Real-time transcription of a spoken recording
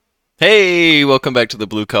Hey, welcome back to the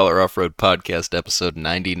Blue Collar Off-Road Podcast, episode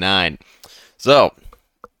 99. So,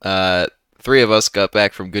 uh, three of us got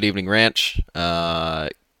back from Good Evening Ranch.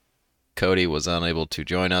 Cody was unable to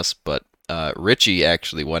join us, but Richie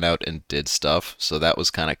actually went out and did stuff, so that was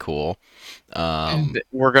kind of cool. And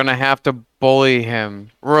we're gonna have to bully him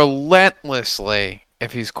relentlessly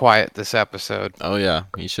if he's quiet this episode. Oh yeah,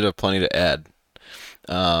 he should have plenty to add.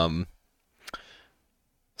 Um,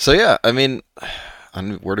 so yeah, I mean,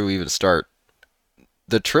 where do we even start?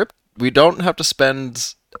 The trip, we don't have to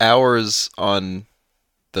spend hours on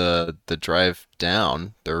the drive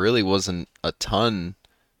down. There really wasn't a ton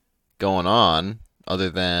going on other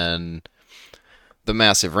than the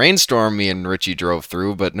massive rainstorm me and Richie drove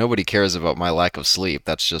through, but nobody cares about my lack of sleep.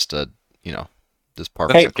 That's just you know, just par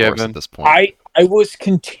for That's the a course at given. this point. I was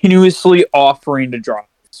continuously offering to drive,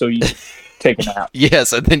 so you take a nap.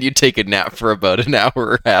 Yes, and then you take a nap for about an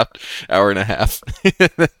hour and a half,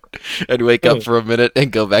 and wake up for a minute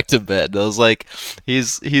and go back to bed. I was like,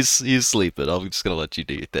 he's sleeping. I'm just gonna let you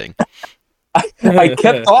do your thing, I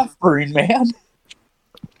kept offering, man.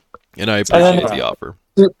 and I And then appreciate the offer.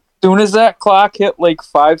 as soon as that clock hit like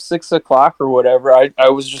 5, 6 o'clock or whatever, I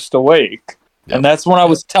was just awake. Yep. And that's when I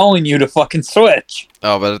was telling you to fucking switch.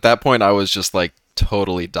 Oh, but at that point, I was just like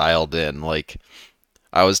totally dialed in. Like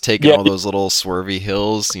I was taking all those little swervy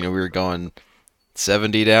hills. You know, we were going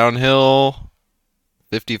 70 downhill,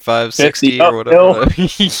 55, 60 or whatever.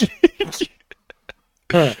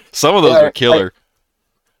 Some of those were killer.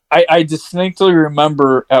 I distinctly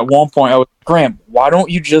remember at one point I was, Graham, why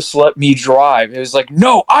don't you just let me drive? It was like,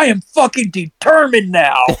 no, I am fucking determined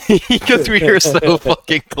now. Because we were so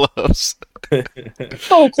fucking close.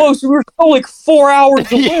 So close, we were still like 4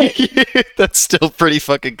 hours away. That's still pretty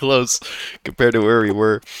fucking close compared to where we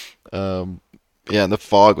were. Yeah, and the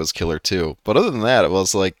fog was killer too. But other than that, it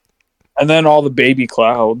was like, And then all the baby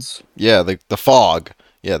clouds. yeah, the fog.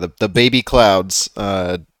 Yeah, the baby clouds,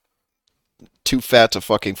 too fat to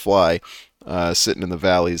fucking fly, sitting in the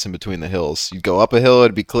valleys in between the hills. You'd go up a hill,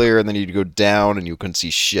 it'd be clear, and then you'd go down and you couldn't see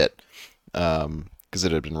shit. Because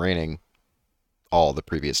it had been raining all the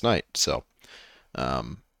previous night. So, but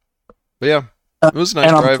yeah, it was a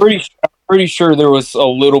nice And drive. I'm pretty sure there was a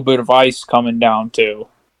little bit of ice coming down too.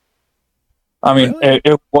 I mean, Really?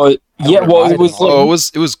 it was yeah. Well, it was like, Oh,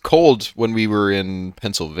 it was cold when we were in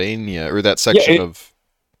Pennsylvania, or that section of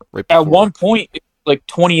right before. at one point it was like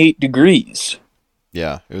 28 degrees.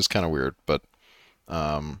 Yeah, it was kind of weird, but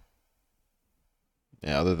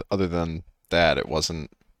yeah. Other than that, it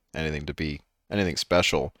wasn't anything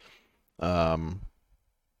special.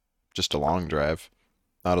 Just a long drive,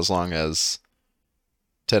 not as long as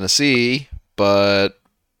Tennessee, but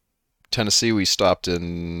Tennessee we stopped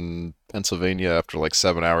in Pennsylvania after like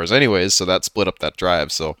 7 hours, anyways. So that split up that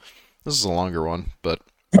drive. So this is a longer one, but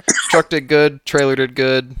truck did good, trailer did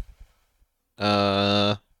good.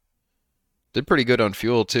 Did pretty good on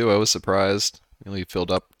fuel too. I was surprised. Only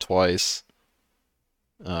filled up twice.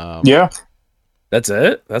 Yeah, That's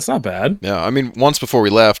it? That's not bad. Yeah, I mean once before we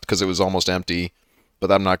left because it was almost empty,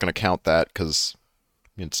 but I'm not going to count that because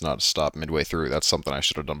it's not a stop midway through. That's something I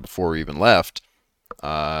should have done before we even left.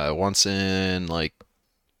 Once in like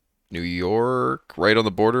New York, right on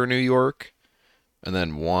the border of New York, and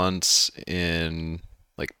then once in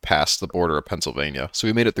like past the border of Pennsylvania. So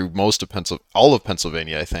we made it through most of all of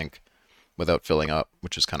Pennsylvania, I think, without filling up,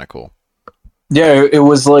 which is kind of cool. yeah. It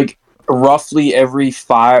was like roughly every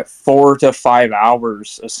 4 to 5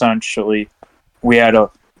 hours, essentially, we had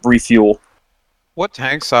a refuel. What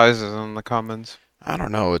tank size is in the comments? I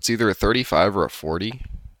don't know. It's either a 35 or a 40.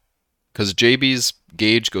 Because JB's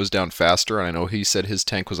gauge goes down faster, and I know he said his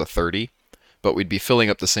tank was a 30, but we'd be filling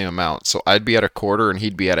up the same amount. So I'd be at a quarter, and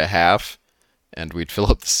he'd be at a half, and we'd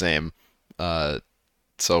fill up the same.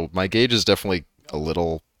 So my gauge is definitely a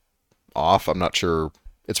little off. I'm not sure.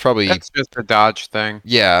 It's probably... That's just a Dodge thing.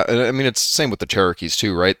 Yeah, I mean, it's the same with the Cherokees,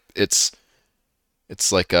 too, right? It's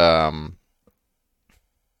like,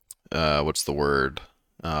 what's the word?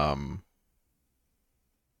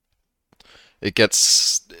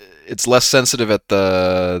 It's less sensitive at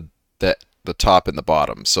the top and the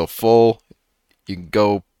bottom. So full, you can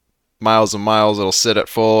go miles and miles, it'll sit at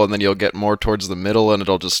full, and then you'll get more towards the middle and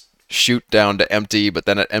it'll just shoot down to empty, but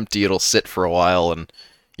then at empty it'll sit for a while and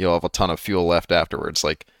you'll have a ton of fuel left afterwards.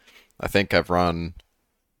 Like I think I've run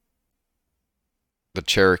the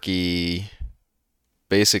Cherokee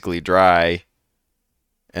basically dry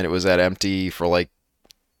and it was at empty for like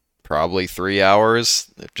probably 3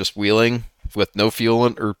 hours just wheeling with no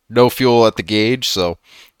fuel or no fuel at the gauge. So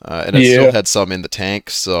and it still had some in the tank,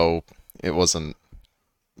 so it wasn't,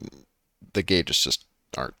 the gauges just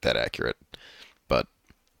aren't that accurate. But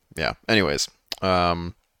Yeah. Anyways,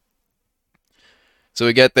 so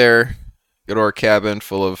we get there, go to our cabin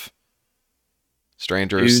full of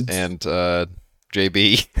strangers Dudes. and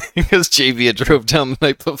JB because JB had drove down the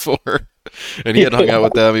night before and he had hung out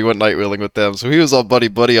with them. He went night wheeling with them, so he was all buddy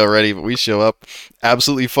buddy already. But we show up,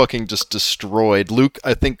 absolutely fucking just destroyed. Luke,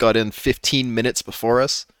 I think, got in 15 minutes before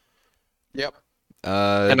us. Yep.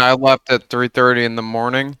 Uh, And I left at 3:30 in the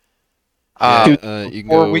morning. you can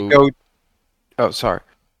Before go. we go, oh sorry,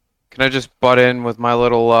 can I just butt in with my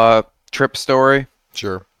little trip story?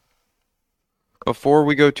 Sure. Before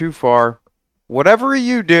we go too far, whatever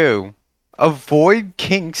you do, avoid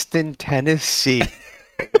Kingston, Tennessee,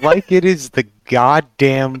 like it is the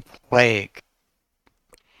goddamn plague.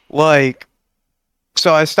 Like,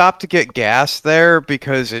 so I stopped to get gas there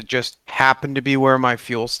because it just happened to be where my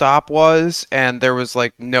fuel stop was, and there was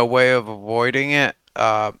like no way of avoiding it.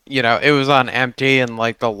 It was on empty and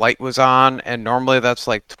like the light was on, and normally that's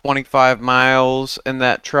like 25 miles in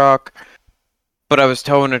that truck. But I was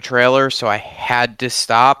towing a trailer, so I had to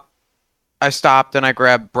stop. I stopped and I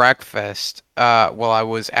grabbed breakfast while I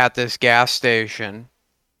was at this gas station.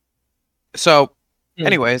 So,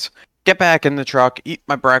 anyways, get back in the truck, eat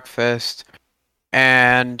my breakfast,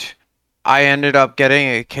 and I ended up getting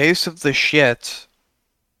a case of the shit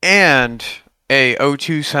and a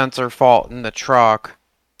O2 sensor fault in the truck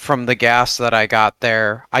from the gas that I got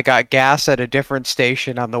there. I got gas at a different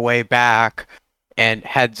station on the way back and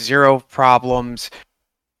had zero problems.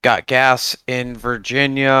 Got gas in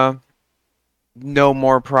Virginia, no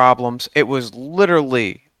more problems. It was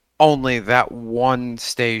literally only that one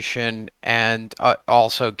station, and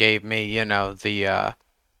also gave me, the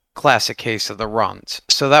classic case of the runs.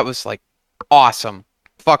 So that was like awesome.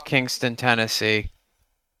 Fuck Kingston, Tennessee.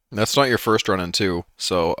 That's not your first run in too,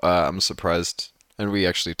 so I'm surprised. And we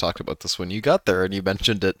actually talked about this when you got there, and you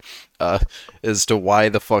mentioned it as to why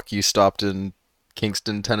the fuck you stopped in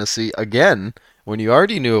Kingston, Tennessee again when you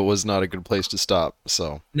already knew it was not a good place to stop.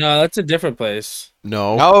 So No, that's a different place.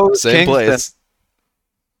 no, No, same Kingston. place.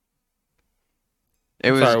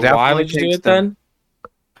 It was Sorry, definitely why would you do it Kingston.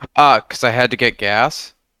 then? Because I had to get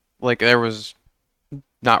gas. Like there was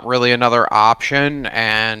not really another option,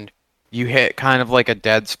 and you hit kind of like a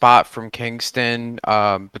dead spot from Kingston,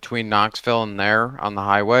 between Knoxville and there on the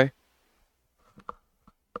highway.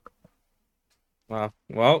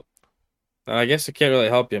 Well, I guess it can't really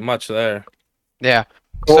help you much there. Yeah.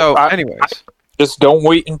 Well, Anyways. Just don't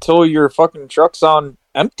wait until your fucking truck's on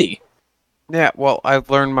empty. Yeah, well, I've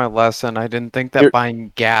learned my lesson. I didn't think that You're-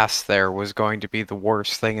 buying gas there was going to be the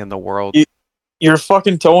worst thing in the world. You're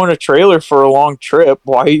fucking towing a trailer for a long trip.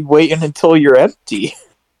 Why are you waiting until you're empty?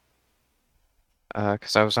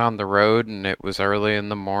 Because I was on the road and it was early in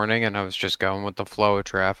the morning and I was just going with the flow of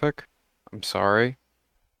traffic. I'm sorry.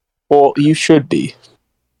 Well, you should be.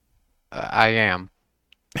 I am.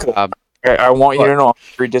 I want you to know I'm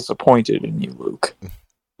very disappointed in you, Luke.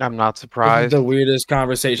 I'm not This is surprised. the weirdest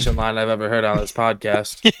conversation line I've ever heard on this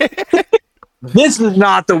podcast. This is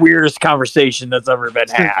not the weirdest conversation that's ever been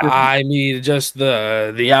had. I mean, just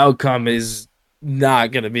the outcome is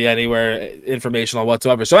not going to be anywhere informational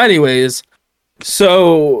whatsoever. So, anyways,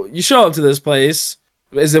 so you show up to this place.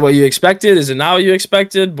 Is it what you expected? Is it not what you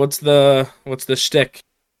expected? What's the shtick?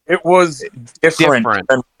 It was different Different.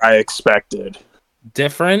 than I expected.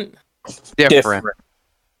 Different? Different.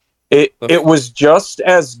 It was just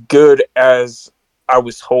as good as I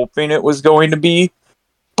was hoping it was going to be,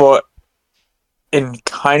 but in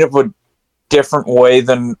kind of a different way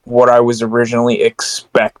than what I was originally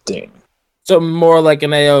expecting. So more like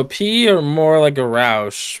an AOP or more like a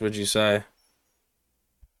Roush, would you say?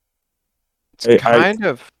 It's kind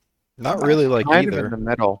of Not really like kind either. of in the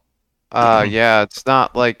middle. Yeah, it's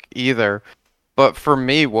not like either. But for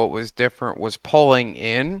me, what was different was pulling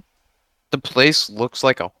in. The place looks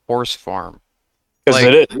like a horse farm. Because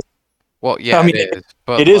Like, it is. Well, yeah, I mean, it is.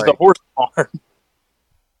 But It is the like, horse farm.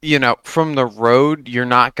 from the road, you're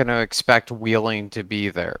not going to expect wheeling to be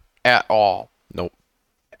there at all. Nope.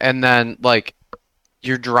 And then, like,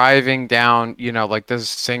 you're driving down, like this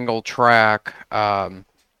single track, and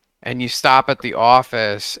you stop at the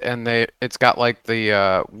office, and it's got, like,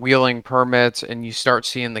 the wheeling permits, and you start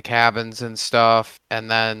seeing the cabins and stuff, and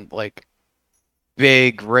then, like,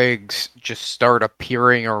 big rigs just start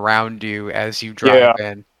appearing around you as you drive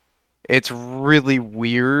in. It's really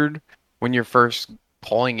weird when you're first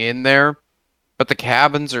pulling in there, but the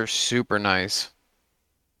cabins are super nice.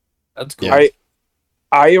 That's cool. Yeah.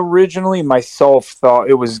 I originally myself thought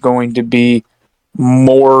it was going to be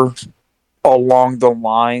more along the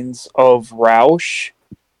lines of Roush,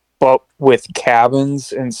 but with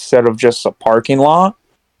cabins instead of just a parking lot.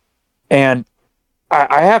 And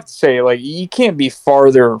I have to say, like, you can't be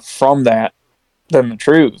farther from that than the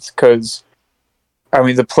truth, because I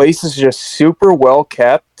mean, the place is just super well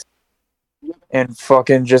kept, and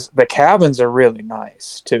fucking just the cabins are really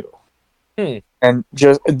nice too. And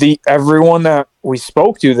just everyone that we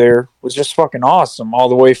spoke to there was just fucking awesome, all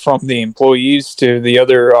the way from the employees to the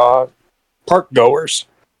other park goers.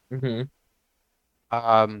 Mm-hmm.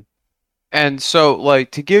 And so,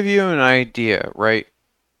 like, to give you an idea, right?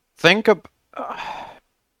 Think of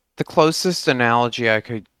the closest analogy I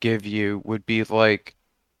could give you would be like,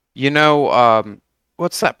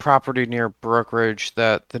 what's that property near Brookridge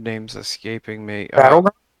that the name's escaping me?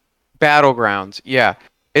 Battleground? Battlegrounds. Yeah.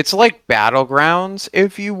 It's like Battlegrounds,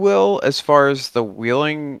 if you will, as far as the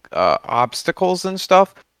wheeling obstacles and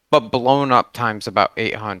stuff, but blown up times about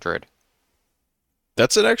 800.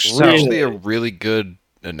 That's actually a really good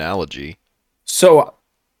analogy. So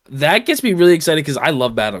that gets me really excited because I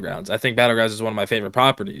love Battlegrounds. I think Battlegrounds is one of my favorite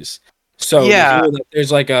properties. So to Yeah. hear that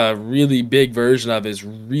there's like a really big version of it is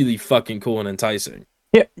really fucking cool and enticing.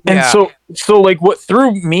 Yeah, and Yeah. so like what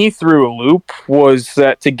threw me through a loop was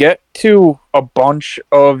that to get to a bunch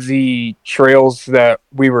of the trails that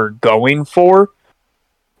we were going for,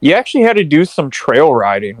 you actually had to do some trail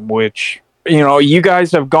riding, which, you know, you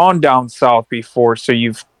guys have gone down south before, so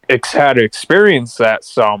you've had to experience that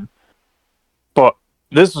some. But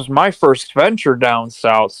this was my first venture down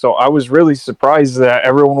south, so I was really surprised that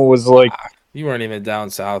everyone was like, You weren't even down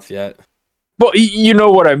south yet. "Well, you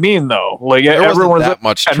know what I mean, though." Like There everyone wasn't was that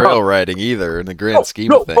much "Yeah, no." trail riding either in the grand No, scheme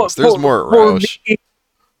no, of things. but There's more at Roush.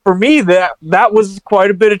 For me, that was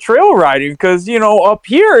quite a bit of trail riding because, you know, up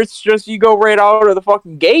here it's just you go right out of the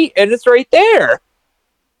fucking gate and it's right there.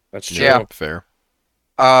 That's true. Yeah. Fair.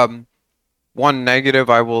 One negative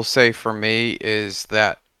I will say for me is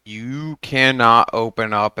that you cannot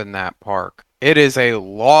open up in that park. It is a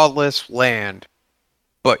lawless land,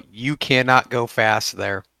 but you cannot go fast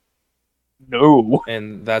there. No,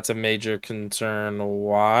 And that's a major concern.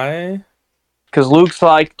 Why? because Luke's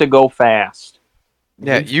like to go fast.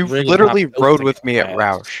 Yeah, Luke's you really literally not built rode to with get me at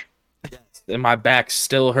fast. Roush. And my back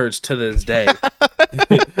still hurts to this day.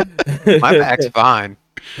 My back's fine.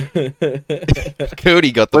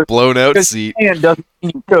 Cody got the blown out Because seat. and doesn't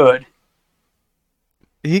mean you could.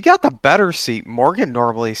 He got the better seat. Morgan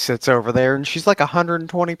normally sits over there, and she's like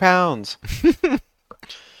 120 pounds.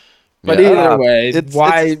 But Yeah. either way, it's-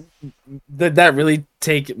 why did that really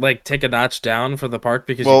take a notch down for the park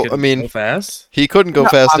because Well, you couldn't I mean- go fast? He couldn't go No,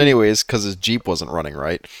 fast I'm- anyways because his Jeep wasn't running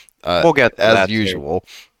right. We'll get to as that, too. usual.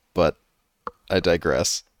 But I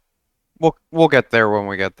digress. We'll get there when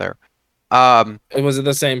we get there. Was it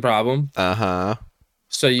the same problem? Uh-huh.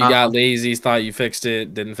 So you got lazy, thought you fixed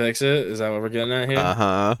it, didn't fix it? Is that what we're getting at here?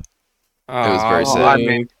 Uh-huh. Aw, was very sad. I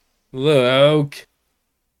mean- Luke.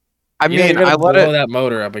 I You know mean, you're gonna I let blow it. that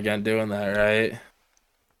motor up again doing that, right?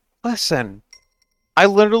 Listen, I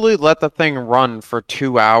literally let the thing run for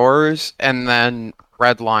 2 hours and then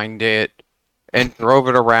redlined it and drove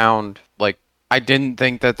it around. Like, I didn't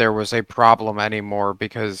think that there was a problem anymore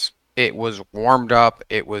because it was warmed up,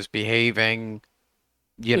 it was behaving.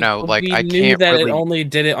 You know, like we I knew can't that really it only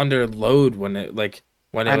did it under load when it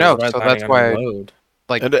when it I know, was so redlining that's under why I- load.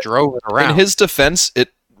 like And drove it around. In his defense, it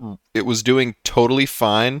was doing totally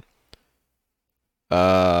fine.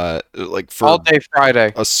 Like for all day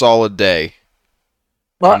Friday. a solid day.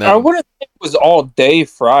 Well, And then- I wouldn't think it was all day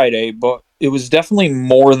Friday, but it was definitely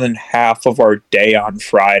more than half of our day on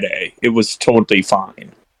Friday. It was totally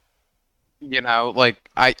fine. You know, like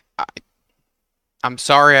I'm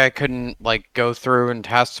sorry I couldn't like go through and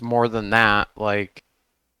test more than that. Like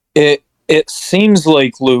It seems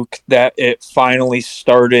like, Luke, that it finally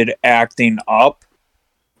started acting up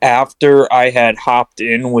after I had hopped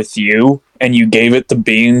in with you and you gave it the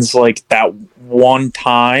beans like that one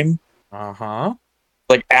time. Uh-huh.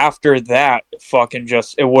 Like after that, fucking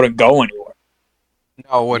just it wouldn't go anywhere.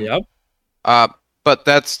 no, and Yep. but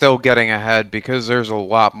that's still getting ahead because there's a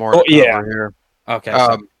lot more Oh, to cover yeah. here. Okay.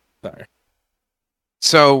 Sorry.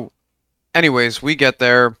 So, anyways, we get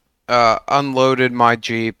there, unloaded my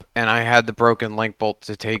Jeep, and I had the broken link bolt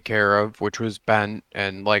to take care of, which was bent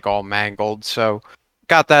and like all mangled. So,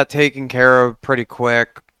 got that taken care of pretty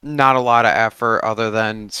quick. Not a lot of effort other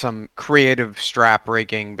than some creative strap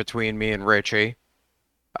rigging between me and Richie.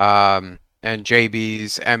 And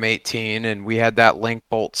JB's M18, and we had that link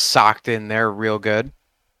bolt socked in there real good.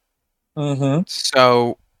 Mm-hmm.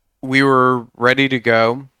 So we were ready to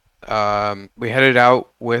go. We headed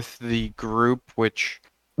out with the group, which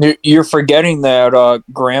You're forgetting that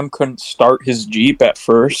Graham couldn't start his Jeep at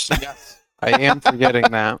first. I am forgetting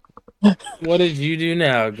that. What did you do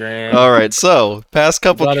now, Graham? All right, so past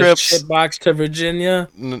couple Brought a trips shit box to Virginia.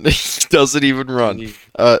 doesn't even run.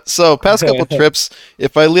 So past couple trips,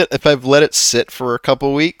 if I've let it sit for a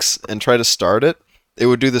couple weeks and try to start it, it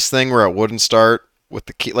would do this thing where it wouldn't start with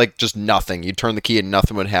the key, like just nothing. You'd turn the key and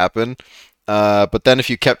nothing would happen. But then if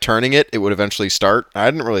you kept turning it, it would eventually start. I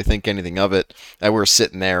didn't really think anything of it. We were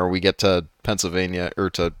sitting there. We get to Pennsylvania or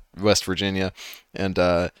to West Virginia, and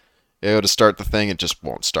it go to start the thing, it just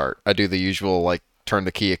won't start. I do the usual, like, turn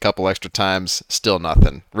the key a couple extra times, still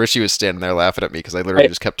nothing. Richie was standing there laughing at me because I literally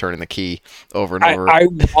just kept turning the key over and over. I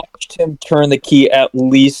watched him turn the key at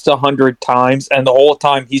least 100 times, and the whole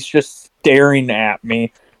time he's just staring at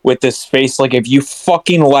me with this face like, if you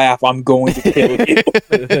fucking laugh, I'm going to kill you.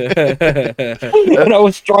 And I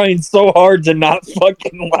was trying so hard to not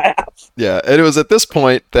fucking laugh. Yeah, and it was at this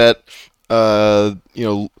point that,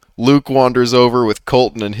 Luke wanders over with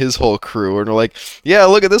Colton and his whole crew, and they're like, yeah,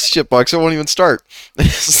 look at this shitbox, it won't even start.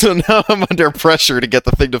 So now I'm under pressure to get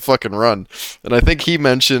the thing to fucking run. And I think he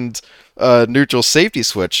mentioned neutral safety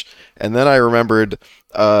switch, and then I remembered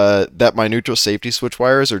that my neutral safety switch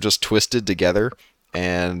wires are just twisted together,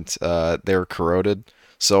 and they're corroded.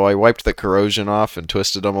 So I wiped the corrosion off and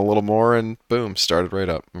twisted them a little more, and boom, started right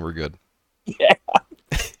up, and we're good. Yeah.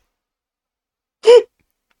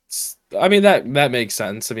 I mean that makes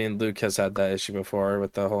sense. I mean Luke has had that issue before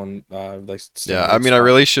with the whole Yeah, I mean I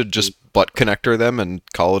really should just butt connector them and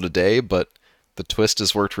call it a day, but the twist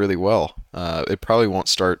has worked really well. It probably won't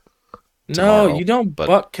start tomorrow. No, you don't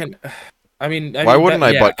butt can. I mean, why wouldn't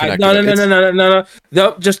I butt connect?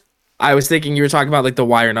 No. Just I was thinking you were talking about like the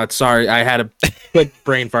wire nut. Sorry, I had a quick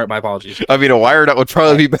brain fart. My apologies. I mean, a wire nut would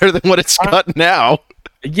probably be better than what it's got now.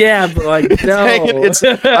 Yeah, but like no, Dang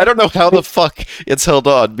it, I don't know how the fuck it's held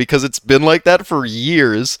on because it's been like that for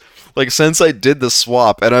years. Like since I did the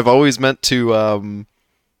swap, and I've always meant to,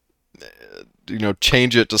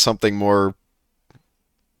 change it to something more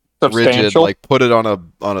rigid, like put it on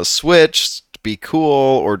a switch to be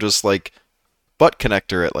cool, or just like butt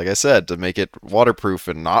connector it, like I said, to make it waterproof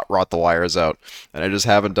and not rot the wires out. And I just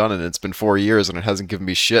haven't done it. It's been 4 years and it hasn't given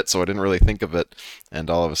me shit, so I didn't really think of it. And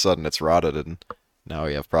all of a sudden it's rotted and now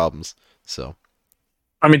we have problems. So,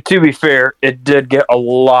 I mean, to be fair, it did get a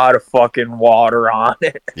lot of fucking water on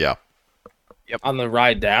it. Yeah. Yep. On the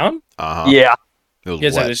ride down? Yeah. It was you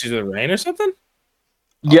guys wet. had issues with rain or something?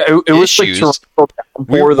 Yeah, it was like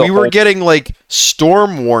we were getting like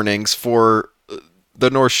storm warnings for the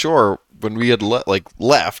North Shore when we had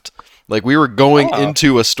left. Like we were going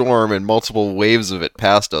into a storm and multiple waves of it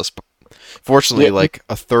passed us. Fortunately, like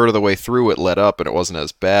a third of the way through it let up and it wasn't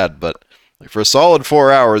as bad, but like for a solid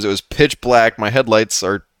 4 hours it was pitch black. My headlights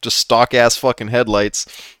are just stock ass fucking headlights.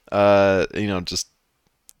 Just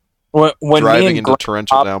when driving into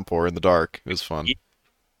torrential downpour in the dark. It was fun.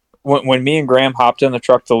 When me and Graham hopped in the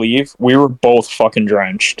truck to leave, we were both fucking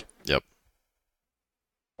drenched. Yep.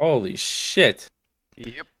 Holy shit.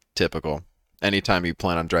 Yep. Typical. Anytime you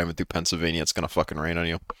plan on driving through Pennsylvania, it's gonna fucking rain on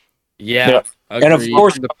you. Yeah. And of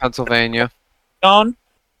course, to Pennsylvania. On,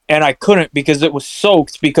 and I couldn't because it was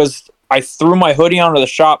soaked because I threw my hoodie onto the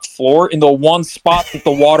shop floor in the one spot that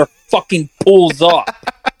the water fucking pulls up.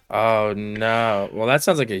 Oh no. Well, that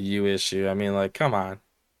sounds like a you issue. I mean, like, come on.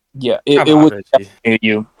 Yeah, it was definitely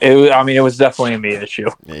you. It was definitely a me issue.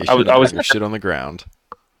 Yeah, I was your shit on the ground.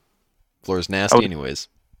 Floor's nasty, anyways.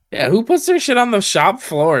 Yeah, who puts their shit on the shop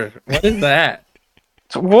floor? What is that?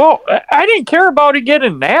 Well, I didn't care about it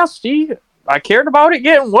getting nasty. I cared about it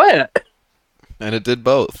getting wet. And it did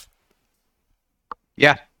both.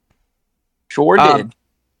 Yeah. Sure did.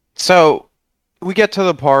 So we get to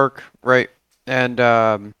the park, right? And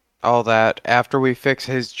all that. After we fix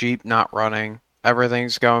his Jeep not running,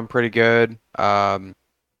 everything's going pretty good.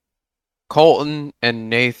 Colton and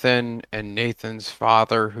Nathan's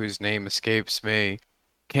father, whose name escapes me,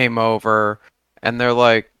 came over and they're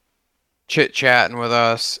like chit-chatting with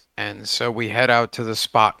us. And so we head out to the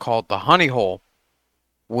spot called the Honey Hole,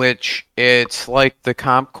 which it's like the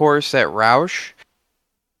comp course at Roush,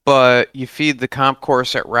 but you feed the comp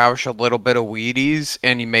course at Roush a little bit of Wheaties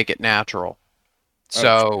and you make it natural.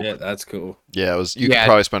 So yeah, that's cool. Yeah, it was. You could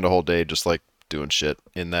probably spend a whole day just like doing shit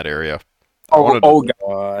in that area.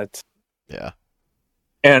 What? Yeah.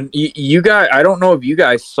 And you guys, I don't know if you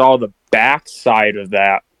guys saw the back side of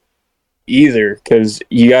that either, because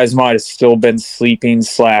you guys might have still been sleeping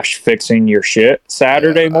 / fixing your shit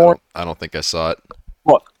Saturday morning. I don't think I saw it.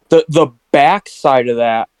 Well, the back side of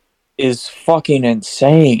that is fucking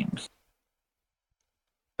insane.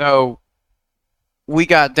 So we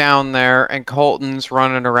got down there, and Colton's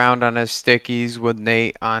running around on his stickies with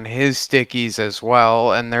Nate on his stickies as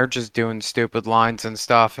well, and they're just doing stupid lines and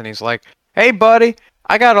stuff. And he's like, "Hey, buddy,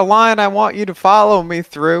 I got a line I want you to follow me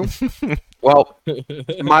through." Well,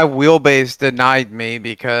 my wheelbase denied me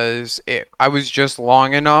because I was just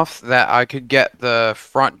long enough that I could get the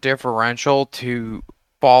front differential to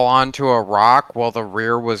fall onto a rock while the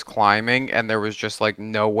rear was climbing, and there was just like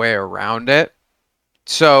no way around it.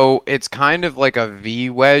 So it's kind of like a V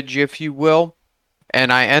wedge, if you will.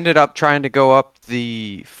 And I ended up trying to go up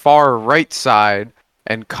the far right side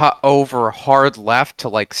and cut over hard left to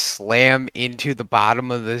like slam into the bottom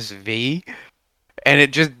of this V. And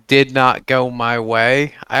it just did not go my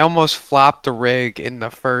way. I almost flopped the rig in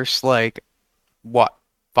the first, like, what,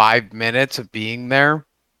 5 minutes of being there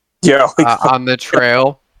Yeah, like, on the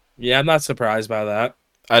trail. Yeah, I'm not surprised by that.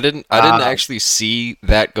 I didn't actually see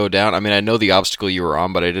that go down. I mean, I know the obstacle you were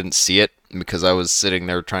on, but I didn't see it because I was sitting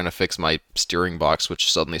there trying to fix my steering box,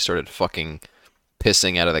 which suddenly started fucking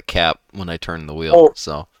pissing out of the cap when I turned the wheel. Oh.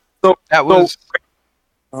 So That was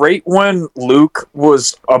right when Luke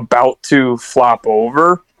was about to flop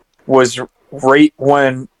over was right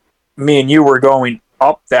when me and you were going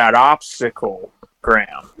up that obstacle,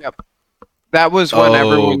 Graham. that was when Oh,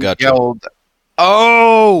 everyone gotcha. yelled,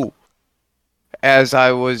 "Oh!" as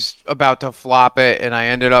I was about to flop it, and I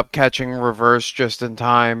ended up catching reverse just in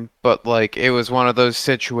time. But like, it was one of those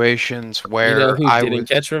situations You know where who I didn't was.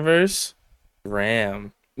 catch reverse?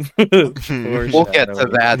 Ram. We'll get to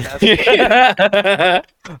that.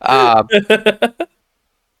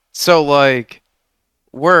 So like,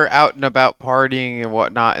 we're out and about partying and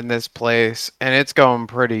whatnot in this place, and it's going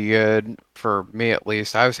pretty good for me at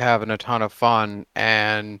least. I was having a ton of fun,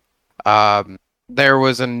 and um, there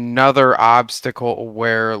was another obstacle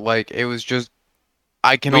where like it was just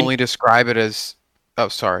I can We- only describe it as. Oh,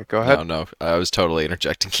 sorry. Go ahead. no, I was totally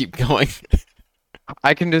interjecting. Keep going.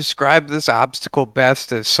 I can describe this obstacle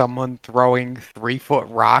best as someone throwing 3 foot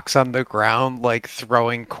rocks on the ground, like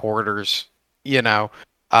throwing quarters. You know,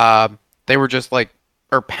 they were just like,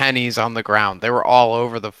 or pennies on the ground. They were all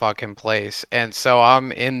over the fucking place. And so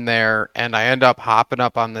I'm in there, and I end up hopping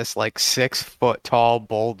up on this like 6 foot tall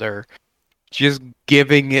boulder, just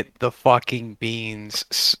giving it the fucking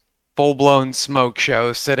beans. Full blown smoke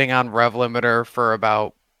show, sitting on rev limiter for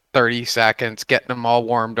about 30 seconds, getting them all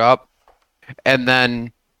warmed up. And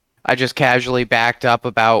then I just casually backed up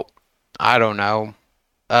about, I don't know,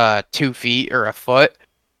 2 feet or a foot,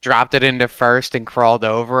 dropped it into first and crawled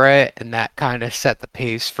over it, and that kind of set the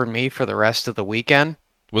pace for me for the rest of the weekend.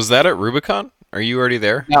 Was that at Rubicon? Are you already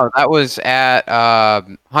there? No, that was at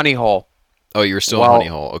Honey Hole. Oh, you were still Well- in Honey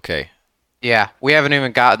Hole. Okay. Yeah, we haven't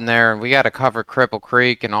even gotten there, and we got to cover Cripple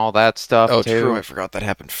Creek and all that stuff Oh, too. true. I forgot that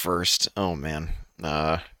happened first. Oh man.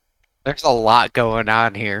 There's a lot going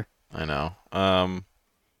on here. I know.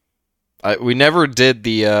 We never did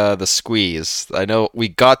the squeeze. I know we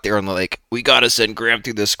got there and like we gotta send Graham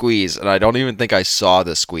through the squeeze, and I don't even think I saw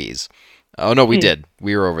the squeeze. Oh no, we did.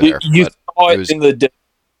 We were over there. You But saw it it was- in the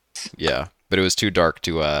yeah, but it was too dark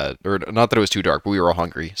to or not that it was too dark, but we were all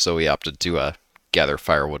hungry, so we opted to gather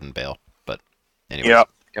firewood and bail. But anyway.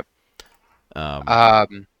 Yeah.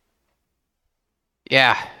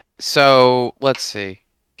 Yeah. So let's see.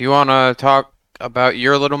 Do you want to talk about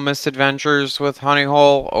your little misadventures with Honey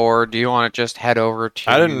Hole, or do you want to just head over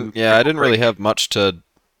to? I didn't really Creek? have much to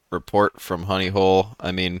report from Honey Hole.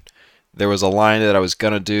 I mean, there was a line that I was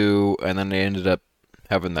gonna do, and then they ended up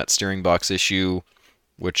having that steering box issue,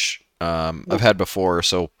 which I've had before.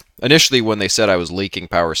 So initially, when they said I was leaking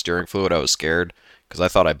power steering fluid, I was scared because I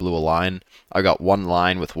thought I blew a line. I got one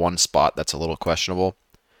line with one spot that's a little questionable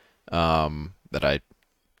that I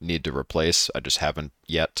need to replace. I just haven't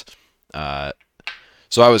yet.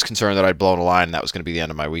 So I was concerned that I'd blown a line and that was going to be the end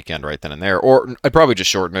of my weekend right then and there. Or I'd probably just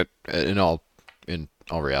shorten it in all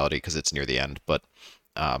reality because it's near the end. But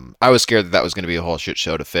I was scared that was going to be a whole shit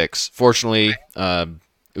show to fix. Fortunately,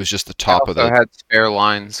 it was just the top of I the... had spare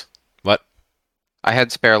lines. What? I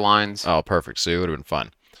had spare lines. Oh, perfect. So it would have been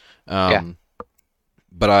fun. Yeah.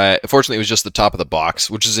 But fortunately, it was just the top of the box,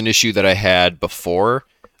 which is an issue that I had before.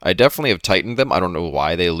 I definitely have tightened them. I don't know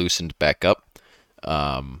why they loosened back up.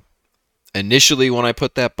 Initially, when I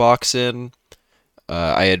put that box in,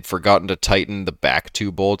 I had forgotten to tighten the back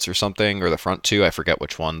two bolts or something, or the front two. I forget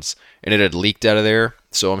which ones. And it had leaked out of there.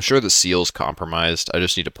 So I'm sure the seal's compromised. I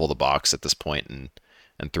just need to pull the box at this point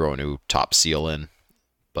and throw a new top seal in.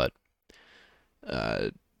 But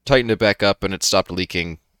tightened it back up, and it stopped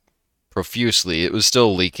leaking profusely. It was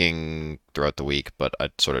still leaking throughout the week, but I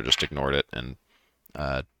sort of just ignored it and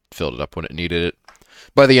filled it up when it needed it.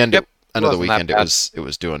 By the end, Yep. end of the Wasn't that weekend, bad. it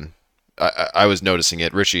was doing I was noticing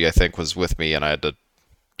it. Richie, I think, was with me, and I had to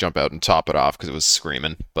jump out and top it off because it was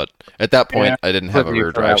screaming. But at that point, Yeah, I didn't have a with you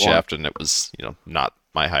rear for drive that one. shaft, and it was not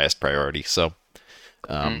my highest priority. So,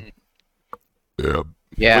 um, yeah.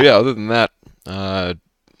 Yeah. But yeah, other than that,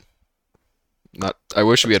 not. I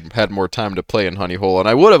wish we had had more time to play in Honey Hole, and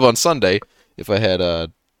I would have on Sunday if I had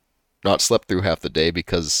not slept through half the day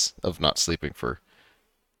because of not sleeping for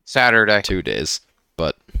Saturday. 2 days.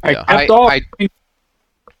 But I yeah, kept I- offering.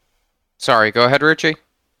 Sorry, go ahead, Richie.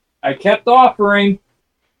 I kept offering.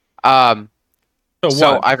 So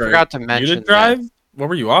what? I For forgot to you mention to drive. What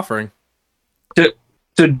were you offering?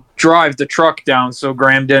 To drive the truck down so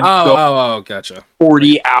Graham didn't go Oh, gotcha.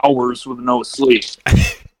 40 hours with no sleep.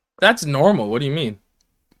 That's normal. What do you mean?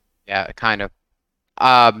 Yeah, kind of.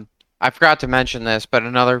 I forgot to mention this, but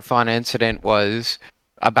another fun incident was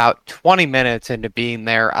about 20 minutes into being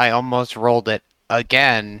there, I almost rolled it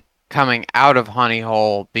again coming out of Honey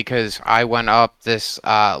Hole because I went up this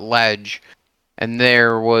ledge and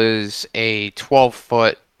there was a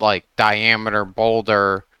 12-foot like diameter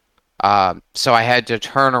boulder. So I had to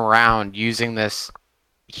turn around using this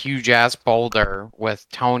huge ass boulder with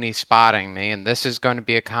Tony spotting me, and this is going to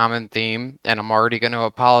be a common theme, and I'm already going to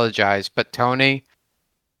apologize, but Tony,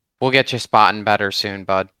 we'll get you spotting better soon,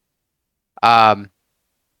 bud.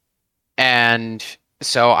 And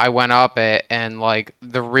so I went up it, and like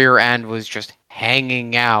the rear end was just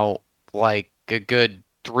hanging out like a good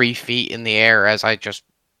 3 feet in the air as I just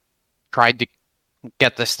tried to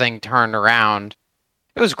get this thing turned around.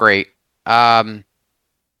 It was great. Let's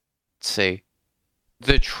see.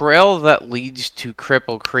 The trail that leads to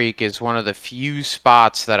Cripple Creek is one of the few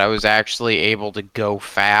spots that I was actually able to go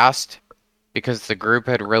fast because the group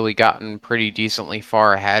had really gotten pretty decently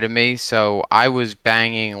far ahead of me, so I was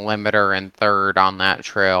banging limiter in third on that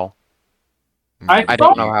trail. I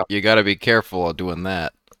don't know how. you got to be careful of doing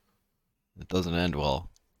that. It doesn't end well.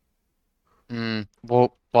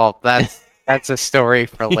 Well, that's a story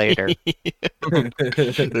for later.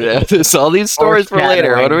 Yeah, there's all these stories for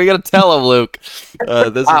later. What are we gonna tell him, Luke?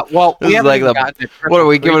 Well, this we is haven't like even the gotten to what are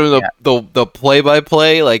we Cripple giving Creek him yet. the play by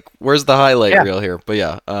play? Like, where's the highlight Yeah. reel here? But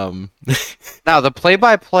yeah, No, the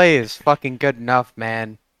play-by-play is fucking good enough,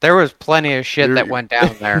 man. There was plenty of shit that went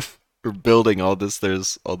down there. we're building all this.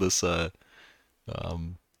 There's all this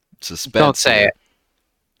suspense. Don't say here. it.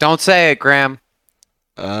 Don't say it, Graham.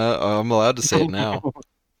 I'm allowed to say it now.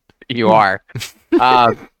 You are.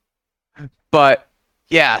 But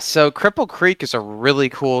yeah, so Cripple Creek is a really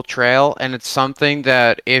cool trail, and it's something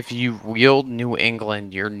that if you wheeled New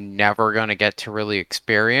England, you're never gonna get to really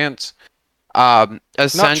experience.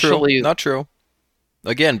 Essentially, Not true.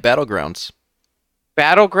 Again, battlegrounds.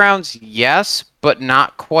 Battlegrounds, yes, but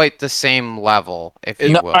not quite the same level, if you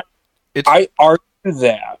No, will. I argue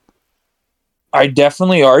that. I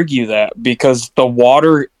definitely argue that because the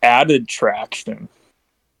water added traction.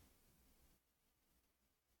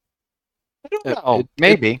 I don't know.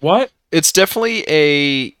 Maybe. What? It's definitely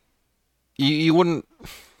a you wouldn't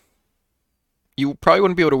you probably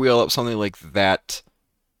wouldn't be able to wheel up something like that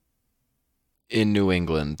in New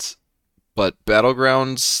England, but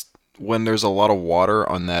battlegrounds when there's a lot of water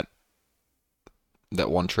on that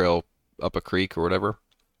one trail up a creek or whatever.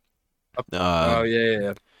 Oh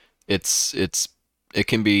yeah. It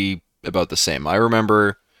can be about the same. I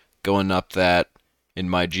remember going up that in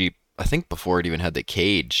my Jeep, I think before it even had the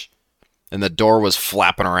cage, and the door was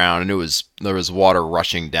flapping around, and there was water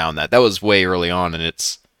rushing down that. That was way early on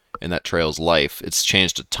in that trail's life. It's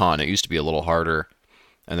changed a ton. It used to be a little harder,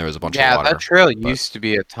 and there was a bunch of water. Yeah, that trail but- used to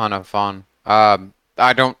be a ton of fun. I'm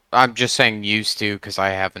just saying used to because I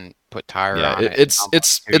haven't put tire Yeah, on it. it's in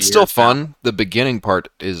almost 2 it's still years now. fun. The beginning part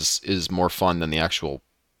is more fun than the actual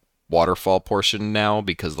waterfall portion now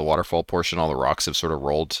because the waterfall portion, all the rocks have sort of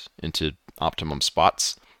rolled into optimum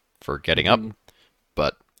spots for getting up.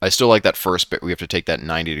 But I still like that first bit. We have to take that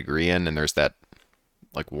 90-degree in, and there's that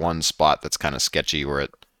like one spot that's kind of sketchy where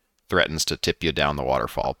it threatens to tip you down the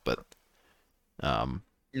waterfall. But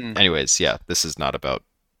anyways, yeah, this is not about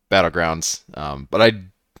battlegrounds. But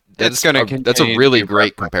that's a continue to really be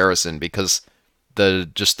great referenced. comparison because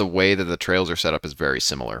just the way that the trails are set up is very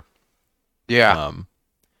similar. Yeah.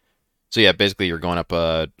 So yeah, basically you're going up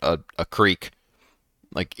a creek,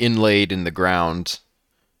 like inlaid in the ground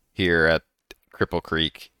here at Cripple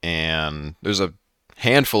Creek, and there's a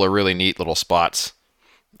handful of really neat little spots.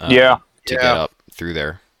 Yeah. To get up through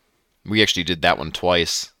there. We actually did that one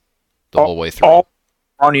twice, the whole way through. All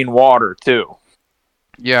running water too.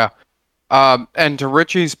 Yeah. And to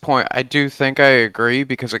Richie's point, I do think I agree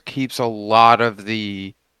because it keeps a lot of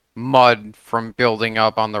the mud from building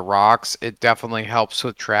up on the rocks. It definitely helps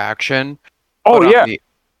with traction. Oh But yeah.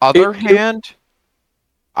 other It- hand,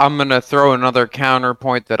 I'm gonna throw another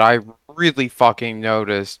counterpoint that I really fucking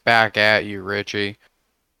noticed back at you, Richie.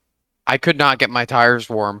 I could not get my tires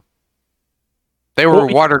warm. They were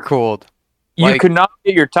Well, water cooled. you Like, could not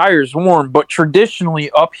get your tires warm, but traditionally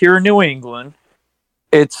up here in New England,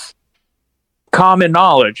 it's common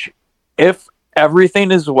knowledge. If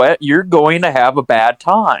everything is wet, you're going to have a bad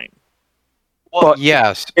time. well, But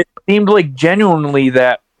yes, it seemed like genuinely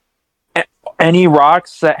that any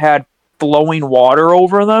rocks that had flowing water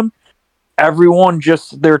over them, everyone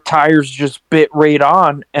just their tires just bit right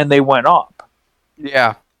on and they went up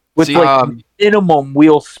yeah. with See, like minimum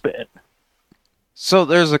wheel spin. so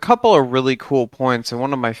there's a couple of really cool points, and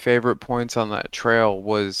one of my favorite points on that trail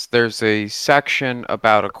was there's a section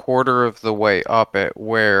about a quarter of the way up it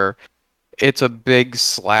where it's a big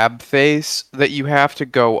slab face that you have to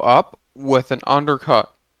go up with an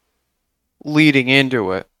undercut leading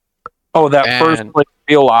into it. Oh, that first And like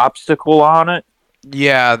real obstacle on it.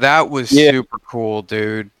 yeah, that was Yeah. super cool,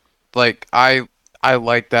 dude. Like I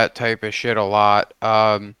like that type of shit a lot.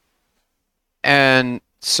 And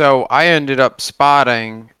so I ended up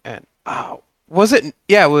spotting and oh, was it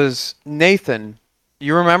yeah, it was Nathan.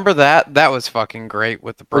 You remember that? That was fucking great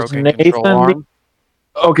with the Was broken control Nathan arm.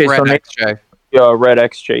 okay? So Red Nathan, XJ. Red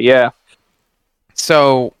XJ, yeah.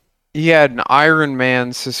 So he had an Iron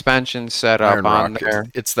Man suspension set up Iron on Rock. there.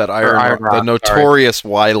 It's that Or Iron Iron Rock, the Rock, sorry. notorious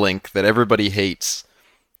Y link that everybody hates,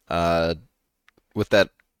 uh, with that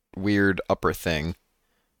weird upper thing.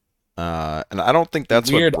 And I don't think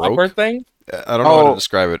that's Weird what broke. upper thing. I don't know how to Oh,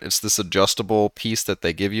 describe it. It's this adjustable piece that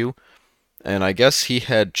they give you, and I guess he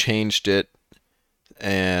had changed it,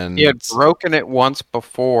 and he had broken it once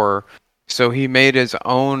before, so he made his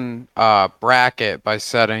own bracket by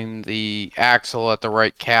setting the axle at the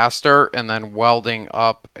right caster and then welding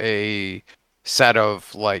up a set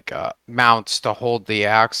of like mounts to hold the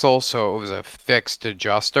axle, so it was a fixed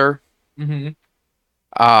adjuster.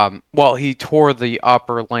 Mm-hmm. Well, he tore the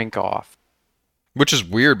upper link off which is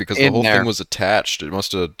weird because the in whole thing there. was attached. It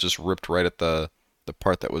must have just ripped right at the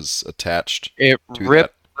part that was attached It to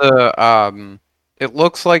ripped the. It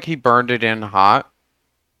looks like he burned it in hot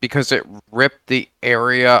because it ripped the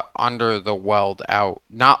area under the weld out.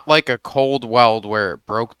 Not like a cold weld where it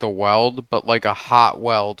broke the weld, but like a hot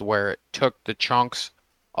weld where it took the chunks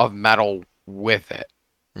of metal with it.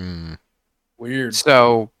 that. Weird.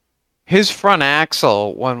 So his front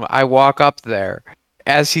axle, when I walk up there,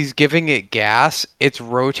 as he's giving it gas, it's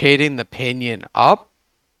rotating the pinion up.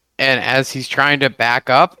 And as he's trying to back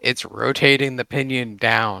up, it's rotating the pinion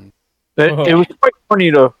down. It was quite funny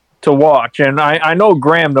to watch, and I know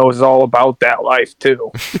Graham knows all about that life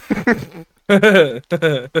too.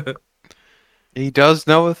 He does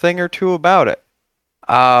know a thing or two about it.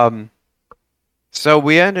 So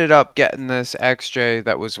we ended up getting this XJ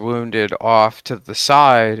that was wounded off to the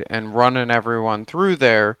side and running everyone through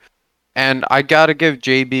there. And I gotta give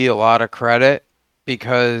JB a lot of credit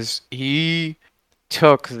because he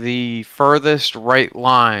took the furthest right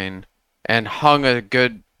line and hung a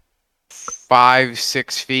good 5,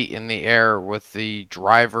 6 feet in the air with the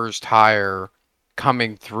driver's tire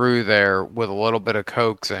coming through there with a little bit of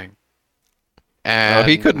coaxing. Oh, And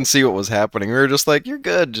he couldn't see what was happening. We were just like, "You're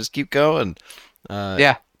good, just keep going."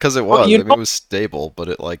 yeah, Because it Well, was. you I mean, know- it was stable, but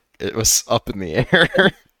it was up in the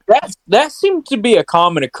air. That seemed to be a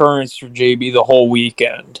common occurrence for JB the whole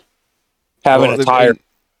weekend, having Well, a tire.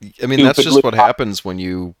 I mean, that's just stupidly what hot. happens when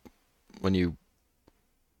you yeah.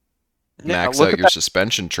 max Look out at your that.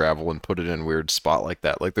 suspension travel and put it in a weird spot like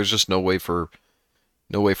that. Like, there's just no way for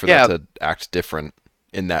Yeah. that to act different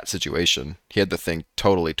in that situation. He had the thing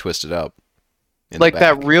totally twisted up. In the Like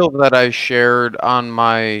that back. reel that I shared on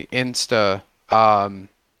my Insta.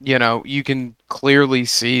 You can clearly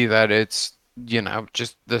see that it's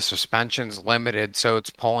just the suspension's limited, so it's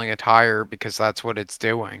pulling a tire because that's what it's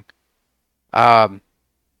doing. Um,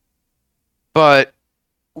 but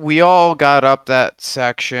we all got up that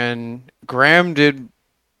section. Graham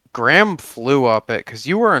flew up it because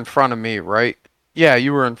you were in front of me, right? Yeah,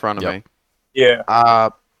 you were in front of Yep. me. Yeah,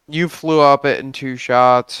 You flew up it in 2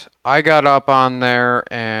 shots. I got up on there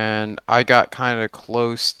and I got kind of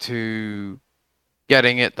close to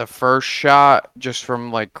getting it the first shot just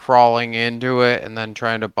from like crawling into it and then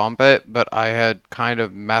trying to bump it, but I had kind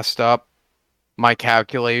of messed up my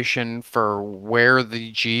calculation for where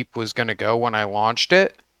the Jeep was going to go when I launched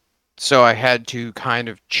it. So I had to kind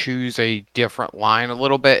of choose a different line a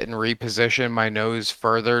little bit and reposition my nose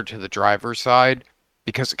further to the driver's side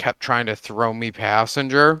because it kept trying to throw me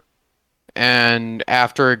passenger. And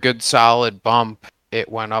after a good solid bump, it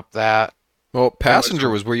went up that. Well, passenger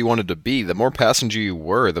was where you wanted to be. The more passenger you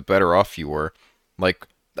were, the better off you were. Like,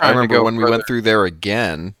 I Trying to remember go when we further. went through there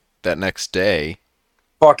again that next day.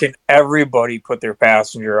 Fucking everybody put their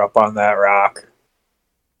passenger up on that rock.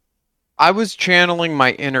 I was channeling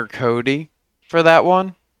my inner Cody for that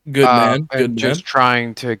one. Good man. And Good man. just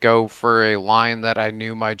trying to go for a line that I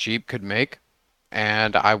knew my Jeep could make,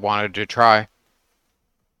 and I wanted to try.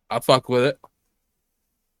 I'll fuck with it.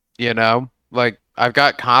 You know, like I've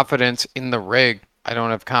got confidence in the rig. I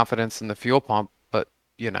don't have confidence in the fuel pump, but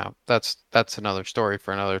that's another story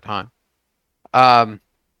for another time.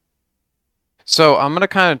 So I'm gonna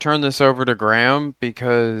kind of turn this over to Graham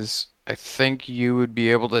because I think you would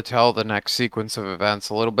be able to tell the next sequence of events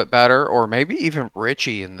a little bit better, or maybe even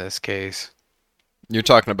Richie in this case. You're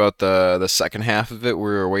talking about the second half of it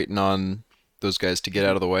where we were waiting on those guys to get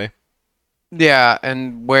out of the way. Yeah,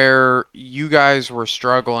 and where you guys were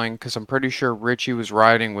struggling, because I'm pretty sure Richie was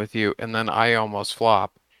riding with you, and then I almost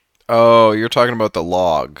flop. Oh, you're talking about the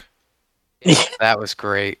log. That was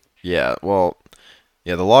great. Yeah, well,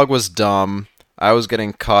 yeah, the log was dumb. I was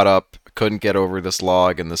getting caught up, couldn't get over this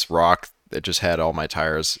log and this rock that just had all my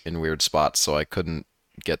tires in weird spots, so I couldn't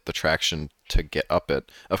get the traction to get up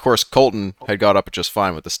it. Of course, Colton had got up it just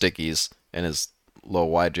fine with the stickies and his low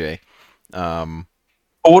YJ.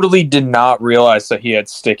 Totally did not realize that he had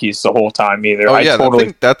stickies the whole time either. Oh I yeah,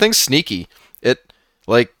 totally, that thing's sneaky. It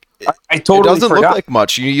like I it totally doesn't forgot. look like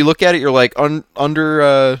much. You look at it, you're like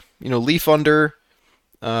under leaf under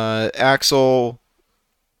axle,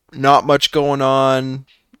 not much going on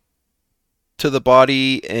to the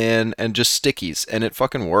body and just stickies, and it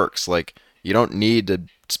fucking works. Like you don't need to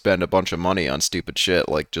spend a bunch of money on stupid shit.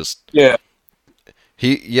 Like just Yeah.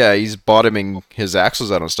 he's bottoming his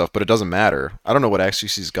axles out on stuff, but it doesn't matter. I don't know what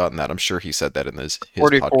axles he's gotten that. I'm sure he said that in his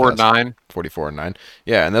 44 podcast. 9. 44 and 9.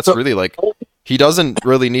 Yeah, and that's So- really like he doesn't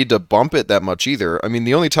really need to bump it that much either. I mean,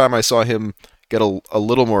 the only time I saw him get a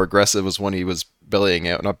little more aggressive was when he was bellying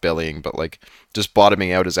out, not bellying, but like just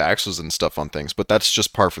bottoming out his axles and stuff on things. But that's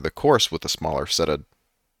just par for the course with a smaller set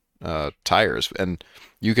of tires, and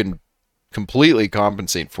you can completely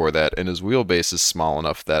compensate for that. And his wheelbase is small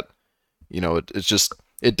enough that it's just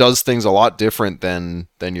it does things a lot different than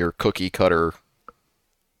your cookie cutter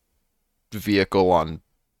vehicle on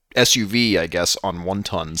SUV, I guess, on 1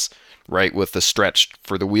 tons, right? With the stretch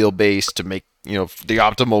for the wheelbase to make the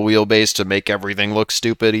optimal wheelbase to make everything look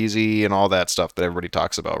stupid easy and all that stuff that everybody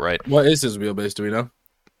talks about, right? What is his wheelbase? Do we know?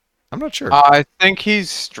 I'm not sure. I think he's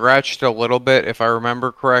stretched a little bit. If I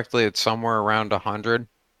remember correctly, it's somewhere around 100.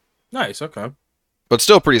 Nice. Okay. But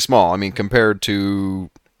still pretty small. I mean, compared to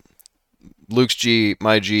Luke's Jeep,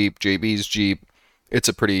 my Jeep, JB's Jeep, it's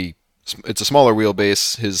a smaller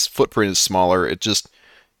wheelbase. His footprint is smaller. It just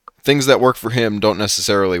things that work for him don't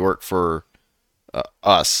necessarily work for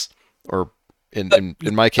us, or in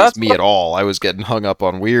my case, me at all. I was getting hung up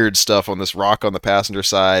on weird stuff on this rock on the passenger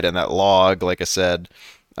side and that log, like I said,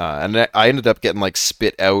 and I ended up getting like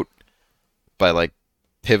spit out by like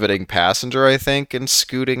pivoting passenger, I think, and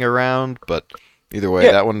scooting around. But either way,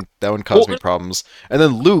 Yeah. that one caused me problems. And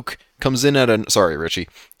then Luke comes in sorry, Richie.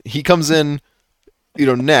 He comes in,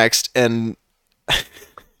 next and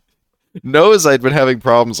knows I'd been having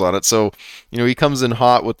problems on it. So, he comes in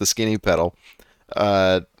hot with the skinny pedal.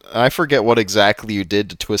 I forget what exactly you did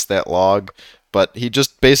to twist that log, but he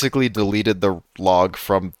just basically deleted the log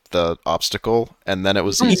from the obstacle, and then it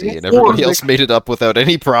was easy, and everybody else made it up without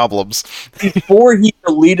any problems. Before he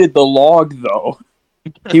deleted the log, though,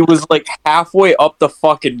 he was like halfway up the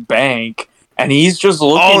fucking bank, and he's just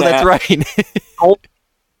looking That's at right.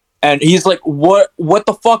 and he's like, what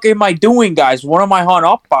the fuck am I doing, guys? What am I hung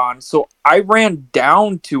up on? So I ran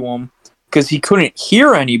down to him because he couldn't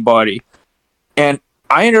hear anybody. And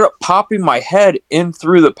I ended up popping my head in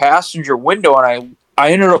through the passenger window, and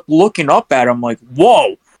I ended up looking up at him like,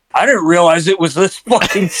 whoa, I didn't realize it was this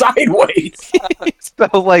fucking sideways.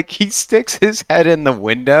 So, like, he sticks his head in the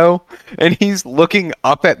window, and he's looking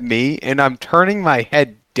up at me, and I'm turning my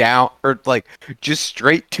head down, or like, just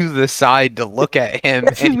straight to the side to look at him,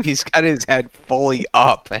 and he's got his head fully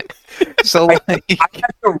up. So, like, I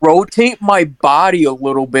had to rotate my body a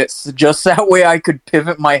little bit so just that way I could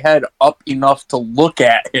pivot my head up enough to look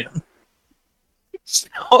at him.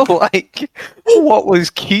 so, like,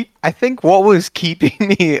 I think what was keeping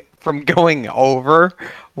me from going over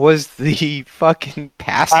was the fucking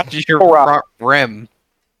passenger front rim.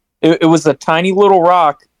 It was a tiny little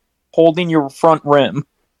rock holding your front rim.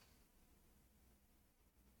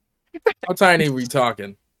 How tiny are we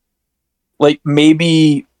talking? Like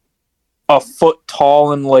maybe a foot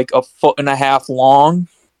tall and like a foot and a half long.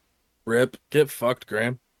 Rip. Get fucked,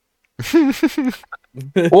 Graham.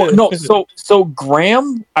 Well, no, so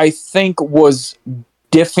Graham, I think, was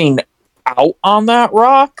diffing out on that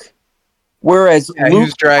rock, whereas Yeah, he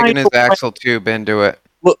was dragging his axle tube into it.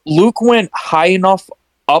 Luke went high enough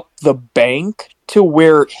up the bank to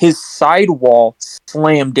where his sidewall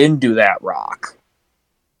slammed into that rock.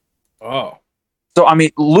 Oh. So, I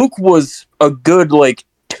mean, Luke was a good, like,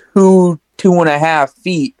 2.5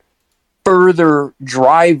 feet further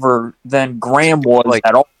driver than Graham was like,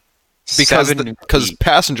 at all. Because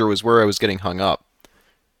passenger was where I was getting hung up.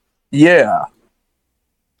 Yeah.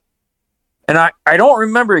 And I don't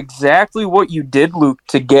remember exactly what you did, Luke,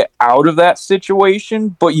 to get out of that situation,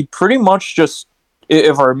 but you pretty much just,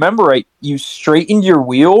 if I remember right, you straightened your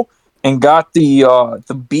wheel and got the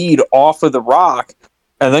bead off of the rock,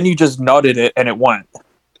 and then you just nutted it and it went.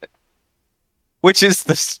 Which is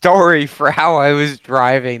the story for how I was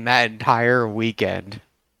driving that entire weekend.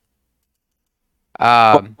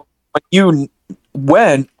 When you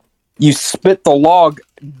went, you spit the log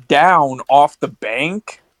down off the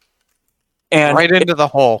bank, and right into the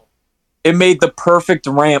hole. It made the perfect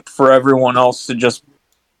ramp for everyone else to just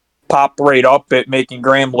pop right up it, making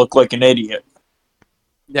Graham look like an idiot.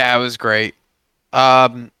 Yeah, it was great.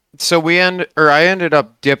 So I ended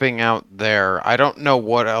up dipping out there. I don't know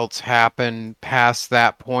what else happened past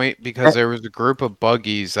that point because there was a group of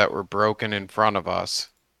buggies that were broken in front of us.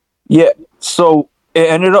 Yeah, so it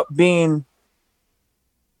ended up being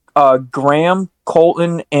Graham,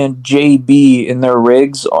 Colton, and JB in their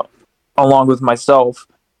rigs, along with myself.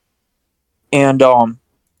 And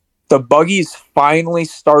the buggies finally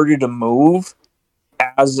started to move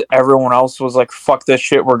as everyone else was like, fuck this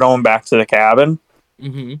shit, we're going back to the cabin.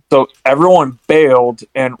 Mm-hmm. So everyone bailed,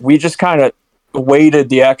 and we just kind of waited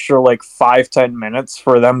the extra like 5-10 minutes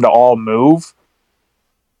for them to all move.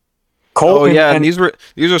 Colton and these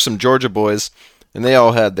are some Georgia boys, and they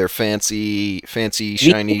all had their fancy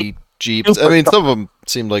shiny Jeeps. I mean, some of them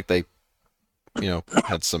seemed like they,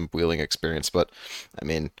 had some wheeling experience, but I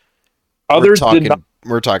mean, others did not.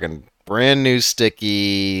 We're talking brand new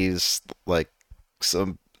stickies, like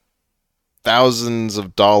some thousands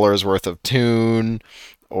of dollars worth of tune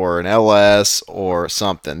or an LS or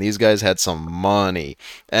something. These guys had some money,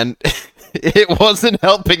 and it wasn't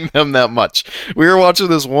helping them that much. We were watching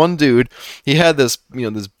this one dude. He had this,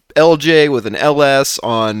 this LJ with an LS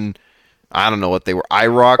on, I don't know what they were,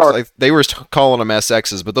 IROCs. They were calling them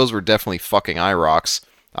SXs, but those were definitely fucking IROCs.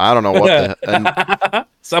 I don't know what the...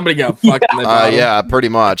 Somebody got fucked in the bottom. Yeah, pretty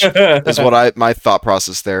much is what my thought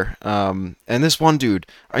process there. And this one dude,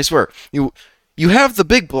 I swear, you have the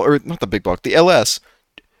big block, or not the big block, the LS,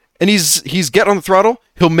 and he's getting on the throttle.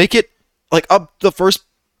 He'll make it like up the first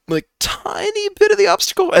like tiny bit of the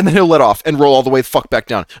obstacle, and then he'll let off and roll all the way the fuck back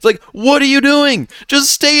down. It's like, what are you doing?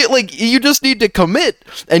 Just stay, like, you just need to commit,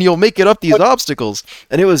 and you'll make it up these obstacles.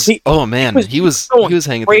 And it was, he was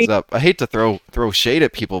hanging things up. I hate to throw shade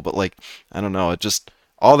at people, but like, I don't know, it just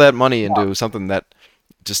all that money into something that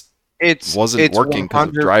just wasn't working because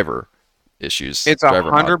of driver issues. It's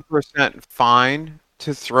 100% fine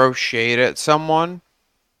to throw shade at someone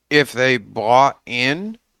if they bought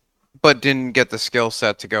in but didn't get the skill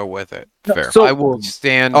set to go with it. Fair. So, I will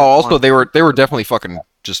stand. Oh, also they were definitely fucking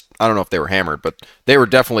just, I don't know if they were hammered, but they were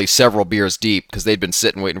definitely several beers deep because they'd been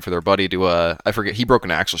sitting waiting for their buddy to I forget, he broke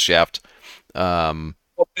an axle shaft. I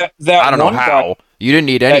don't know how. You didn't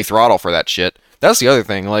need any throttle for that shit. That's the other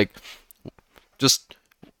thing, like just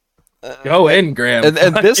go in, Graham.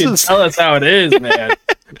 And this is tell us how it is, man.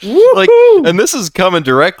 Like, and this is coming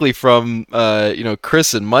directly from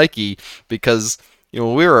Chris and Mikey, because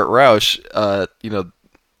when we were at Roush,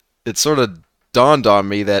 it sort of dawned on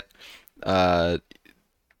me that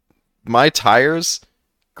my tires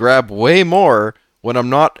grab way more when I'm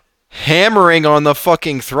not hammering on the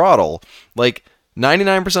fucking throttle. Like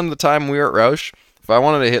 99% of the time we were at Roush, if I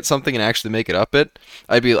wanted to hit something and actually make it up it,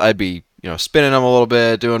 I'd be spinning them a little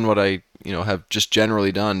bit, doing what I have just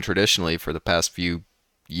generally done traditionally for the past few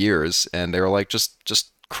years, and they were like,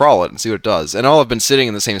 just crawl it and see what it does. And I've been sitting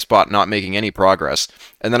in the same spot, not making any progress,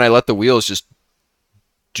 and then I let the wheels just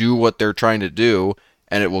do what they're trying to do,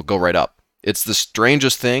 and it will go right up. It's the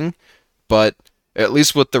strangest thing, but at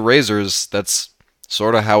least with the Razors, that's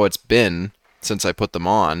sort of how it's been since I put them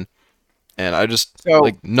on. And I just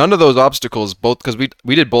like none of those obstacles, both because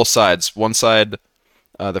we did both sides. One side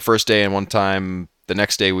the first day, and one time the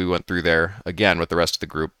next day we went through there again with the rest of the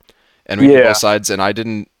group, and we did both sides.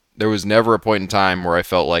 And there was never a point in time where I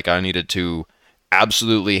felt like I needed to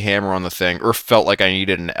absolutely hammer on the thing, or felt like I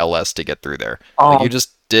needed an LS to get through there. Like, you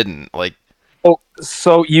just didn't like. Oh,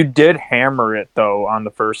 so you did hammer it though on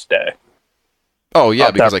the first day? Oh yeah,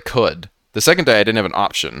 because I could. The second day I didn't have an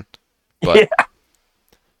option. But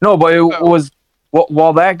no, but it was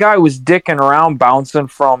while that guy was dicking around, bouncing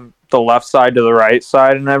from the left side to the right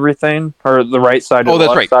side and everything, or the right side to Oh, the that's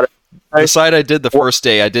left right. side. The side I did the first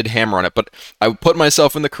day, I did hammer on it, but I put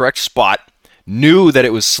myself in the correct spot, knew that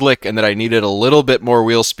it was slick and that I needed a little bit more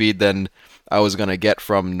wheel speed than I was going to get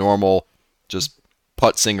from normal just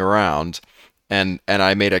putzing around, and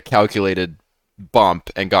I made a calculated bump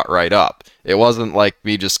and got right up. It wasn't like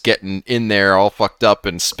me just getting in there all fucked up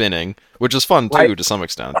and spinning, which is fun too to some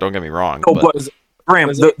extent, don't get me wrong. No, But but Graham,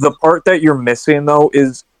 was the part that you're missing though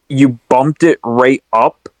is you bumped it right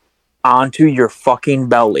up onto your fucking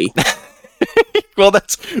belly. well,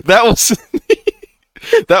 that was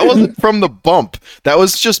that wasn't from the bump. That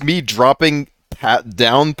was just me dropping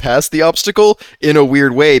down past the obstacle in a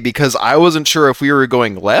weird way because I wasn't sure if we were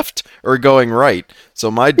going left or going right. So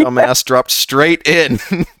my dumb ass dropped straight in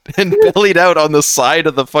and bellied out on the side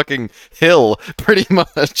of the fucking hill, pretty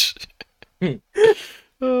much. Thanks,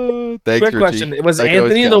 Quick Richie. question: was I can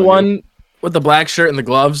always Anthony count the on you. one with the black shirt and the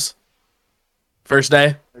gloves? First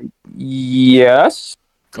day. Yes.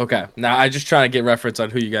 Okay. Now I just trying to get reference on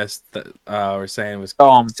who you guys were saying was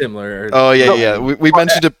similar. Oh yeah, No. yeah. We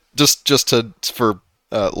mentioned it just to for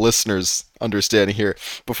listeners' understanding here.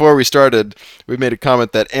 Before we started, we made a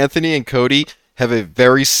comment that Anthony and Cody have a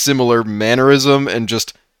very similar mannerism and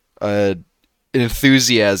just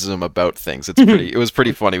enthusiasm about things. It was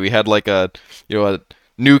pretty funny. We had like a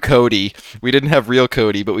new Cody. We didn't have real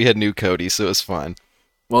Cody, but we had new Cody, so it was fun.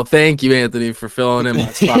 Well, thank you, Anthony, for filling in my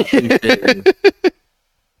spot.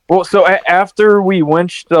 Well, so after we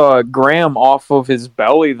winched Graham off of his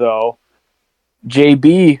belly, though,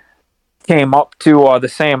 JB came up to the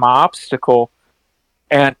same obstacle,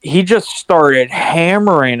 and he just started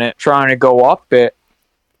hammering it, trying to go up it.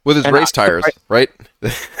 With his And race tires, right?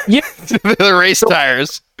 Yeah. The race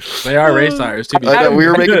tires. They are race tires, to be I know, fair. we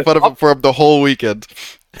were making fun of him for him the whole weekend.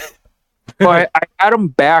 But I had him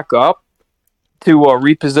back up to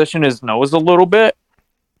reposition his nose a little bit.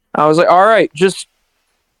 I was like, all right, just,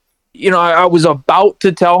 I was about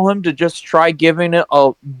to tell him to just try giving it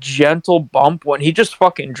a gentle bump when he just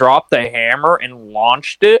fucking dropped the hammer and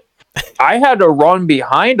launched it. I had to run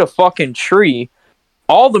behind a fucking tree.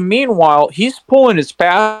 All the meanwhile, he's pulling his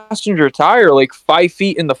passenger tire like 5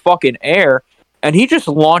 feet in the fucking air, and he just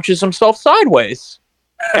launches himself sideways.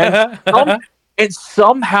 And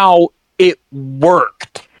somehow it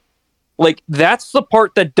worked. Like, that's the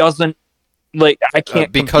part that doesn't, like, I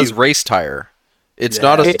can't because compute. race tire. It's Yeah,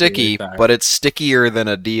 not a it's sticky, race tire. but it's stickier than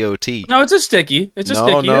a DOT. No, it's a sticky. It's a No,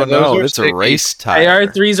 sticky. no, those no. are It's a sticky. race tire.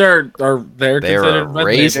 AR3s are they're They're considered a red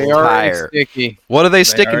race label. They are tire. sticky. What are they They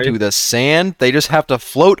sticking are- to? The sand? They just have to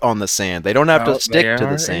float on the sand. They don't have No, to stick they to are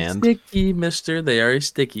the a sand. Sticky, mister. They are a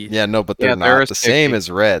sticky. Yeah, no, but Yeah, they're they're not a the same sticky.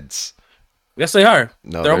 as reds. Yes, they are.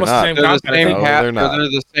 No, They're almost the not. same They're the compound, I same think. No, they're not. they're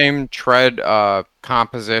the same tread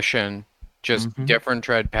composition, just Mhm. different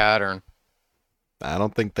tread pattern. I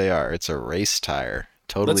don't think they are. It's a race tire.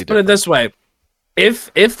 Totally Let's put different. it this way: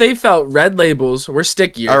 if they felt red labels were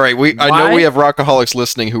stickier, All right, I know why- we have rockaholics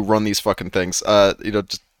listening who run these fucking things.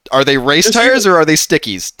 Just, are they race Just tires or are they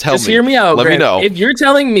stickies? Tell just me. hear me out. Let me Graham. know. If you're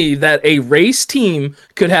telling me that a race team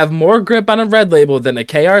could have more grip on a red label than a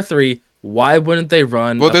KR3, why wouldn't they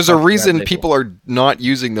run? Well, there's a fucking red reason label? people are not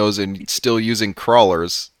using those and still using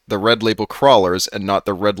crawlers, the red label crawlers, and not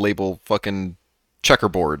the red label fucking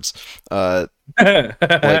checkerboards.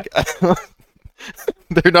 Like,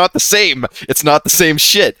 they're not the same. It's not the same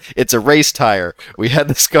shit. It's a race tire. We had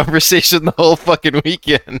this conversation the whole fucking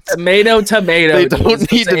weekend. tomato. They dude, it's don't the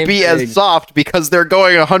need to same be thing. as soft because they're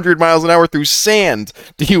going 100 miles an hour through sand.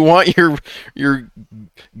 Do you want your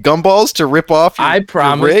gumballs to rip off your, I your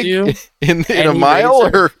promise rig you, in a any mile?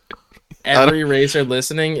 racer- Or Every racer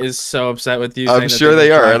listening is so upset with you. I'm saying that sure they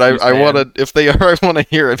don't are, and drive through I sand. want to. If they are, I want to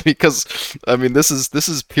hear it because I mean this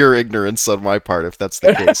is pure ignorance on my part if that's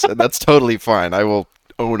the case, and that's totally fine. I will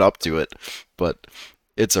own up to it, but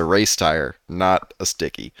it's a race tire, not a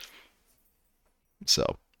sticky.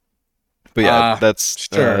 So, but yeah,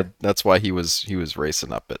 sure. that's why he was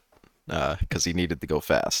racing up it because he needed to go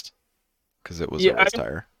fast because it was Yeah, a race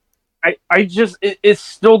tire. I just it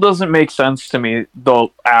still doesn't make sense to me, the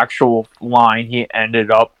actual line he ended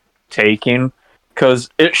up taking, because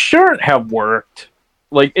it shouldn't have worked.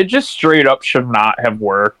 Like, it just straight up should not have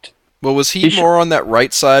worked. Well, was He he should- more on that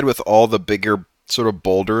right side with all the bigger sort of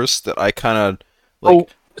boulders that I kind of like?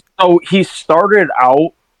 So he started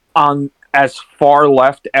out on as far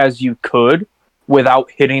left as you could without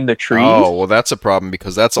hitting the trees. Oh, well, that's a problem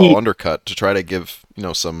because that's all He- undercut to try to give,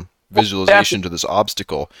 some visualization to this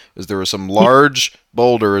obstacle. Is there were some large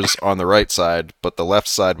boulders on the right side, but the left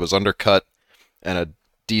side was undercut and a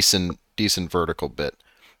decent vertical bit.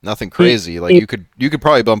 Nothing crazy. Like you could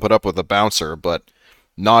probably bump it up with a bouncer, but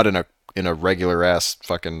not in a regular ass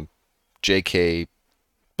fucking JK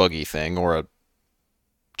buggy thing or a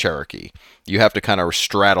Cherokee. You have to kind of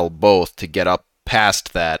straddle both to get up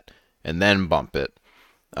past that and then bump it.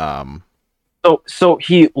 So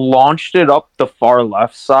he launched it up the far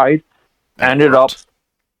left side,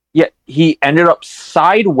 he ended up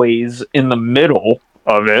sideways in the middle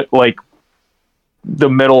of it, like the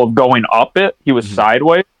middle of going up it. He was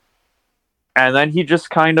sideways, and then he just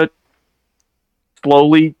kind of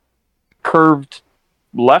slowly curved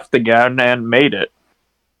left again and made it.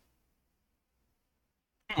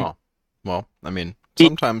 Oh, well, I mean,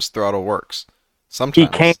 sometimes throttle works. He Sometimes.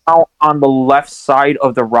 came out on the left side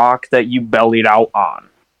of the rock that you bellied out on.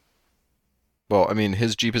 Well, I mean,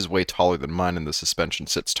 his Jeep is way taller than mine, and the suspension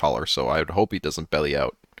sits taller, so I would hope he doesn't belly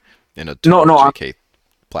out in a JK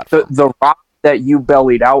platform. The rock that you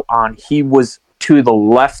bellied out on, he was to the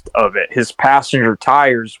left of it. His passenger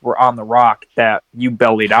tires were on the rock that you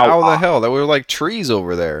bellied out on. How the hell? There were like trees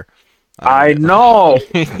over there. I know.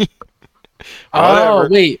 Oh,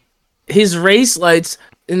 wait. His race lights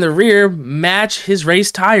in the rear match his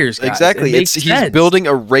race tires, guys. Exactly. He's sense. building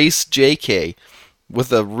a race JK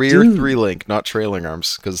with a rear Dude. 3-link, not trailing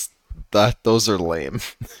arms, because those are lame.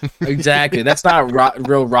 Exactly. That's not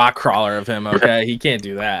real rock crawler of him, okay? He can't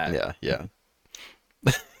do that. Yeah.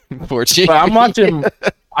 Poor Chief. But I'm watching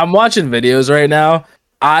videos right now.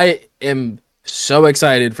 I am so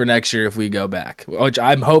excited for next year if we go back, which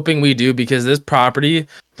I'm hoping we do because this property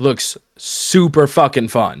looks super fucking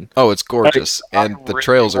fun. Oh, it's gorgeous, and the really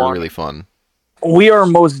trails are want- really fun. We are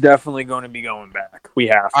most definitely going to be going back. We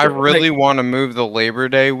have to. I really want to move the Labor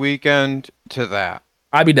Day weekend to that.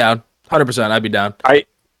 I'd be down. 100%. I'd be down.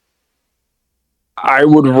 I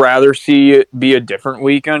would rather see it be a different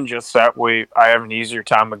weekend, just that way I have an easier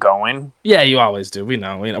time of going. Yeah, you always do. We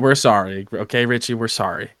know. We're sorry. Okay, Richie, we're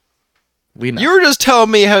sorry. We know. You were just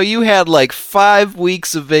telling me how you had like 5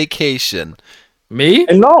 weeks of vacation. Me?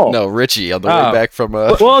 And No, Richie, on the way Oh. back from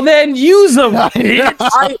Well, then use them.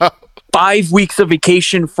 bitch. 5 weeks of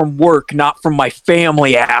vacation from work, not from my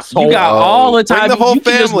family, asshole. You got all the Bring time. the whole you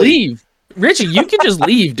can just family. leave. Richie, you can just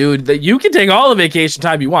leave, dude. That you can take all the vacation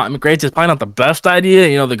time you want. I mean, granted, it's probably not the best idea.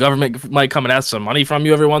 You know, the government might come and ask some money from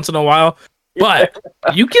you every once in a while, but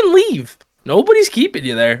you can leave. Nobody's keeping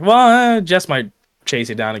you there. Well, Jess might chase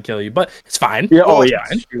you down and kill you, but it's fine. Yeah, Oh, yeah.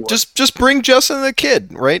 just bring Justin and the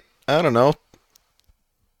kid, right? I don't know.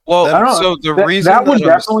 Well, I don't know. so the That- reason that would that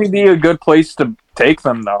I'm- definitely be a good place to take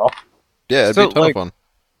them, though. Yeah, it'd So, be a ton like, of fun.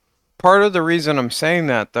 part of the reason I'm saying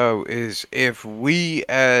that though is if we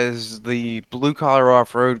as the Blue Collar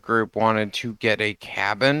Off-Road group wanted to get a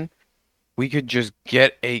cabin, we could just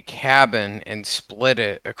get a cabin and split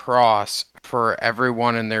it across for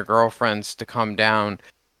everyone and their girlfriends to come down.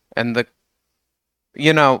 And like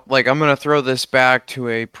I'm going to throw this back to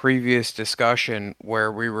a previous discussion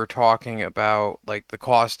where we were talking about like the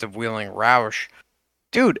cost of wheeling Roush.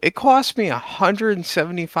 Dude, it cost me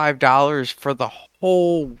 $175 for the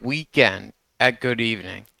whole weekend at Good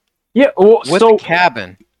Evening Yeah, well, with so a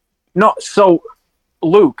cabin. no, so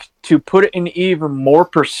Luke, to put it in even more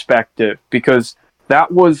perspective, because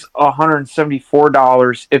that was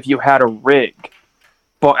 $174 if you had a rig,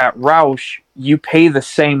 but at Roush you pay the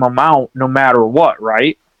same amount no matter what,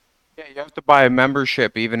 right? Yeah, you have to buy a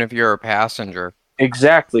membership even if you're a passenger.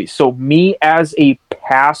 Exactly. So me as a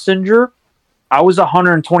passenger, I was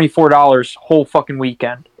 $124 whole fucking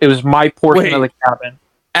weekend. It was my portion of the cabin.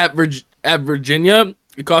 At Virginia,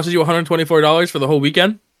 it costs you $124 for the whole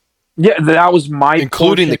weekend. Yeah, that was my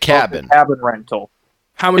Including the portion of cabin. cabin rental.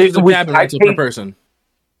 How much is the was- cabin I rental per paid- person?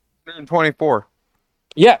 124.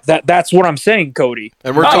 Yeah, that's what I'm saying, Cody.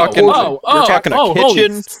 And we're Oh, talking oh, we're talking a holy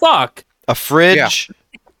kitchen, fuck. a fridge,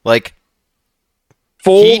 like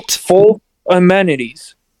Heat. Full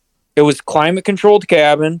amenities. It was climate controlled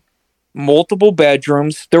cabin, multiple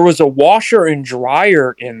bedrooms. There was a washer and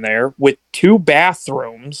dryer in there with 2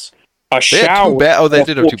 bathrooms, a they had shower. they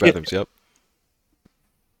did have a 2 full bathrooms, yep.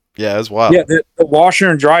 Yeah, it was wild. Yeah, the washer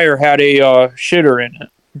and dryer had a shitter in it.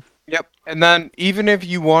 Yep. And then even if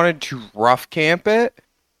you wanted to rough camp it,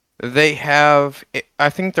 they have, I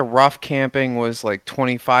think the rough camping was like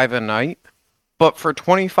 25 a night. But for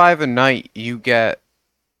 25 a night, you get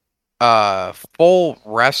a full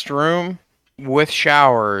restroom with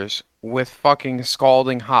showers with fucking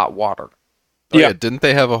scalding hot water. Oh, Yeah. didn't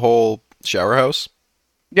they have a whole shower house?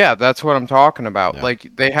 Yeah, that's what I'm talking about. Yeah.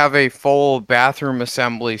 Like, they have a full bathroom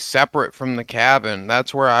assembly separate from the cabin.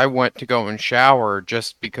 That's where I went to go and shower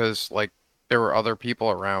just because, like, there were other people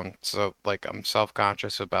around. So, like, I'm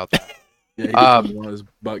self-conscious about that. Yeah, he Um, want his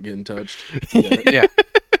butt getting touched. Yeah.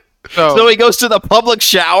 So, So he goes to the public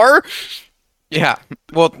shower? Yeah.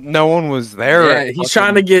 Well, no one was there. Yeah, at he's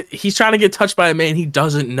fucking- trying to get touched by a man he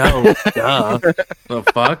doesn't know. Duh. The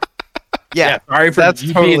fuck? Yeah. Sorry for that's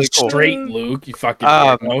you totally being cool. straight, Luke. You fucking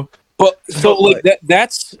Um, weirdo. But so But, like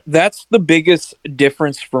that's the biggest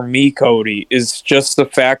difference for me, Cody, is just the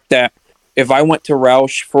fact that if I went to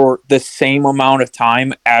Roush for the same amount of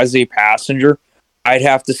time as a passenger, I'd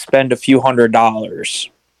have to spend a few $100s.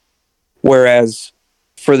 Whereas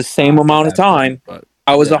for the same amount of time, But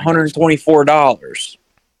I was Yeah, $124.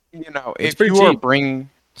 You know, It's if pretty you are cheap. bringing...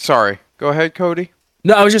 Sorry. Go ahead, Cody.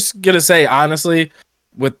 no, I was just gonna say honestly,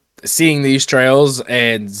 with seeing these trails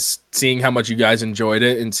and seeing how much you guys enjoyed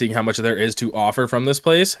it and seeing how much there is to offer from this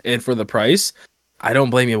place and for the price, I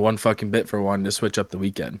don't blame you one fucking bit for wanting to switch up the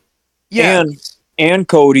weekend. Yeah. And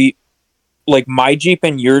Cody, like my Jeep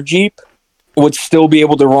and your Jeep would still be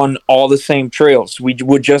able to run all the same trails. We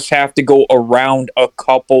would just have to go around a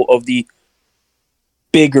couple of the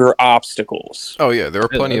bigger obstacles. Oh yeah, there are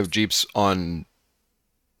plenty Yeah, of Jeeps on.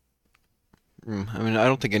 I mean, I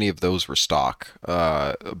don't think any of those were stock,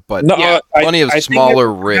 but No, yeah, plenty of I think smaller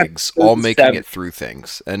it- rigs, all making 37. it through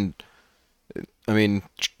things. And I mean,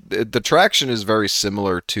 the traction is very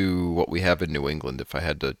similar to what we have in New England. If I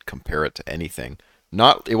had to compare it to anything,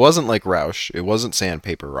 it wasn't like Roush, it wasn't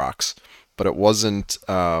Sandpaper Rocks, but it wasn't.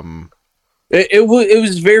 It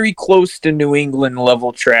was very close to New England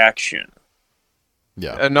level traction.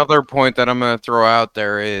 Yeah, Another point that I'm going to throw out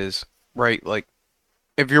there is, right, like,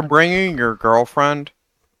 if you're bringing your girlfriend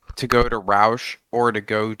to go to Roush or to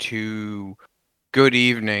go to Good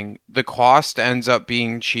Evening, the cost ends up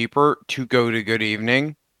being cheaper to go to Good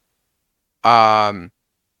Evening. And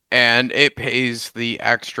it pays the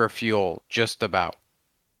extra fuel just about.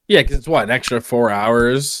 Yeah, because it's what, an extra 4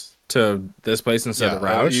 hours to this place instead of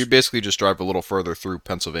Roush? you basically just drive a little further through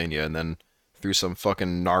Pennsylvania and then through some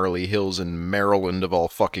fucking gnarly hills in Maryland of all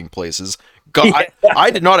fucking places. God,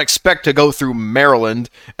 I did not expect to go through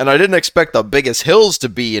Maryland, and I didn't expect the biggest hills to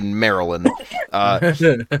be in Maryland.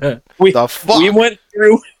 We The fuck?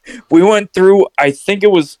 we went through. I think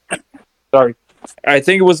it was. Sorry, I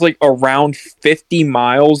think it was like around 50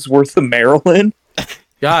 miles worth of Maryland.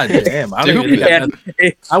 God damn. I, don't even think And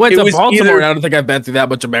it- I went it to was Baltimore either- and I don't think I've been through that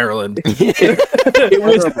much of Maryland. it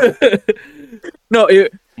was no.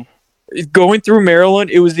 Going through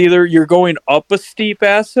Maryland, it was either you're going up a steep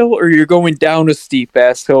ass hill or you're going down a steep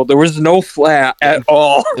ass hill. There was no flat at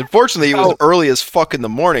all. Unfortunately, it was early as fuck in the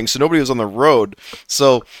morning, so nobody was on the road.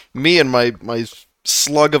 So me and my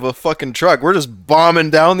slug of a fucking truck, we're just bombing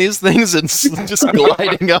down these things and just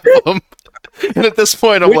gliding up them. And at this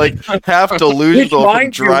point, I'm like half delusional from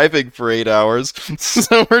mind you- driving for 8 hours.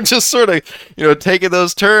 So we're just sort of, taking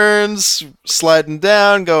those turns, sliding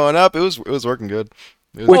down, going up. It was working good.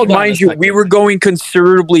 It was- Which, Hold on a mind you, we second. were going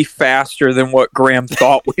considerably faster than what Graham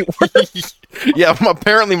thought we were. yeah,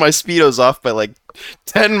 apparently my speedo's off by like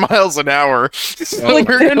 10 miles an hour. So, Like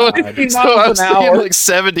we're 10, going, 15 so I miles was an thinking hour. like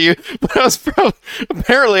 70, but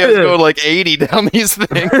apparently I was going like 80 down these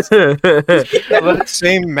things. That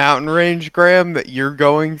same mountain range, Graham, that you're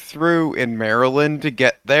going through in Maryland to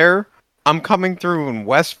get there, I'm coming through in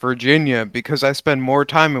West Virginia because I spend more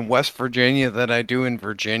time in West Virginia than I do in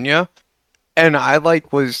Virginia. And I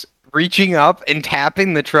was reaching up and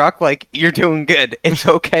tapping the truck like, you're doing good. It's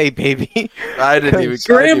okay, baby. I didn't even.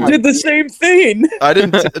 Graham did the same thing. I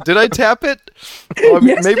didn't. Did I tap it? Oh,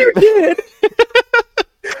 Yes, you did.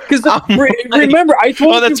 Because remember, I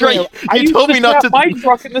told Oh, that's you, right. Graham, I You used told me not tap to- my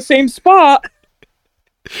truck in the same spot.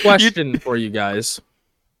 Question for you guys.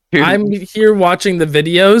 Dude, I'm here watching the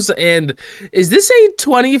videos, and is this a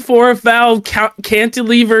 24 valve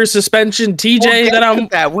cantilever suspension TJ that I'm?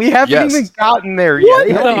 that. We haven't Yes. even gotten there What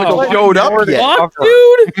yet. the- even showed up yet. Fuck,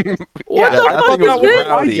 dude! What Yeah, the that fuck thing was is this?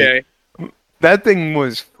 rowdy. Okay. That thing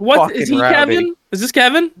was What fucking is he, rowdy. Kevin? Is this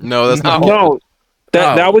Kevin? No, that's not. No,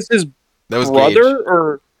 that Oh. that was his That was brother, Gage.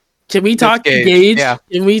 or Can we talk to Gage, Gage? yeah.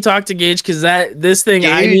 Can we talk to Gage? Because this thing,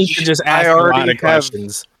 I need to Gage, just I ask a lot already of have-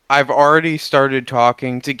 questions. I've already started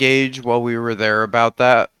talking to Gage while we were there about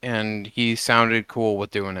that, and he sounded cool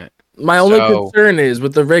with doing it. My only So- concern is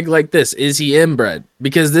with the rig like this: is he inbred?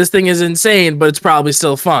 Because this thing is insane, but it's probably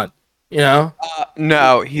still fun. You know?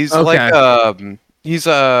 No, he's Okay. he's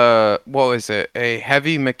a what was it? A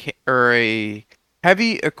a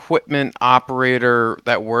heavy equipment operator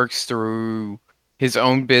that works through his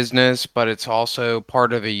own business, but it's also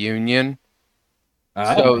part of a union.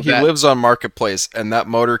 So He that- lives on Marketplace, and that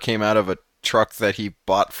motor came out of a truck that he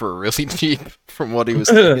bought for really cheap, from what he was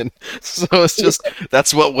saying. So it's just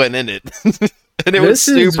that's what went in it. And it was This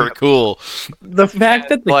is- super cool. The fact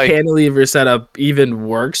that the Like- cantilever setup even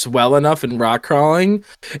works well enough in rock crawling,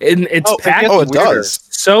 and it's Oh, it packed gets Oh, it weirder. does.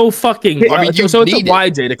 so fucking. I mean, you so it's a need it.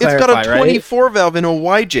 YJ to It's clarify, got a right? 24 valve and a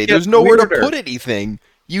YJ. There's It's nowhere to weirder. put anything.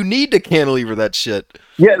 You need to cantilever that shit.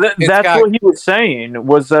 Yeah, It's that's got- what he was saying,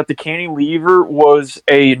 was that the cantilever was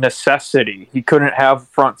a necessity. He couldn't have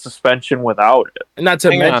front suspension without it. And not to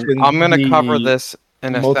Hang on, mention, I'm going to the cover this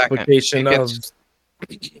in a second. multiplication It of. gets-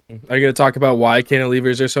 Are you going to talk about why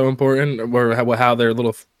cantilevers are so important, or how they're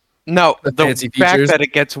little? No, the the fancy fact features? that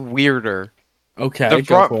it gets weirder. Okay, The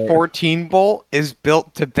go front for it. 14 bolt is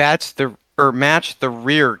built to match the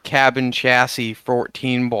rear cabin chassis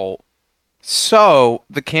 14 bolt. So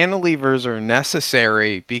the cantilevers are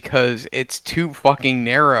necessary because it's too fucking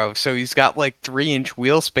narrow. So he's got like 3-inch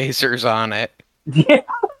wheel spacers on it, Yeah,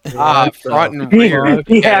 What the front and he, rear. he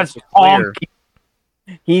to get has it clear.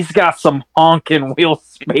 He's got some honking wheel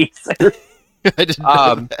spacer. I didn't know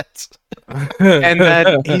Um, that. And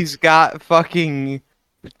then he's got fucking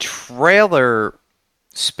trailer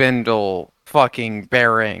spindle fucking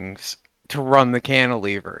bearings to run the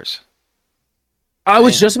cantilevers. I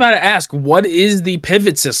was just about to ask, what is the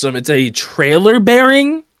pivot system? It's a trailer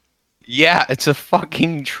bearing? Yeah, it's a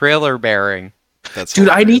fucking trailer bearing. That's Dude,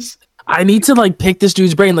 hilarious. I need to like pick this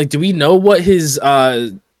dude's brain. Like, do we know what his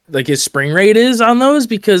his spring rate is on those?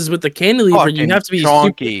 Because with the cantilever, you Fucking have to be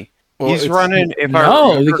chonky. Well, He's it's- running. If I no,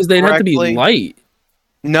 remember because they'd have to be correctly- light.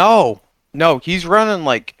 No, he's running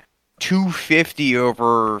like 250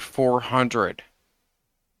 over 400.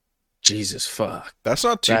 Jesus fuck. That's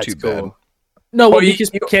not too That's bad. cool. No, well, you,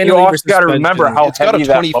 because you cantilever also got to remember suspension- how It's got a heavy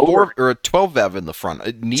that 24 motor. or a 12 valve in the front.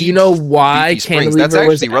 It needs Do you know why beefy springs. That's cantilever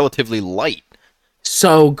was actually relatively light.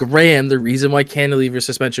 so Graham, the reason why cantilever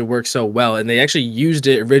suspension works so well, and they actually used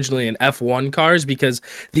it originally in F1 cars because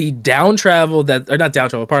the down travel that, or not down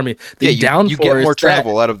travel, pardon me, the Yeah, downforce you get more that-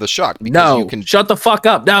 travel out of the shock because No, you can. shut the fuck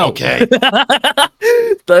up. No. Okay.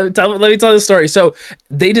 Let me tell the story. So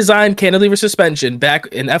they designed cantilever suspension back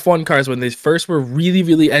in F1 cars when they first were really,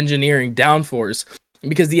 really engineering downforce.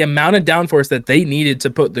 Because the amount of downforce that they needed to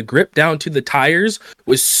put the grip down to the tires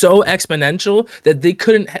was so exponential that they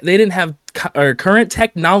didn't have current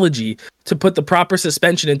technology to put the proper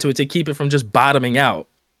suspension into it to keep it from just bottoming out.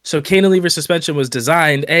 So cantilever suspension was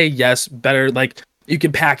designed, yes, better, like you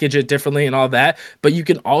can package it differently and all that, but you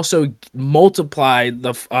can also multiply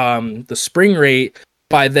the spring rate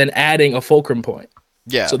by then adding a fulcrum point.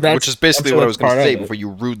 Yeah, So that's- which is basically I'm sure what I was that's going to part say of it. before you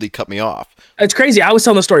rudely cut me off. It's crazy. I was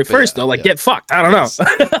telling the story first, yeah, though. Like, yeah. get fucked. I don't know.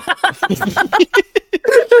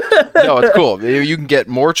 No, it's cool. You can get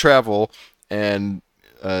more travel and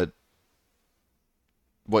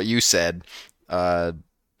what you said out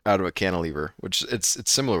of a cantilever, which it's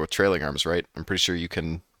similar with trailing arms, right? I'm pretty sure you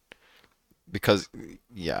can because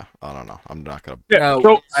I don't know. I'm not gonna. Yeah,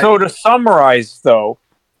 No, so to summarize, though,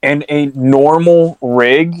 in a normal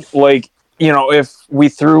rig, like, if we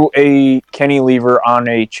threw a cantilever on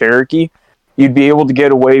a Cherokee, you'd be able to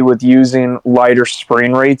get away with using lighter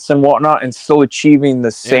spring rates and whatnot and still achieving the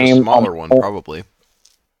And same a smaller one probably.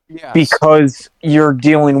 Yeah. because you're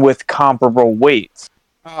dealing with comparable weights.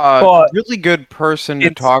 but really good person to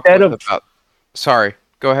talk instead with of- about. Sorry,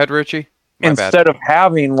 go ahead, Richie. My bad. Instead of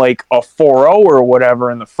having like a 4.0 or whatever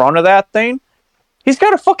in the front of that thing, he's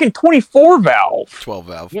got a fucking 24 valve. 12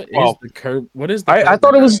 valve. What is Well, the curve? What is the I curve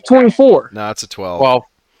thought it rate? was 24. No, it's a 12. Well,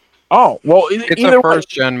 Oh, well, it's either a way, first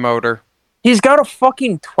gen motor. he's got a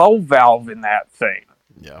fucking 12 valve in that thing.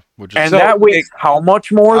 yeah, which is And So, that weighs how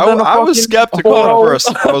much more than a I was fucking skeptical at 4.0?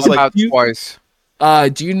 first. I was like, About you- twice.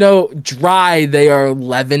 Do you know dry? They are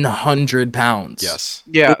 1,100 pounds. yes,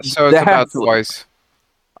 Yeah, so it's about Exactly. twice.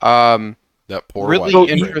 that poor Really white.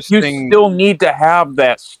 So you interesting. still need to have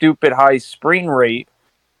that stupid high spring rate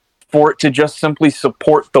for it to just simply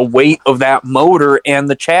support the weight of that motor and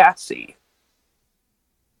the chassis.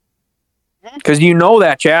 Because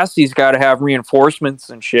that chassis's got to have reinforcements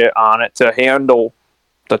and shit on it to handle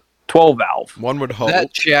the 12 valve. One would hope.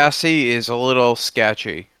 That chassis is a little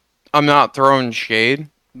sketchy. I'm not throwing shade,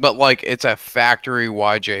 but like it's a factory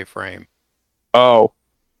YJ frame. Oh,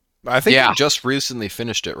 I think Yeah. he just recently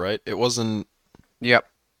finished it, right? It wasn't Yep.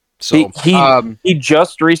 so. he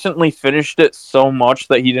just recently finished it so much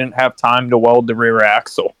that he didn't have time to weld the rear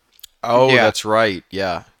axle. Oh, Yeah. that's right.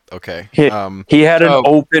 Yeah. Okay. He had an So-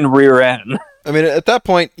 open rear end. I mean, at that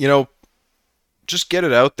point, just get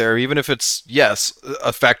it out there. Even if it's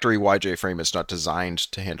a factory YJ frame is not designed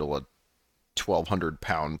to handle a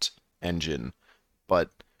 1,200-pound engine, but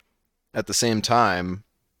at the same time,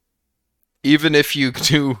 even if you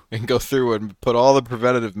do and go through and put all the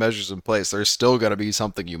preventative measures in place, there's still going to be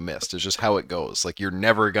something you missed. It's just how it goes. Like, you're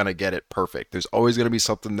never going to get it perfect. There's always going to be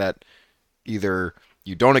something that either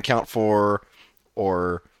you don't account for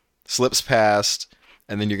or slips past,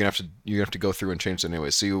 and then you have to go through and change it anyway.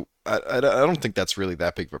 So I don't think that's really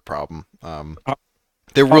that big of a problem.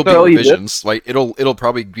 There will be tell you revisions. Like, it'll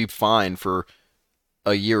probably be fine for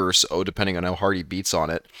a year or so, depending on how hard he beats on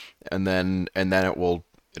it, and then it'll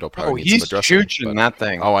probably Oh, need some he's addressing. chooching that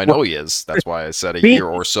thing. Oh, I know he is. That's why I said a Speak- year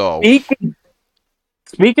or so.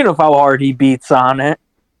 Speaking of how hard he beats on it,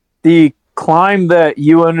 the climb that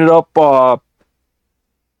you ended up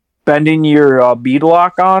bending your bead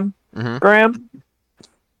lock on, Mhm. Graham,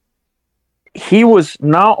 he was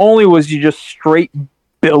not only was he just straight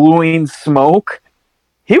billowing smoke,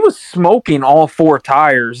 he was smoking all four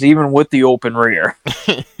tires, even with the open rear.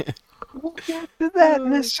 We'll get to that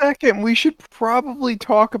in a second. We should probably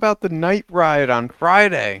talk about the night ride on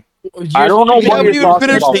Friday. I don't know We what haven't you're even talking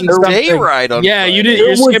finished about. the day ride on Yeah, you Friday. did.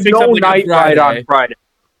 You're There was skipping no something night ride on Friday.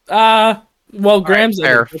 Well, Graham's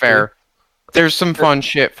Fair. There's some fun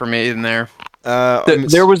shit for me in there.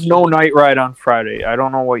 There was no night ride on Friday. I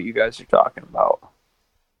don't know what you guys are talking about.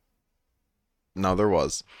 No, there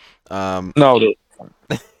was. No,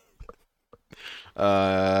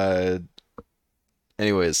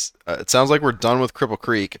 Anyways, it sounds like we're done with Cripple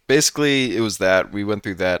Creek. Basically, it was that. We went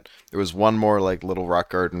through that. There was one more, like, little rock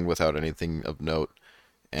garden without anything of note,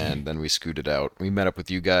 and then we scooted out. We met up with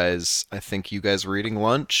you guys. I think you guys were eating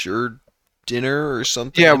lunch or dinner or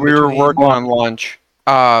something. Yeah, in we were between. working on lunch.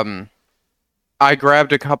 I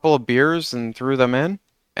grabbed a couple of beers and threw them in,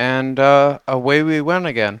 and away we went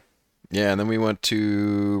again. Yeah, and then we went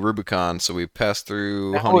to Rubicon, so we passed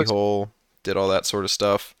through That Honey was- Hole, did all that sort of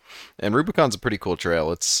stuff. And Rubicon's a pretty cool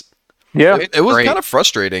trail. yeah. It was Great. kind of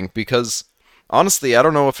frustrating because honestly, I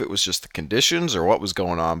don't know if it was just the conditions or what was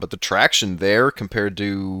going on, but the traction there compared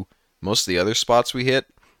to most of the other spots we hit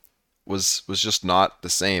was just not the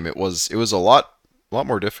same. It was a lot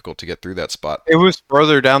more difficult to get through that spot. It was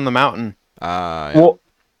further down the mountain. Yeah. Well,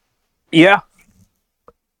 yeah,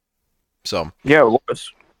 So, yeah, it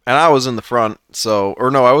was. and I was in the front.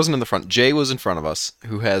 Or no, I wasn't in the front. Jay was in front of us,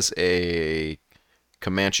 who has a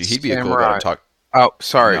Comanche. He'd be a cool guy Samurai. to talk. Oh,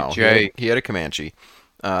 sorry, No, Jay. He had a Comanche.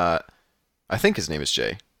 I think his name is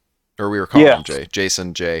Jay, or we were calling him Jay.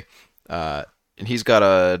 Jason Jay. And he's got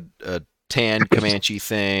a tan Comanche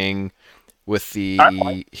thing with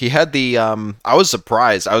the. He had the. I was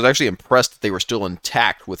surprised. I was actually impressed that they were still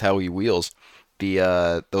intact with how he wheels.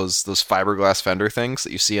 The those fiberglass fender things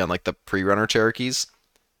that you see on like the pre-runner Cherokees.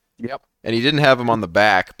 Yep. And he didn't have them on the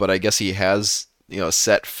back, but I guess he has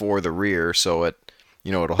set for the rear, so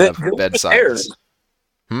it'll have bed sides.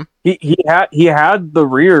 He had the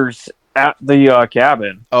rears at the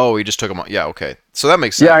cabin. Oh, he just took them out. Yeah, okay. So that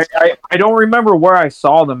makes sense. Yeah, I don't remember where I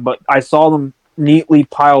saw them, but I saw them neatly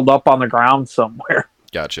piled up on the ground somewhere.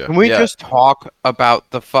 Gotcha. Can we Yeah. just talk about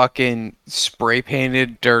the fucking spray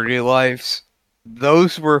painted Dirty Lives?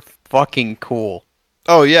 Those were fucking cool.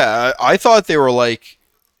 Oh yeah, I thought they were like,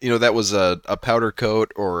 that was a powder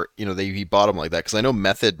coat, or he bought them like that because I know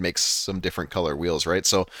Method makes some different color wheels, right?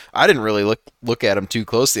 So I didn't really look at him too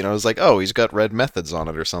closely, and I was like, oh, he's got red Methods on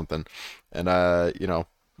it or something, and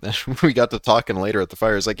we got to talking later at the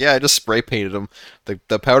fire. It's like, yeah, I just spray painted them.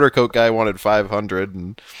 The powder coat guy wanted 500,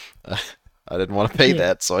 and I didn't want to pay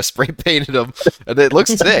that, so I spray painted them, and it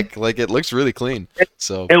looks sick. Like, it looks really clean.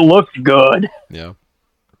 So It looked good. yeah,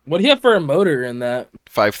 What do you have for a motor in that?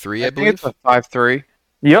 5.3, I think believe. it's a 5.3.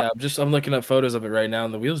 Yep. Yeah, I'm looking at photos of it right now,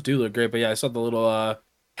 and the wheels do look great. But yeah, I saw the little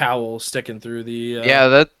cowl sticking through the. Yeah,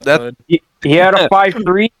 that hood. He had a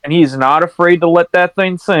 5.3, and he's not afraid to let that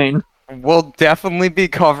thing sing. we'll definitely be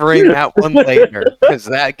covering that one later because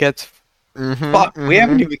that gets Mhm, fucked. We mhm.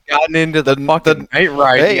 haven't even gotten into the fucking night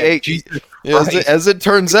ride Hey, yet. hey, Jesus As Christ. as it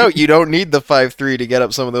turns out, you don't need the 5.3 to get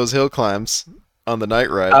up some of those hill climbs on the night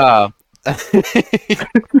ride.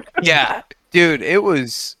 Yeah, dude, it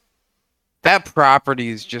was. That property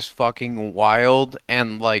is just fucking wild,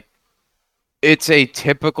 and like, it's a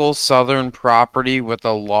typical southern property with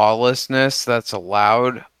a lawlessness that's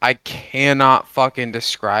allowed. I cannot fucking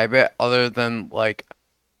describe it other than like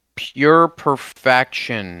pure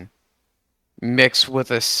perfection mixed with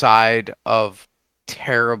a side of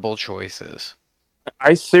terrible choices.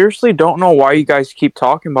 I seriously don't know why you guys keep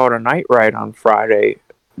talking about a night ride on Friday.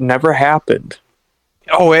 Never happened.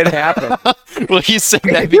 Oh, it happened. Well, he's saying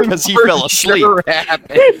that because he For fell asleep. sure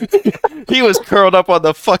happened. He was curled up on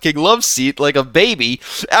the fucking love seat like a baby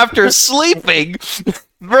after sleeping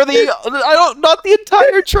for not the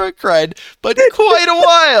entire truck ride, but quite a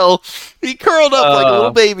while. He curled up like a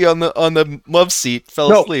little baby on the love seat,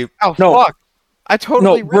 fell asleep. Oh, No. fuck. I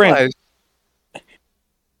totally Brent. realized.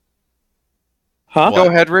 Huh? Go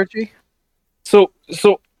ahead, Richie. So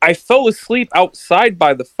I fell asleep outside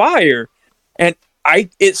by the fire, and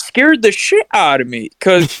it scared the shit out of me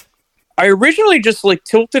because I originally just like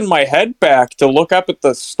tilted my head back to look up at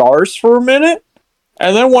the stars for a minute,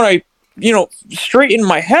 and then when I straightened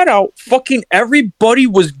my head out, fucking everybody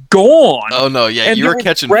was gone. Oh no, yeah, And you there were was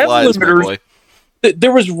catching rev flies, my limiters. boy.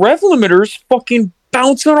 There was rev limiters fucking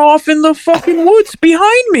bouncing off in the fucking woods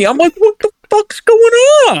behind me. I'm like, what the fuck's going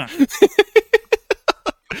on?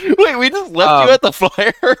 Wait, we just left you at the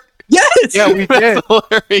fire? Yes. Yeah, we did. That's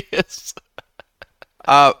hilarious.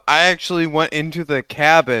 I actually went into the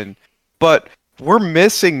cabin, but we're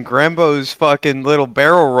missing Grembo's fucking little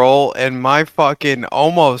barrel roll and my fucking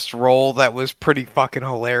almost roll that was pretty fucking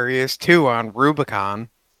hilarious too on Rubicon.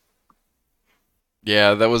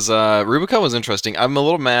 Yeah, that was Rubicon was interesting. I'm a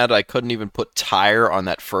little mad I couldn't even put tire on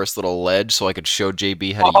that first little ledge so I could show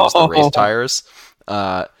JB how to use the race tires.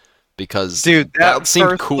 Because Dude, that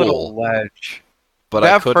seemed first cool. little ledge. But I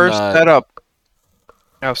That couldn't first setup.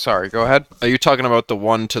 Oh, sorry. Go ahead. Are you talking about the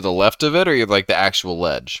one to the left of it, or you like the actual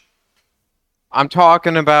ledge? I'm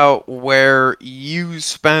talking about where you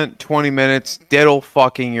spent 20 minutes diddle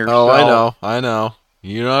fucking yourself. Oh, I know.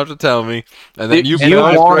 You don't have to tell me. And then you You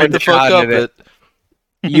both wanted right the fuck shot up at it.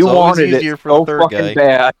 it. You It's always wanted it easier for so the third fucking guy.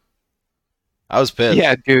 bad. I was pissed.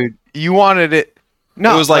 Yeah, dude. You wanted it.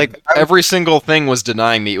 No, it was like I- every single thing was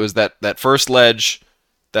denying me. It was that first ledge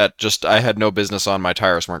that just I had no business on. My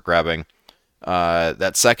tires weren't grabbing.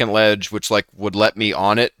 That second ledge, which like would let me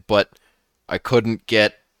on it, but I couldn't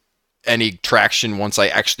get any traction once I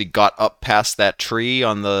actually got up past that tree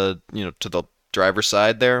on the to the driver's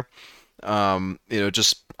side there.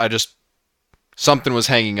 Something was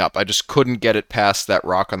hanging up. I just couldn't get it past that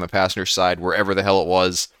rock on the passenger side, wherever the hell it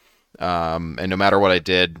was. And no matter what I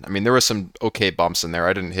did, I mean, there was some okay bumps in there.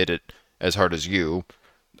 I didn't hit it as hard as you,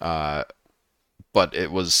 but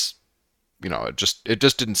it was, it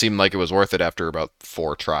just didn't seem like it was worth it after about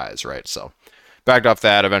 4 tries, right? So backed off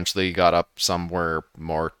that. Eventually got up somewhere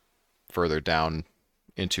more further down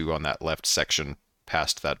into on that left section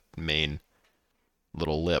past that main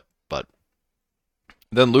little lip, but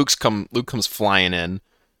then Luke comes flying in.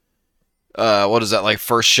 What is that, like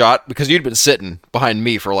first shot? Because you'd been sitting behind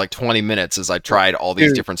me for like 20 minutes as I tried all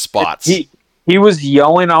these different spots. He was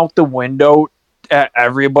yelling out the window at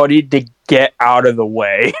everybody to get out of the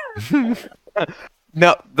way.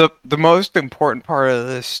 No, the most important part of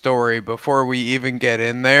this story before we even get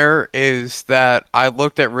in there is that I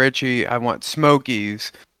looked at Richie, I want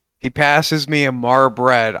Smokies. He passes me a Mar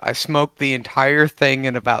bread. I smoked the entire thing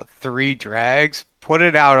in about 3 drags, put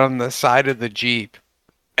it out on the side of the Jeep,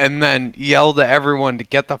 and then yelled at everyone to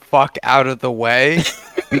get the fuck out of the way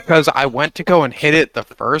because I went to go and hit it the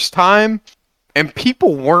first time and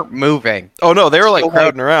people weren't moving. Oh no, they were like So,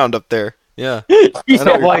 crowding around up there. Yeah. I know He's what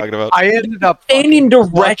you're like, talking about. I ended up standing fucking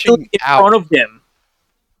directly clutching in out. front of him.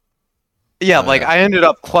 Yeah, Oh, like yeah. I ended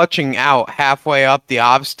up clutching out halfway up the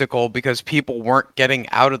obstacle because people weren't getting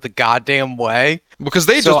out of the goddamn way. Because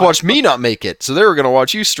they So just I- watched me not make it, so they were gonna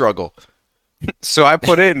watch you struggle. So I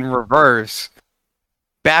put it in reverse,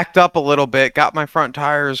 backed up a little bit, got my front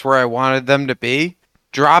tires where I wanted them to be,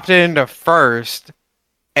 dropped it into first,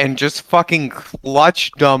 and just fucking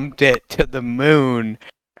clutch dumped it to the moon,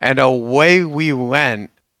 and away we went.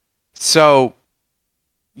 So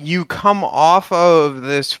you come off of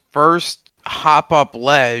this first hop up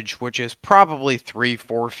ledge, which is probably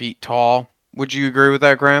 3-4 feet tall. Would you agree with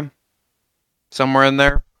that, Graham? Somewhere in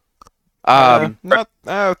there. Not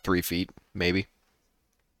 3 feet, maybe.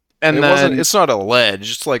 And it then wasn't. It's not a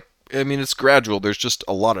ledge. It's like, I mean, it's gradual. There's just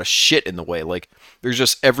a lot of shit in the way. Like there's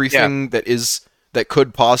just everything that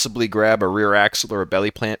could possibly grab a rear axle or a belly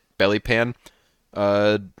pan,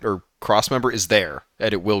 or cross member is there,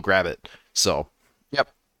 and it will grab it. So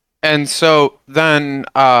And so then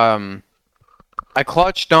I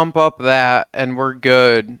clutch dump up that and we're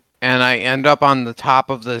good. And I end up on the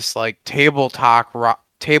top of this like tabletop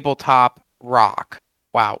rock.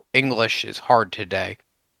 Wow, English is hard today.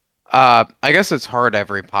 I guess it's hard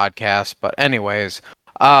every podcast, but anyways.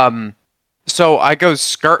 So I go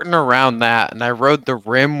skirting around that and I rode the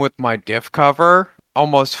rim with my diff cover,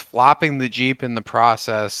 almost flopping the Jeep in the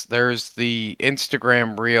process. There's the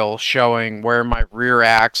Instagram reel showing where my rear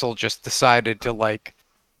axle just decided to like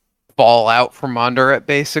fall out from under it,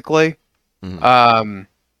 basically. Mhm.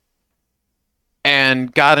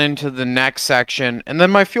 And got into the next section, and then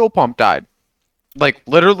my fuel pump died. Like,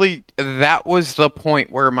 literally, that was the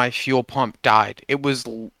point where my fuel pump died. It was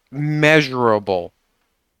measurable.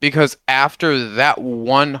 Because after that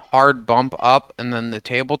one hard bump up and then the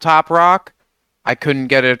tabletop rock, I couldn't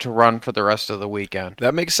get it to run for the rest of the weekend.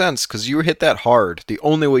 That makes sense because you hit that hard. The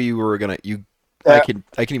only way you were gonna That-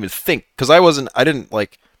 I can even think because I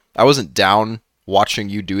wasn't down watching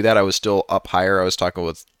you do that. I was still up higher. I was talking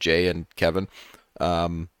with Jay and Kevin,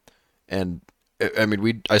 um, and I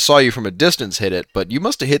mean I saw you from a distance hit it, but you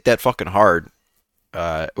must have hit that fucking hard,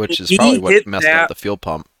 which is He probably what hit messed up that- the fuel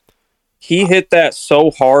pump. He hit that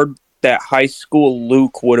so hard that high school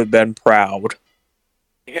Luke would have been proud.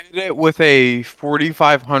 Hit it with a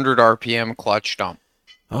 4,500 RPM clutch dump.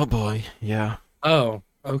 Oh boy, yeah, Oh,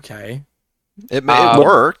 okay. it Um,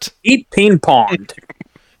 worked. He ping ponged.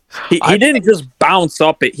 He didn't just bounce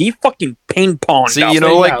up it. He fucking ping ponged. See, up you it.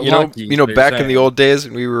 know, got lucky, is what you're back in the saying. old days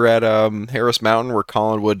when we were at Harris Mountain, where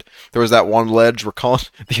Colin would, there was that one ledge where Colin,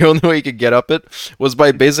 the only way he could get up it was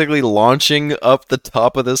by basically launching up the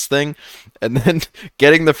top of this thing, and then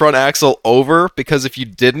getting the front axle over, because if you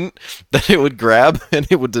didn't, then it would grab and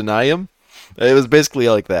it would deny him. It was basically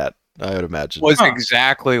like that, I would imagine. Was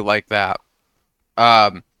exactly like that. You're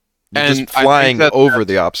and I just think flying that over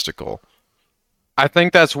the obstacle, I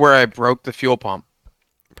think that's where I broke the fuel pump.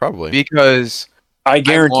 probably. Because I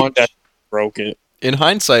guarantee launched- that broke it. In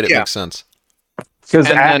hindsight, it Yeah. makes sense. Because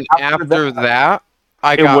and then after that,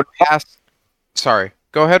 I it got would- past. Sorry,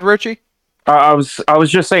 go ahead, Richie. I was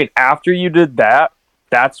just saying, after you did that,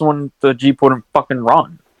 that's when the Jeep wouldn't fucking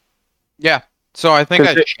run. Yeah, so I think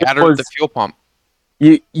 'Cause I it shattered was- the fuel pump.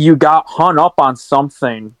 You got hung up on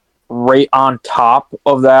something right on top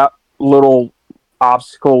of that little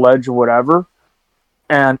obstacle ledge or whatever,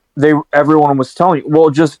 and everyone was telling you, well,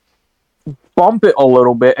 just bump it a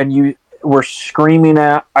little bit, and you were screaming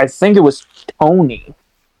at, I think it was Tony,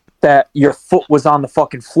 that your foot was on the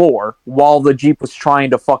fucking floor while the Jeep was trying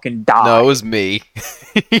to fucking die. No, it was me.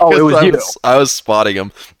 Oh, it was I you. I was spotting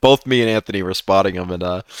him. Both me and Anthony were spotting him,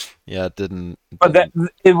 and yeah, it didn't. But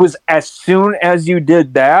it was as soon as you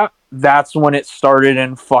did that, that's when it started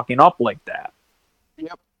and fucking up like that.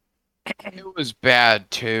 It was bad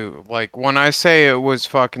too. Like when I say it was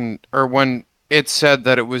fucking, or when it said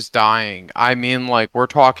that it was dying, I mean like we're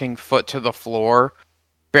talking foot to the floor,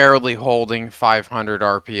 barely holding 500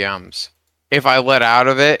 RPMs. If I let out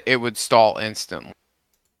of it, it would stall instantly.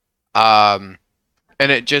 And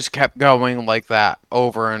it just kept going like that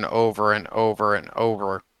over and over and over and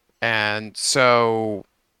over. And so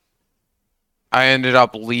I ended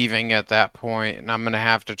up leaving at that point, and I'm gonna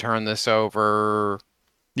have to turn this over.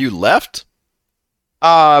 You left?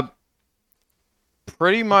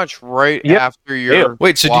 Pretty much right Yep. after your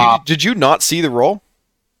Wait, so flop. did you not see the roll?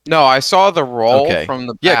 No, I saw the roll Okay. from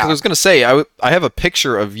the back. Yeah, because I was gonna say I have a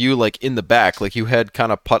picture of you like in the back, like you had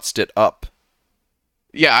kind of putzed it up.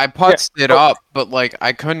 Yeah, I putzed it up, but like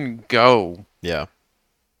I couldn't go. Yeah.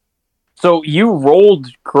 So you rolled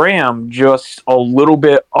Graham just a little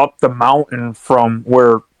bit up the mountain from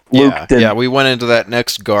where Luke Yeah, did. yeah, we went into that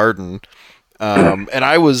next garden, and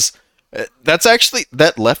I was. That's actually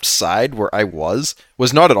that left side where I was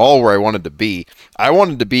not at all where I wanted to be. I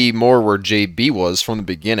wanted to be more where JB was from the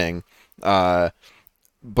beginning, but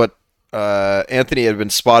Anthony had been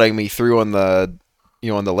spotting me through on the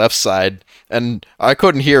on the left side, and I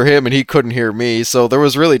couldn't hear him, and he couldn't hear me. So there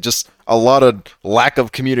was really just a lot of lack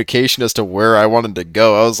of communication as to where I wanted to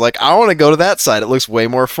go. I was like, I want to go to that side. It looks way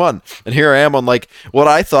more fun. And here I am on like what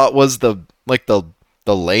I thought was the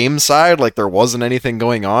lame side. Like there wasn't anything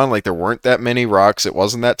going on. Like there weren't that many rocks. It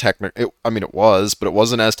wasn't that technical. I mean, it was, but it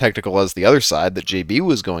wasn't as technical as the other side that JB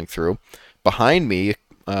was going through behind me.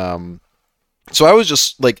 So I was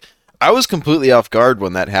just like, I was completely off guard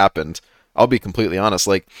when that happened. I'll be completely honest.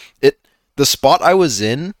 Like the spot I was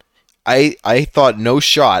in, I thought no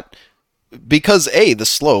shot because the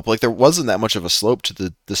slope, like there wasn't that much of a slope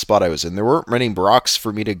to the spot I was in. There weren't many rocks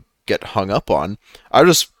for me to get hung up on.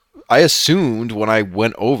 I assumed when I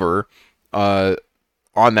went over on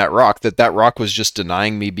that rock that rock was just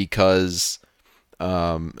denying me because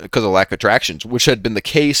of lack of traction, which had been the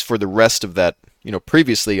case for the rest of that,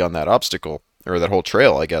 previously on that obstacle or that whole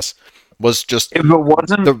trail, I guess, was just If it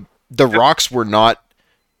wasn't the rocks were not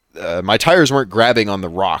my tires weren't grabbing on the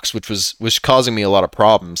rocks, which was causing me a lot of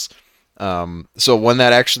problems. So when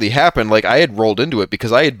that actually happened, like I had rolled into it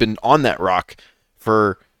because I had been on that rock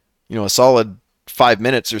for a solid 5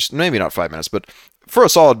 minutes, or maybe not 5 minutes, but for a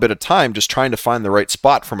solid bit of time, just trying to find the right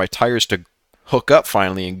spot for my tires to hook up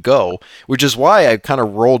finally and go, which is why I kind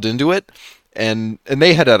of rolled into it. And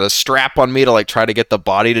they had a strap on me to like try to get the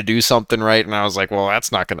body to do something right, and I was like, well,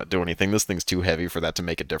 that's not gonna do anything. This thing's too heavy for that to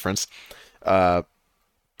make a difference. And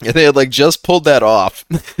they had like just pulled that off,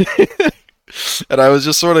 and I was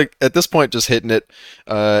just sort of at this point just hitting it.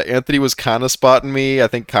 Anthony was kind of spotting me, I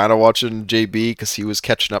think, kind of watching JB because he was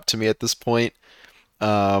catching up to me at this point.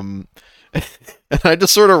 And I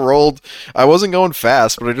just sort of rolled. I wasn't going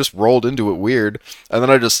fast, but I just rolled into it weird, and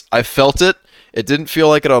then I felt it. It didn't feel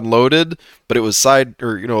like it unloaded, but it was side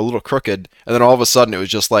or a little crooked, and then all of a sudden it was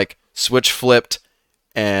just like switch flipped,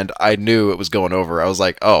 and I knew it was going over. I was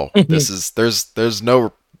like, "Oh, there's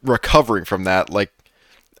no recovering from that." Like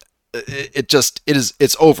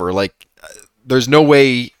it's over. Like there's no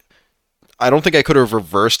way. I don't think I could have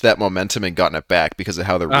reversed that momentum and gotten it back because of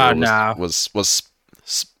how the reel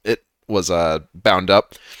was bound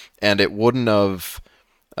up, and it wouldn't have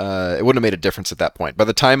made a difference at that point. By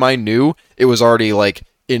the time I knew, it was already like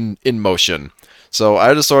in motion. So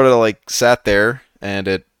I just sort of like sat there, and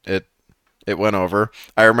it went over.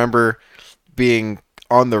 I remember being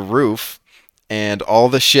on the roof and all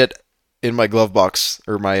the shit in my glove box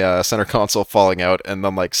or my center console falling out, and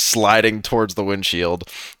then like sliding towards the windshield,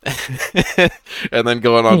 and then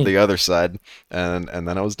going on the other side, and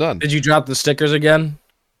then I was done. Did you drop the stickers again?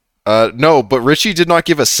 No, but Richie did not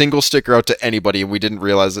give a single sticker out to anybody, and we didn't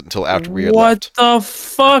realize it until after we had left. What the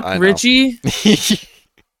fuck, Richie?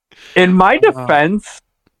 In my defense,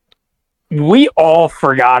 we all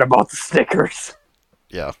forgot about the stickers.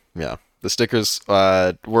 Yeah. The stickers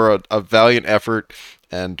were a valiant effort,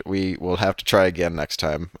 and we will have to try again next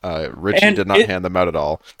time. Richie did not hand them out at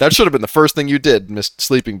all. That should have been the first thing you did, Miss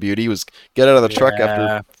Sleeping Beauty, was get out of the truck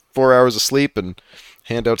after 4 hours of sleep and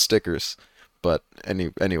hand out stickers. But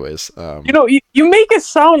anyways, you make it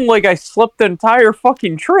sound like I slept the entire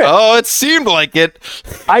fucking trip. Oh, it seemed like it.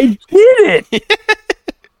 I did it.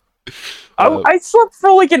 I slept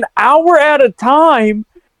for like an hour at a time,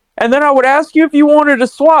 and then I would ask you if you wanted to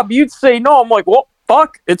swap. You'd say no. I'm like, well,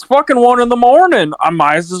 fuck, it's fucking 1 a.m. I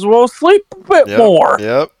might as well sleep a bit more.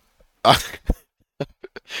 Yep.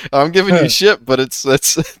 I'm giving you shit, but it's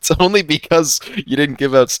only because you didn't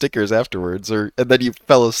give out stickers afterwards, and then you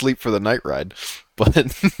fell asleep for the night ride. But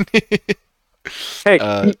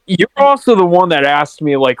hey, you're also the one that asked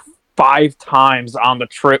me like 5 times on the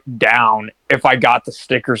trip down if I got the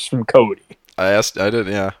stickers from Cody. I did,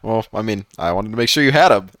 yeah. Well, I mean, I wanted to make sure you had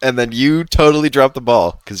them, and then you totally dropped the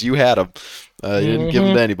ball because you had them. You didn't give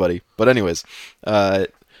them to anybody. But anyways, yeah,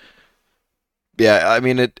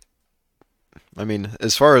 I mean,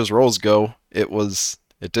 as far as rolls go, it wasn't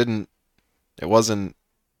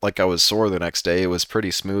like I was sore the next day. It was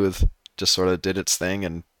pretty smooth. Just sort of did its thing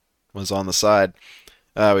and was on the side.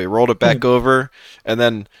 We rolled it back over, and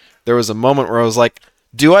then there was a moment where I was like,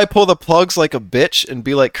 do I pull the plugs like a bitch and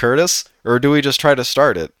be like Curtis, or do we just try to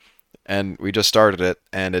start it? And we just started it,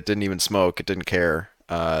 and it didn't even smoke. It didn't care.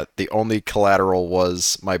 The only collateral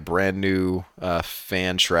was my brand new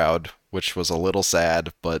fan shroud, which was a little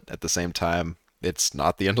sad, but at the same time, it's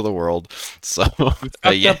not the end of the world. So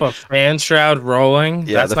you up a fan shroud rolling.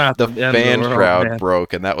 Yeah, that's not the fan shroud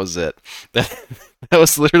broke, and that was it. That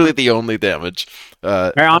was literally the only damage.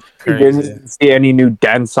 I honestly didn't see any new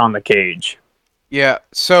dents on the cage. Yeah,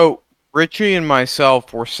 so Richie and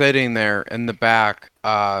myself were sitting there in the back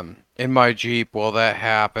in my Jeep while that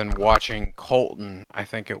happened, watching Colton, I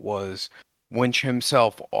think it was, winch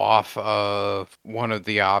himself off of one of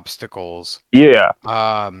the obstacles. Yeah.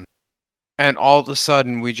 And all of a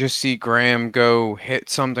sudden, we just see Graham go hit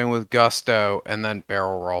something with gusto and then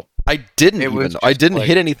barrel roll. I didn't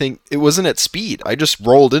hit anything. It wasn't at speed. I just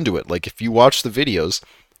rolled into it. Like, if you watch the videos,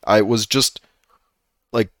 I was just,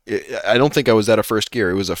 like, I don't think I was at a first gear.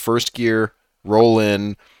 It was a first gear, roll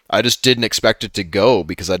in. I just didn't expect it to go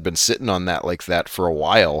because I'd been sitting on that like that for a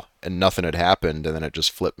while and nothing had happened, and then it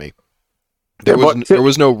just flipped me. There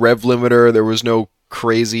was no rev limiter. There was no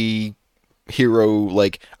crazy hero,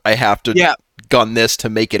 like, I have to gun this to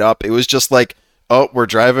make it up. It was just like, oh, we're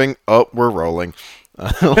driving, oh, we're rolling.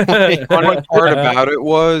 The funny part about it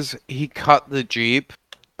was he cut the Jeep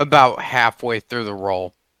about halfway through the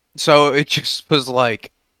roll. So it just was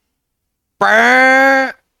like,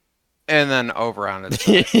 and then over on its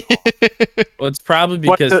side. Well, it's probably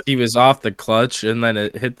because he was off the clutch and then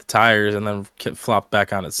it hit the tires and then flopped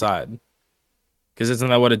back on its side. Because isn't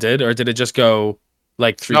that what it did? Or did it just go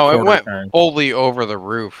like 3/4 No, it went turn? fully over the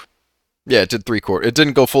roof. Yeah, it did 3/4. It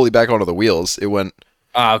didn't go fully back onto the wheels. It went.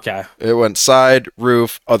 Ah, okay. It went side,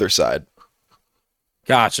 roof, other side.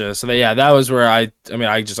 Gotcha. So yeah, that was where I mean,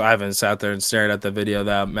 I haven't sat there and stared at the video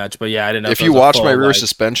that much, but yeah, I didn't know If it you was a watch my full, rear like,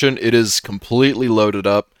 suspension, it is completely loaded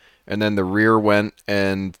up, and then the rear went,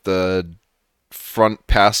 and the front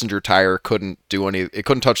passenger tire couldn't do any. It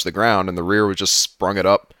couldn't touch the ground, and the rear was just sprung it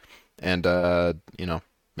up, and it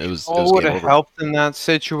was What would game have over. helped in that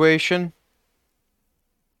situation?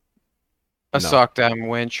 A No, suckdown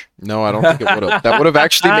winch. no, I don't think it would have. That would have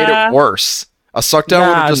actually made it worse. A suckdown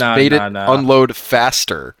would have just nah, made it nah, nah. unload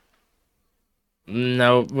faster.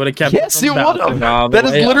 No, would have kept Yes, from it would bouncing have. all the That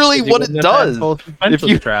is way up, literally 'cause you what it wouldn't have had does. full If suspension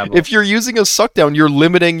you travel. if you're using a suckdown, you're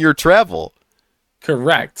limiting your travel.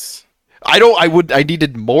 Correct. I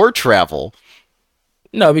needed more travel.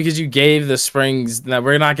 No, because you gave the springs. Now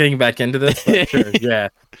we're not getting back into this. But sure, yeah,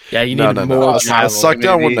 you No, need no, no. more A travel.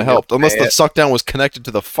 suckdown wouldn't have Maybe helped unless the you'll suckdown was connected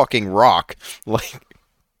to the fucking rock. Like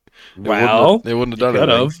Well, it wouldn't you have done could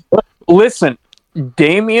anything. have. Listen,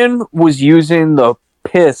 Damien was using the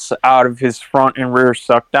piss out of his front and rear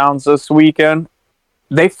suckdowns this weekend.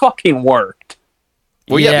 They fucking worked.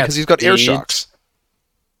 Well, yeah, because he's got air bitch. shocks.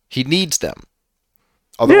 He needs them.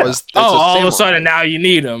 Otherwise, it's Oh, all of a samurai. sudden now you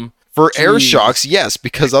need them. For air Jeez. shocks, yes,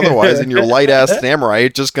 because otherwise, in your light ass samurai,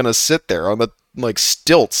 it's just gonna sit there on the like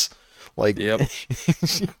stilts. Like, Yep.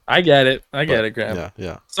 I get it. I get it, Graham. yeah,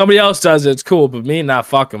 yeah. Somebody else does it. It's cool, but me, not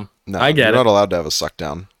fuck them. No, I get you're it. not allowed to have a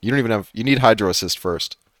suckdown. You don't even have. You need hydro assist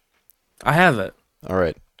first. I have it. All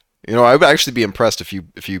right. I would actually be impressed if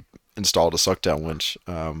you installed a suckdown winch,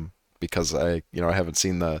 because I haven't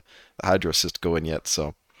seen the hydro assist go in yet.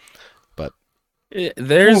 So, but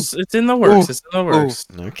It's in the works. It's in the works.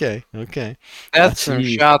 okay. That's some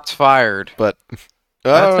Jeez. shots fired. But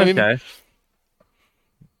That's I mean, okay.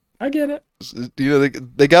 I get it.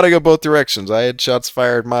 they got to go both directions. I had shots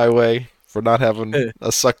fired my way for not having a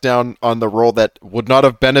suckdown on the roll that would not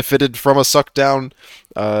have benefited from a suckdown.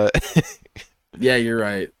 Yeah, you're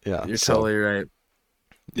right. Yeah, You're so, totally right.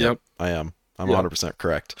 Yep. I am. I'm Yep. 100%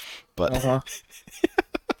 correct. But, Uh-huh.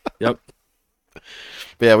 Yep. but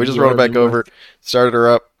yeah, we just You rolled it are back the over, started her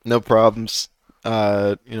up, no problems.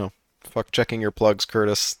 Fuck checking your plugs,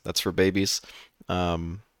 Curtis. That's for babies.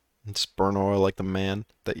 Just burn oil like the man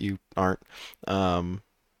that you aren't. And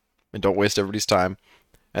don't waste everybody's time.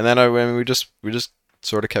 And then we just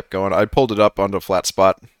sort of kept going. I pulled it up onto a flat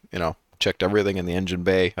spot, checked everything in the engine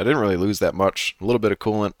bay. I didn't really lose that much. A little bit of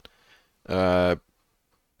coolant. I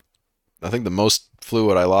think the most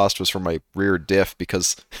fluid I lost was from my rear diff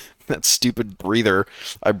because that stupid breather,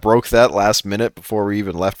 I broke that last minute before we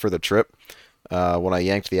even left for the trip, when I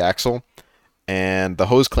yanked the axle, and the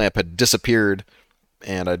hose clamp had disappeared,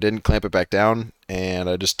 and I didn't clamp it back down, and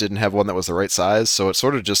I just didn't have one that was the right size, so it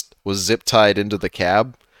sort of just was zip tied into the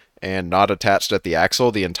cab and not attached at the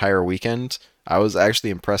axle the entire weekend. I was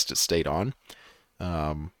actually impressed it stayed on.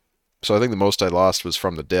 So I think the most I lost was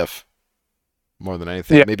from the diff, more than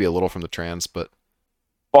anything. Yeah. Maybe a little from the trans, but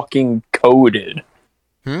Fucking coated.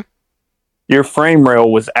 Hmm? Your frame rail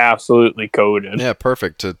was absolutely coated. yeah,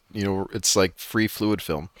 perfect. It's like free fluid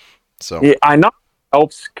film. So Yeah, I know.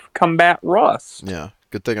 Helps combat rust. yeah,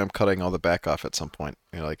 good thing I'm cutting all the back off at some point.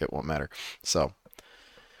 Like it won't matter. So,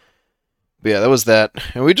 but yeah, that was that,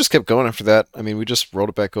 and we just kept going after that. I mean, we just rolled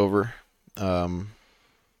it back over, and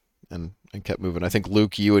kept moving. I think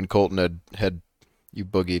Luke, you and Colton had you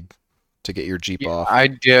boogied to get your Jeep off I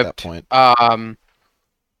at that dipped. point.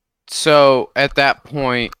 So at that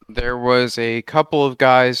point, there was a couple of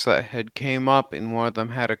guys that had came up, and one of them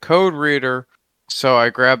had a code reader. So I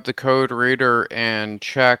grabbed the code reader and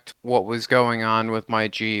checked what was going on with my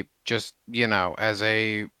Jeep, just as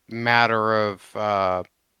a matter of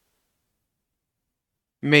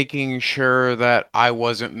making sure that I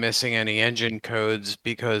wasn't missing any engine codes,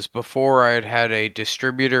 because before I'd had a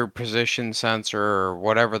distributor position sensor, or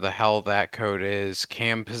whatever the hell that code is,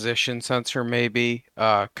 cam position sensor maybe,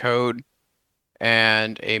 code,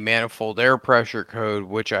 and a manifold air pressure code,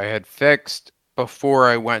 which I had fixed before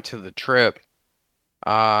I went to the trip,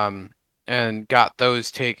 and got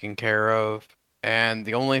those taken care of. And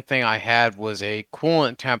the only thing I had was a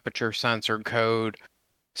coolant temperature sensor code.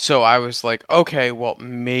 So I was like, okay, well,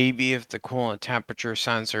 maybe if the coolant temperature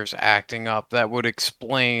sensor's acting up, that would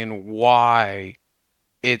explain why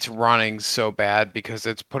it's running so bad, because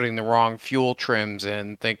it's putting the wrong fuel trims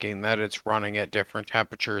in, thinking that it's running at different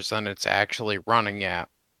temperatures than it's actually running at.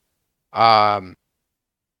 No,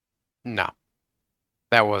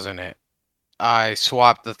 that wasn't it. I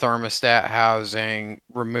swapped the thermostat housing,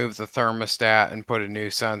 removed the thermostat, and put a new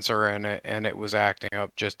sensor in it, and it was acting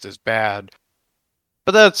up just as bad.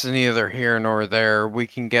 But that's neither here nor there. We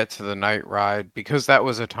can get to the night ride, because that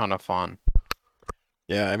was a ton of fun.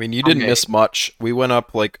 Yeah, I mean, you didn't miss much. We went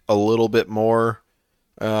up like a little bit more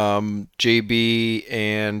JB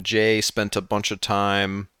and Jay spent a bunch of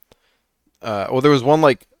time. Well, there was one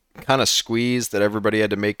like kind of squeeze that everybody had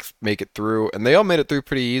to make it through, and they all made it through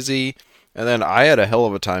pretty easy. And then I had a hell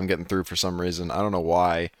of a time getting through for some reason. I don't know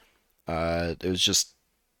why. It was just,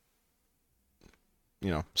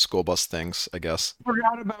 school bus things, I guess.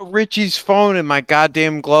 Forgot about Richie's phone in my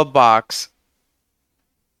goddamn glove box.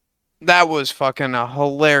 That was fucking a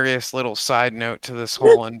hilarious little side note to this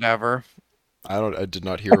whole endeavor. I did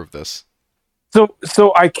not hear of this.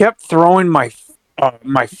 So I kept throwing my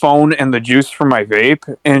phone and the juice from my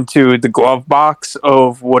vape into the glove box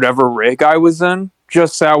of whatever rig I was in,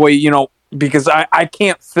 just that way, because I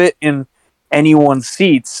can't fit in anyone's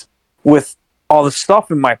seats with all the stuff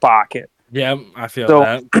in my pocket. Yeah, I feel So-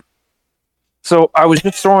 that. So I was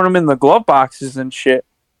just throwing them in the glove boxes and shit.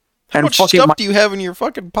 How And much fucking stuff do you have in your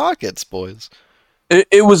fucking pockets, boys?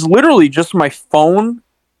 it was literally just my phone,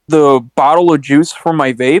 the bottle of juice from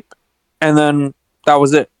my vape, and then that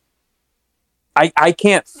was it. I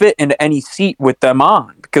can't fit into any seat with them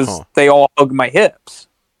on because Huh. they all hug my hips.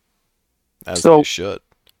 As So- they should.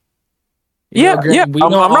 Yeah, yeah. We I'm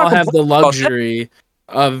don't not all have the complaining about that. luxury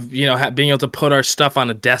of being able to put our stuff on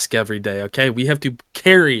a desk every day. Okay, we have to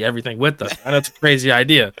carry everything with us. I know it's a crazy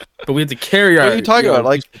idea, but we have to carry our. What are you talking about?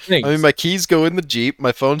 Like, things. I mean, my keys go in the Jeep,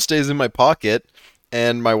 my phone stays in my pocket,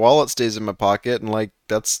 and my wallet stays in my pocket, and like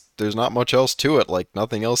there's not much else to it. Like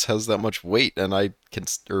nothing else has that much weight, and I can,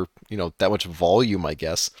 or that much volume, I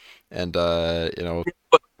guess. And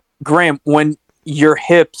Graham, when your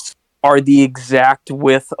hips are the exact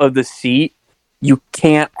width of the seat, you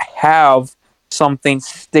can't have something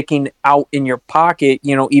sticking out in your pocket,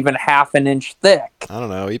 even half an inch thick. I don't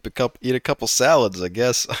know, eat a couple salads, I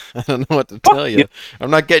guess. I don't know what to tell you. I'm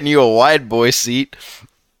not getting you a wide boy seat.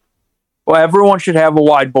 Well, everyone should have a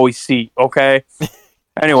wide boy seat, okay?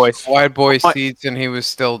 Anyways, Wide boy My- seats, and he was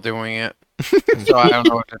still doing it. So I don't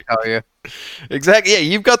know what to tell you. Exactly. Yeah,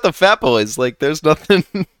 you've got the fat boys. Like, there's nothing.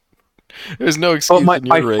 There's no but excuse my in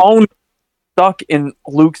your rig. phone stuck in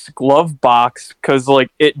Luke's glove box because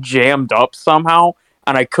it jammed up somehow,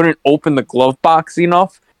 and I couldn't open the glove box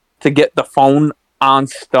enough to get the phone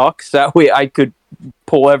unstuck, so that way I could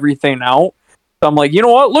pull everything out. So I'm like, you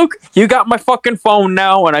know what, Luke, you got my fucking phone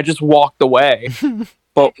now, and I just walked away.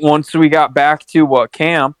 But once we got back to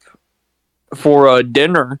camp for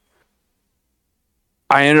dinner,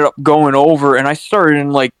 I ended up going over and I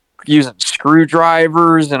started using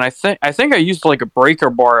screwdrivers, and I think I used a breaker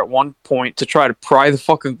bar at one point to try to pry the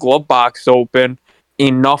fucking glove box open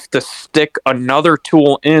enough to stick another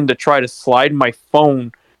tool in to try to slide my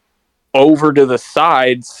phone over to the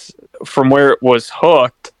sides from where it was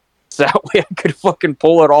hooked, so that way I could fucking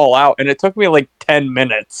pull it all out. And it took me 10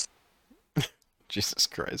 minutes. Jesus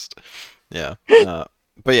Christ. Yeah.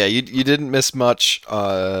 But yeah, you didn't miss much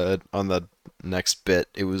on the next bit.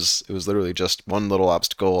 It was literally just one little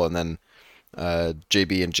obstacle, and then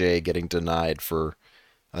JB and Jay getting denied for,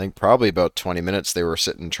 I think, probably about 20 minutes. They were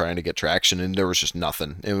sitting trying to get traction, and there was just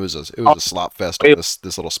nothing. It was a slop fest on this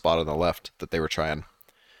little spot on the left that they were trying.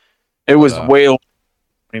 It was But, way over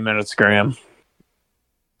 20 minutes, Graham.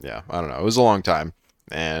 Yeah, I don't know. It was a long time,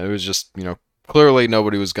 and it was just clearly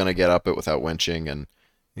nobody was gonna get up it without winching, and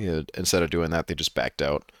instead of doing that, they just backed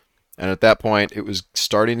out. And at that point, it was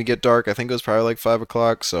starting to get dark. I think it was probably 5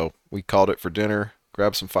 o'clock, so we called it for dinner,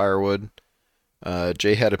 grabbed some firewood.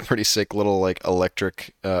 Jay had a pretty sick little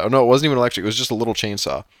electric. Oh no, it wasn't even electric. It was just a little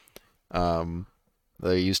chainsaw.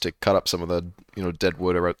 They used to cut up some of the dead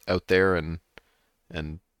wood out there and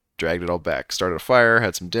dragged it all back. Started a fire,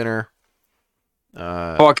 had some dinner.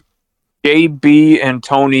 Fuck. JB and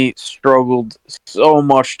Tony struggled so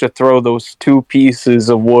much to throw those 2 pieces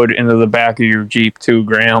of wood into the back of your Jeep too,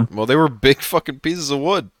 Graham. Well, they were big fucking pieces of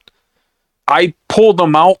wood. I pulled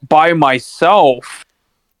them out by myself.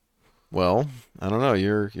 Well, I don't know.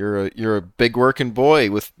 You're a big working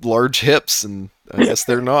boy with large hips, and I guess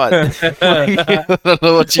they're not. I don't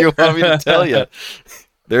know what you want me to tell you.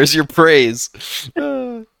 There's your praise.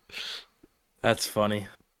 That's funny.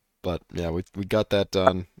 But yeah, we got that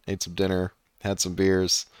done. Ate some dinner, had some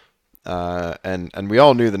beers, and we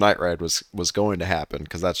all knew the night ride was going to happen,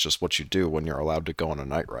 because that's just what you do when you're allowed to go on a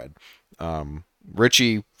night ride.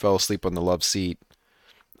 Richie fell asleep on the love seat,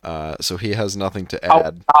 so he has nothing to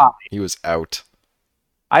add. Outside. He was out.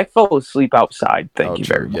 I fell asleep outside. Thank Oh, you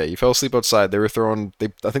true. very much. Yeah, you fell asleep outside. They were throwing.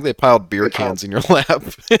 I think they piled beer cans in your lap.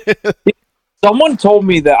 Someone told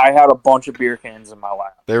me that I had a bunch of beer cans in my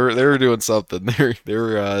lap. They were doing something.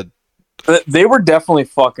 They were definitely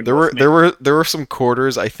fucking. There with were me. there were some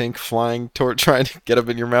quarters, I think, flying toward trying to get them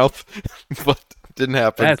in your mouth, but didn't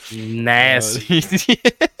happen. That's nasty.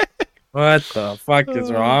 What the fuck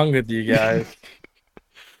is wrong with you guys?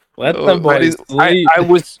 Let Oh, the what boys is- sleep.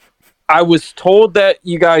 I was told that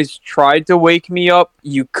you guys tried to wake me up.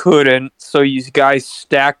 You couldn't, so you guys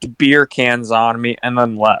stacked beer cans on me and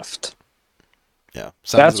then left. Yeah,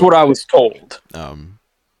 sounds That's about what I right. was told.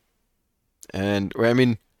 And I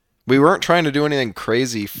mean, we weren't trying to do anything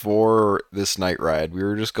crazy for this night ride. We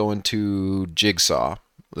were just going to Jigsaw.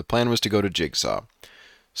 The plan was to go to Jigsaw.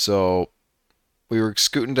 So we were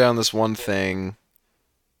scooting down this one thing,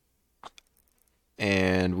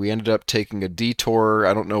 and we ended up taking a detour.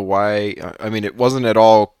 I don't know why. I mean, it wasn't at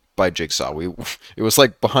all by Jigsaw. It was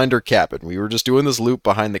like behind our cabin. We were just doing this loop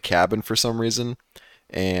behind the cabin for some reason,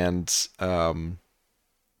 and I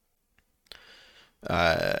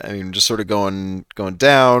mean, just sort of going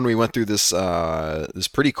down. We went through this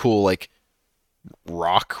pretty cool like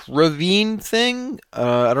rock ravine thing.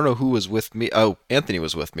 I don't know who was with me. Oh, Anthony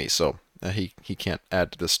was with me, so he can't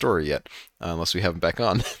add to the story yet unless we have him back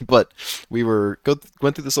on. But we went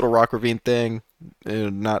through this little rock ravine thing.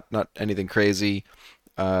 Not anything crazy.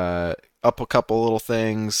 Up a couple little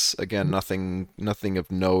things. Again, nothing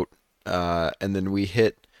of note. And then we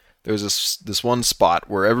hit. There was this one spot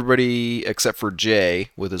where everybody except for Jay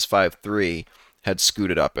with his 5.3 had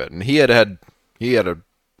scooted up it, and he had a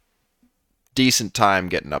decent time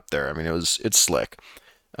getting up there. I mean, it's slick.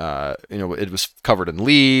 It was covered in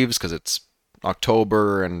leaves because it's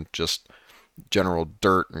October and just general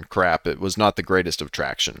dirt and crap. It was not the greatest of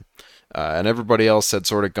traction. And everybody else had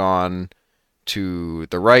sort of gone to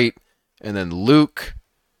the right, and then Luke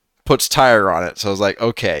puts tire on it. So I was like,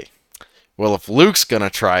 okay, well, if Luke's gonna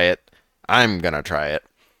try it, I'm gonna try it.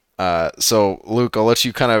 So Luke, I'll let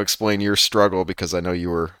you kind of explain your struggle because I know you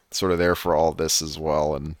were sort of there for all of this as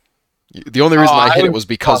well, and the only reason I hit it was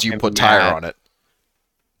because you put tire on it.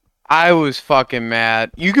 I was fucking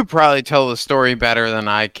mad. You could probably tell the story better than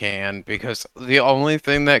I can because the only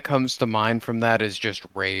thing that comes to mind from that is just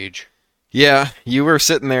rage. Yeah, you were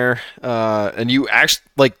sitting there, and you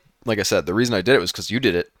actually like I said, the reason I did it was because you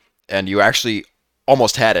did it, and you actually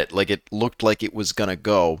almost had it. Like it looked like it was gonna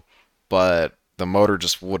go, but the motor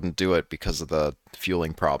just wouldn't do it because of the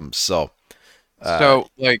fueling problems. So, So,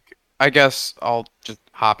 like, I guess I'll just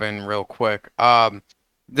hop in real quick.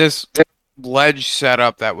 This ledge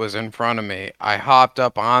setup that was in front of me, I hopped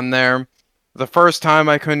up on there. The first time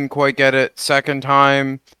I couldn't quite get it. Second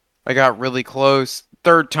time, I got really close.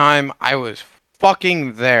 Third time, I was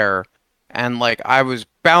fucking there. And, like, I was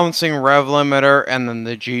bouncing rev limiter, and then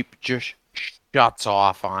the Jeep just shuts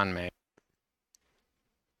off on me.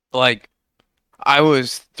 Like, I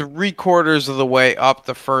was 3/4 of the way up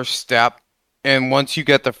the first step, and once you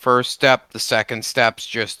get the first step, the second step's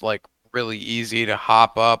just like really easy to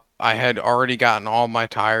hop up. I had already gotten all my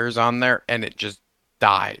tires on there, and it just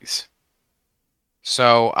dies.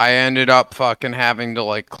 So I ended up fucking having to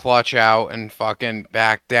like clutch out and fucking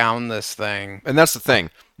back down this thing. and that's the thing.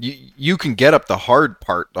 You can get up the hard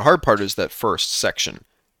part. The hard part is that first section,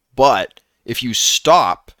 but if you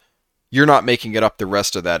stop, you're not making it up the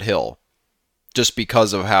rest of that hill, just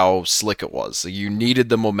because of how slick it was. So you needed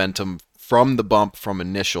the momentum from the bump from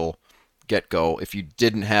initial get go. If you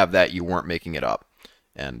didn't have that, you weren't making it up.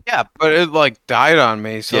 And Yeah, but it like died on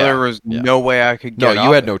me, so Yeah, there was yeah. no way I could no, get you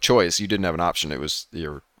up had it. no choice. You didn't have an option. It was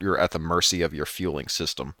you're at the mercy of your fueling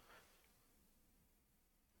system.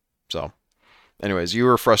 So, anyways, you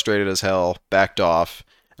were frustrated as hell, backed off,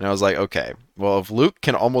 and I was like, okay, well, if Luke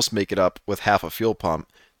can almost make it up with half a fuel pump,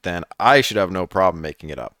 then I should have no problem making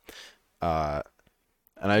it up. Uh,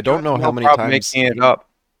 and I don't know how No many problem times. making it up.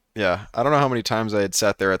 Yeah, I don't know how many times I had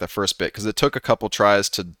sat there at the first bit because it took a couple tries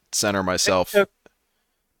to center myself.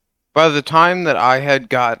 By the time that I had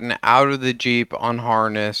gotten out of the Jeep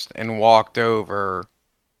unharnessed and walked over,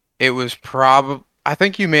 it was probably, I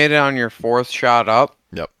think you made it on your fourth shot up.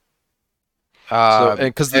 Yep. So, and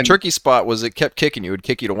because the and tricky spot was it kept kicking you. It'd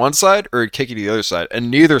kick you to one side or it'd kick you to the other side. And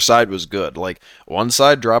neither side was good. Like, one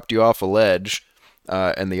side dropped you off a ledge,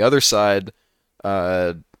 and the other side,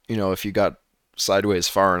 if you got sideways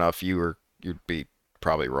far enough, you'd be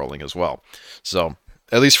probably rolling as well. So,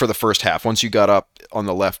 at least for the first half. Once you got up on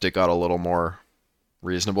the left, it got a little more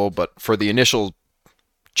reasonable. But for the initial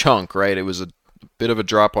chunk, right, it was a bit of a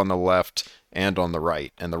drop on the left and on the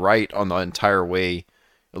right. And the right on the entire way,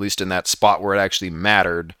 at least in that spot where it actually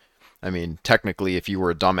mattered. I mean, technically, if you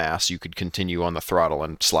were a dumbass, you could continue on the throttle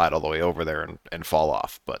and slide all the way over there and fall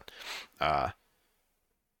off. But I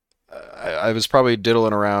was probably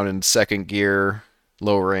diddling around in second gear,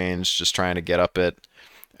 low range, just trying to get up it.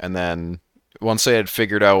 And then once I had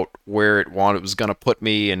figured out where it was going to put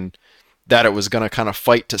me and that it was going to kind of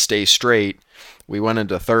fight to stay straight. We went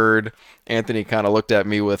into third. Anthony kind of looked at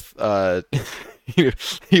me with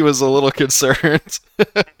he was a little concerned.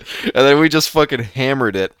 And then we just fucking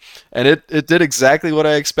hammered it. And it did exactly what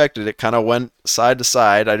I expected. It kind of went side to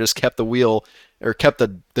side. I just kept the wheel or kept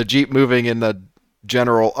the Jeep moving in the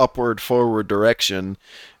general upward forward direction,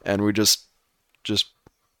 and we just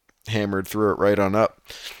hammered through it right on up.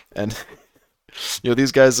 And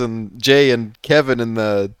these guys and Jay and Kevin in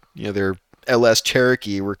the their LS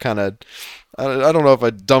Cherokee were kind of, I don't know if I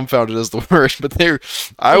dumbfounded is the word, but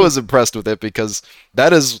I was impressed with it because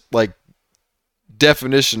that is like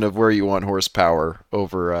definition of where you want horsepower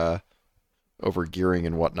over gearing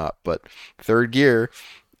and whatnot. But third gear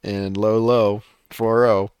and low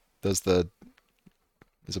 4.0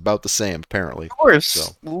 is about the same apparently. You were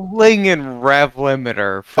So. slinging rev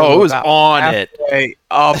limiter. Oh, it was on it.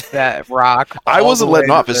 Up that rock. I wasn't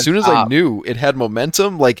letting off. As soon as I top. knew it had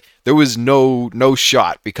momentum, like there was no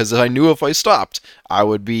shot because I knew if I stopped,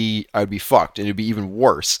 I'd be fucked, and it'd be even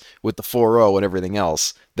worse with the 4.0 and everything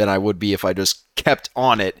else than I would be if I just kept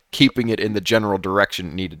on it, keeping it in the general direction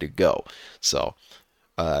it needed to go. So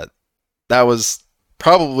that was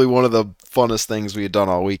probably one of the funnest things we had done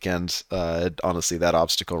all weekend. Honestly, that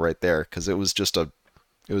obstacle right there, because it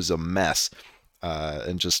was a mess,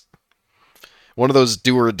 and just one of those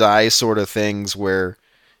do or die sort of things where,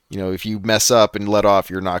 if you mess up and let off,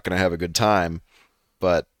 you're not going to have a good time.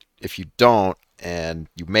 But if you don't and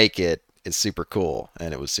you make it, it's super cool,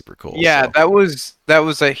 and it was super cool. Yeah, so. that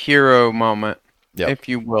was a hero moment, Yep. if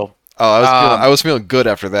you will. Oh, I was feeling good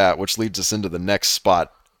after that, which leads us into the next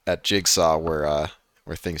spot at Jigsaw where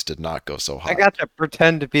things did not go so hot. I got to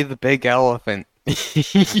pretend to be the big elephant.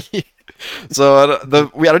 So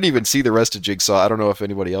I didn't even see the rest of Jigsaw. I don't know if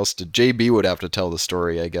anybody else did. JB would have to tell the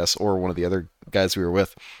story, I guess, or one of the other guys we were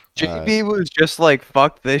with. JB was just like,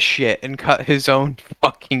 fuck this shit, and cut his own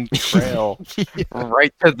fucking trail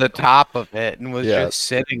right to the top of it, and was just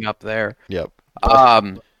sitting up there. Yep.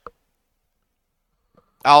 I'll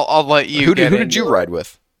let you. Who did you ride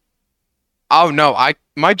with? Oh no,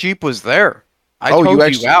 my Jeep was there.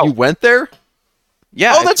 You went there?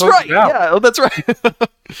 Yeah. Oh, that's right. Yeah. Oh, that's right.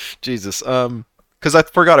 Jesus. Because I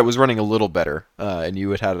forgot it was running a little better, and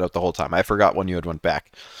you had it up the whole time. I forgot when you had went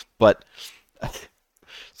back, but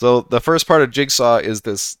so the first part of Jigsaw is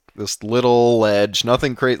this little ledge,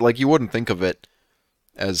 nothing crazy. Like you wouldn't think of it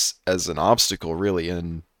as an obstacle really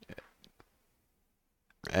in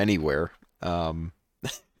anywhere.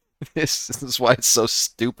 This is why it's so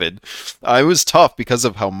stupid. It was tough because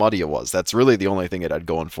of how muddy it was. That's really the only thing it had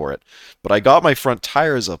going for it. But I got my front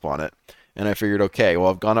tires up on it, and I figured, okay,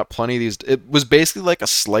 well, I've gone up plenty of these. It was basically like a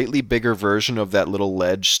slightly bigger version of that little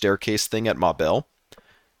ledge staircase thing at Mobile.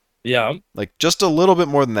 Yeah. Like, just a little bit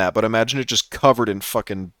more than that, but imagine it just covered in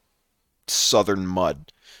fucking southern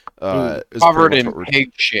mud. Covered in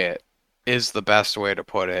pig shit is the best way to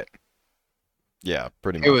put it. Yeah,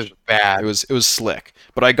 pretty much. It was bad. It was slick,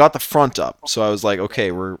 but I got the front up, so I was like,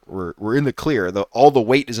 okay, we're in the clear. All the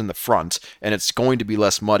weight is in the front, and it's going to be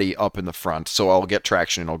less muddy up in the front, so I'll get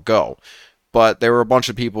traction and I'll go. But there were a bunch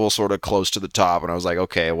of people sort of close to the top, and I was like,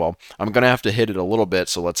 okay, well, I'm gonna have to hit it a little bit,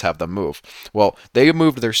 so let's have them move. Well, they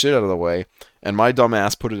moved their shit out of the way, and my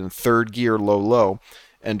dumbass put it in third gear, low,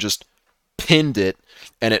 and just pinned it,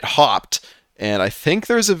 and it hopped. And I think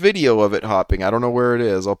there's a video of it hopping. I don't know where it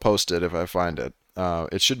is. I'll post it if I find it.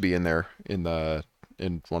 It should be in there in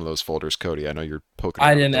one of those folders, Cody. I know you're poking.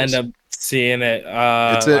 I didn't end up seeing it.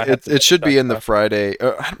 It should be in the Friday.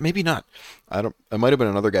 Maybe not. I don't. It might have been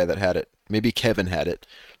another guy that had it. Maybe Kevin had it.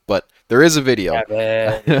 But there is a video.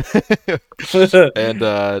 And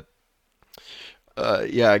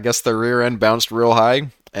yeah, I guess the rear end bounced real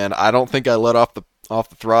high, and I don't think I let off the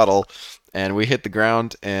throttle, and we hit the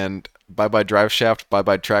ground, and bye drive shaft,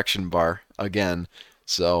 bye traction bar again.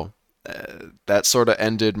 So that sort of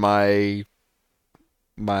ended my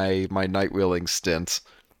night wheeling stint.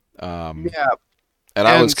 Yeah. And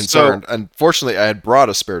I was concerned. Unfortunately, I had brought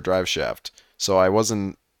a spare drive shaft, so I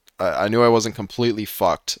wasn't. I knew I wasn't completely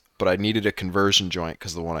fucked, but I needed a conversion joint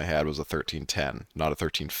because the one I had was a 1310, not a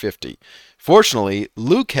 1350. Fortunately,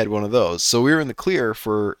 Luke had one of those, so we were in the clear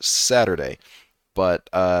for Saturday. But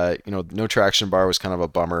no traction bar was kind of a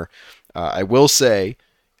bummer. I will say,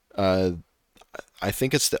 I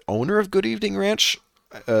think it's the owner of Good Evening Ranch.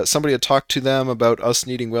 Somebody had talked to them about us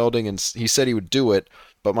needing welding, and he said he would do it.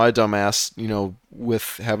 But my dumbass,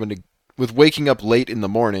 with waking up late in the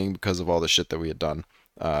morning because of all the shit that we had done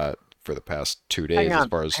for the past 2 days.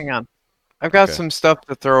 Hang on. I've got some stuff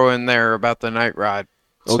to throw in there about the night ride.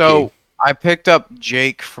 Okay. So I picked up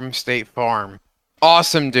Jake from State Farm.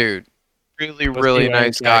 Awesome dude. Really, Was he really wearing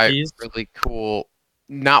nice guy. khakis? Really cool.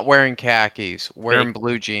 Not wearing khakis, wearing Fake.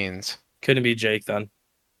 blue jeans. Couldn't be Jake then.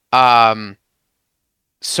 Um,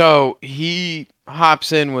 so he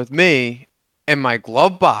hops in with me, and my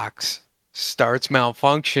glove box starts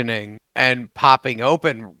malfunctioning and popping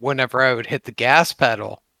open whenever I would hit the gas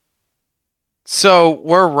pedal. So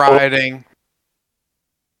we're riding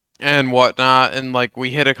and whatnot, and like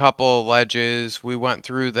we hit a couple of ledges. We went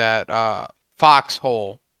through that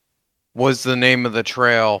foxhole was the name of the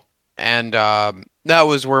trail, and that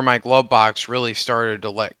was where my glove box really started to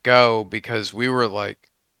let go because we were like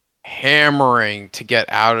hammering to get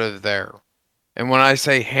out of there. And when I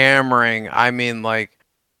say hammering, I mean like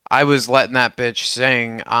I was letting that bitch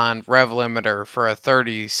sing on rev limiter for a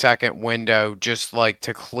 30-second window just like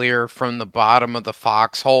to clear from the bottom of the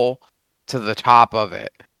foxhole to the top of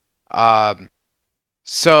it. Um,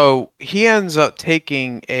 so he ends up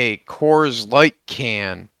taking a Coors Light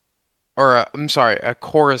can, or I'm sorry, a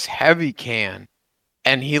Coors Heavy can,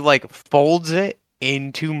 and he like folds it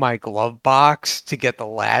into my glove box to get the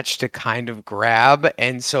latch to kind of grab,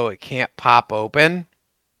 and so it can't pop open.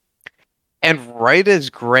 And right as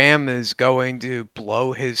Graham is going to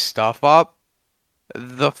blow his stuff up,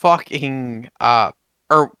 the fucking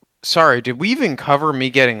or sorry, did we even cover me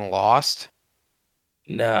getting lost?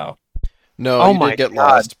 No. No, Oh you my did get God.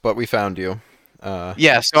 lost, but we found you.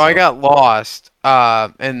 Yeah, so I got lost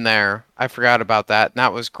in there. I forgot about that. And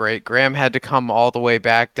that was great. Graham had to come all the way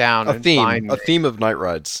back down a and find a me. theme of night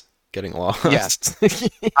rides, getting Yes. lost.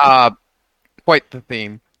 Uh quite the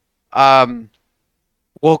theme. Um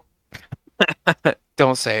well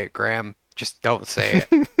don't say it, Graham. Just don't say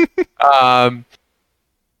it.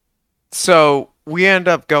 So we end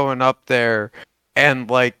up going up there and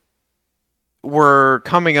like we're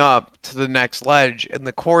coming up to the next ledge and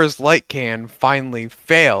the Coors Light can finally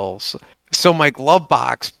fails. So my glove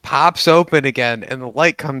box pops open again and the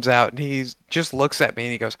light comes out and he just looks at me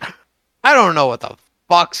and he goes, I don't know what the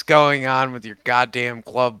fuck's going on with your goddamn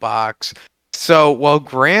glove box. So while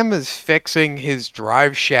Graham is fixing his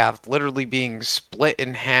drive shaft literally being split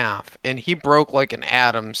in half and he broke like an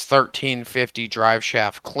Adams 1350 drive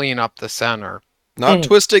shaft clean up the center. Not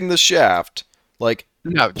twisting the shaft, like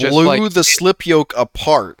No, just like blew the slip yoke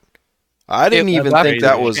apart. I didn't it even left think the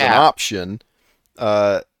that was an shaft. option.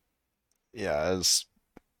 Yeah, it's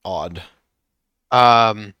odd.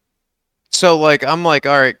 So like I'm like,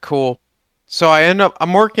 all right, cool. So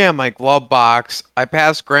I'm working on my glove box. I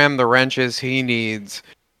pass Graham the wrenches he needs,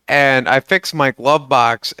 and I fix my glove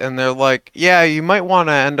box, and they're like, yeah, you might want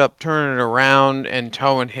to end up turning it around and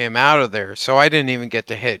towing him out of there. So I didn't even get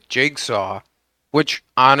to hit Jigsaw, which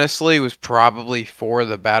honestly was probably for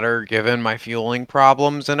the better given my fueling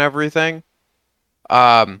problems and everything.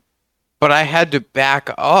 Um, but I had to back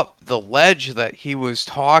up the ledge that he was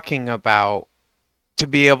talking about to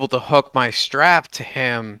be able to hook my strap to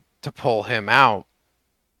him to pull him out.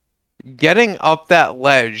 Getting up that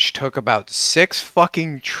ledge took about 6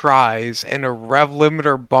 fucking tries and a rev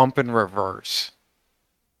limiter bump in reverse.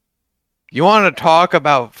 You want to talk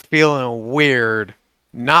about feeling weird,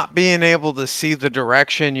 not being able to see the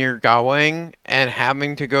direction you're going and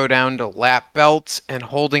having to go down to lap belts and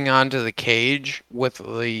holding onto the cage with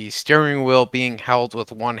the steering wheel being held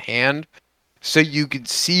with one hand so you could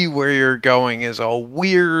see where you're going is a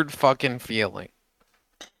weird fucking feeling.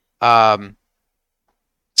 Um,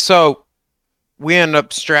 so we end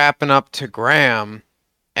up strapping up to Graham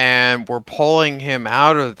and we're pulling him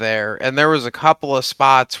out of there. And there was a couple of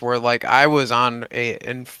spots where like I was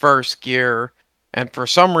in first gear and for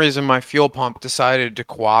some reason my fuel pump decided to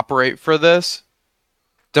cooperate for this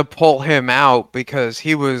to pull him out because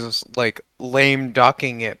he was like lame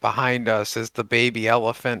ducking it behind us as the baby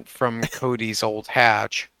elephant from Cody's old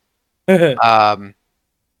hatch. Um,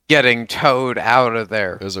 getting towed out of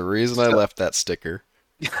there. There's a reason I left that sticker.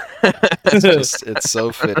 It's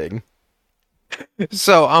so fitting.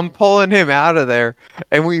 So I'm pulling him out of there,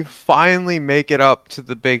 and we finally make it up to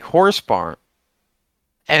the big horse barn.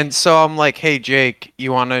 And so I'm like, hey, Jake,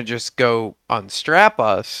 you want to just go unstrap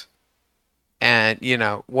us? And,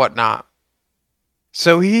 whatnot.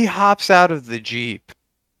 So he hops out of the Jeep,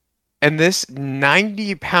 and this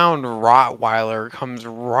 90-pound Rottweiler comes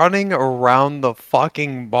running around the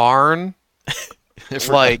fucking barn. I forgot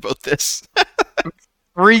Like, about this.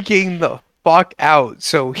 freaking the fuck out.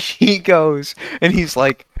 So he goes and he's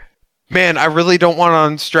like, man, I really don't want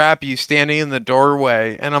to unstrap you standing in the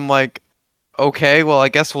doorway. And I'm like, okay, well, I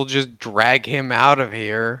guess we'll just drag him out of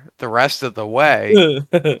here the rest of the way.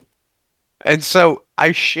 And so,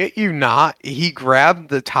 I shit you not, he grabbed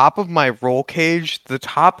the top of my roll cage, the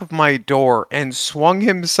top of my door, and swung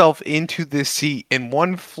himself into the seat in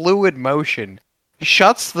one fluid motion.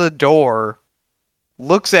 Shuts the door,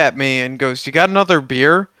 looks at me, and goes, "You got another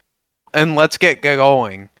beer? And let's get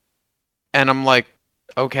going." And I'm like,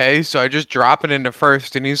 "Okay." So I just drop it into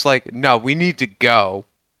first, and he's like, "No, we need to go."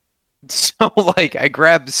 So, like, I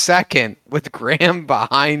grabbed second with Graham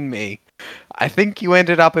behind me. I think you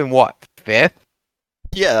ended up in what, fifth?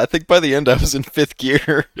 Yeah, I think by the end I was in fifth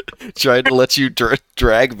gear, trying to let you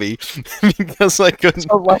drag me because I couldn't.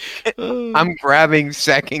 So, like, I'm grabbing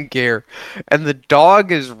second gear, and the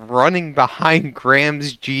dog is running behind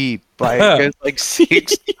Graham's Jeep by a good, like,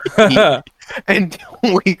 6 feet until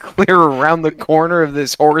we clear around the corner of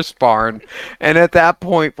this horse barn. And at that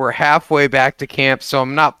point, we're halfway back to camp, so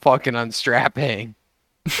I'm not fucking unstrapping.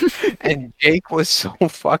 And Jake was so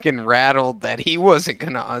fucking rattled that he wasn't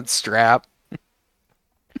gonna unstrap.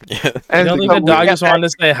 Yeah, You And don't think so the we dog got just wanted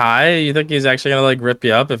to say hi? You think he's actually gonna like rip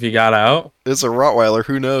you up if you got out? it's a Rottweiler.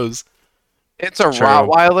 Who knows? It's a True.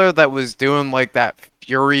 Rottweiler that was doing like that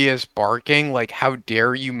furious barking, like "How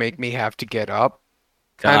dare you make me have to get up?"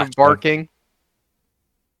 kind of Gotcha. barking.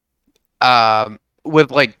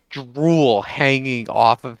 With like drool hanging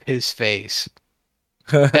off of his face,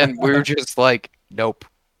 and we were just like, "Nope,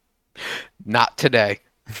 not today."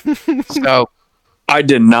 So I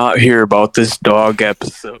did not hear about this dog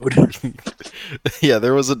episode. Yeah,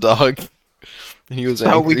 there was a dog, and he was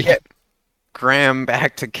so we angry. get Graham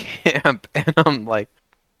back to camp, and I'm like,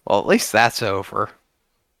 "Well, at least that's over."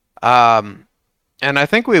 And I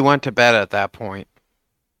think we went to bed at that point.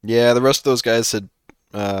 Yeah, the rest of those guys had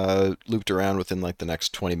looped around within like the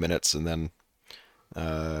next 20 minutes, and then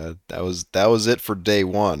that was it for day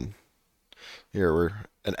one. Here we're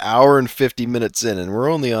an hour and 50 minutes in, and we're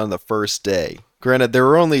only on the first day. Granted, there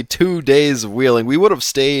were only 2 days of wheeling. We would have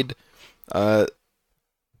stayed uh,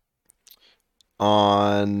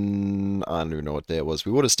 on I don't even know what day it was.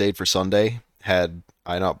 We would have stayed for Sunday had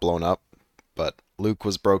I not blown up, but Luke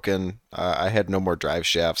was broken. I had no more drive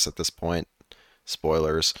shafts at this point.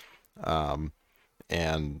 Spoilers. Um,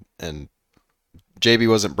 and JB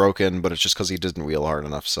wasn't broken, but it's just because he didn't wheel hard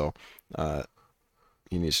enough. So uh,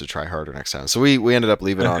 he needs to try harder next time. So we ended up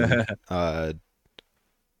leaving on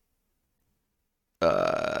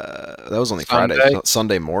that was only Friday, Sunday?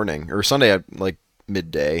 Sunday morning or Sunday at like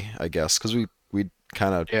midday, I guess, because we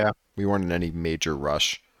kind of Yeah. we weren't in any major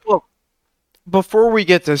rush. Well, before we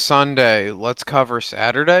get to Sunday, let's cover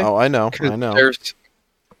Saturday. Oh, I know, 'Cause I know. there's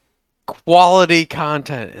quality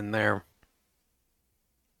content in there.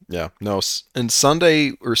 Yeah, no, and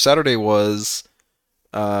Sunday or Saturday was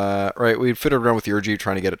right. We fiddled around with your Jeep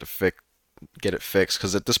trying to get it fixed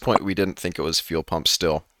because at this point we didn't think it was fuel pump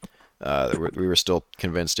still. We were still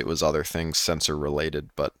convinced it was other things sensor related,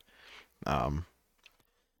 but um,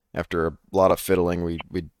 after a lot of fiddling, we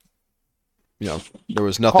there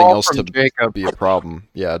was nothing Call else from to Jacob. be a problem.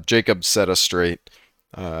 Yeah, Jacob set us straight,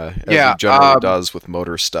 as Yeah, he generally does with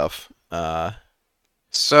motor stuff.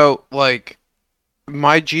 So, like,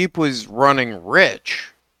 my Jeep was running rich,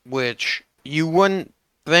 which you wouldn't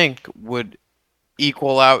think would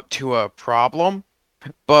equal out to a problem.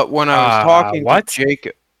 But when I was talking what? to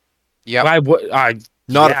Jacob, yep, Why would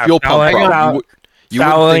Not a fuel pump fouling problem. out, You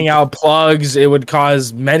wouldn't fouling think out plugs, it would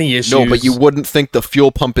cause many issues. no, but you wouldn't think the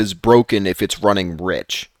fuel pump is broken if it's running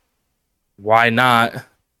rich. Why not?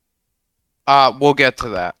 we'll get to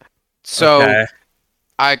that. So Okay.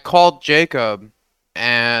 I called Jacob,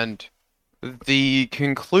 and the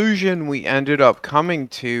conclusion we ended up coming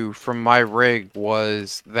to from my rig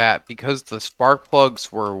was that because the spark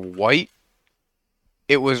plugs were white,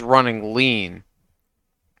 it was running lean.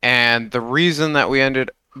 And the reason that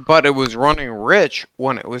but it was running rich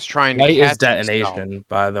when it was trying to White is catch itself. detonation,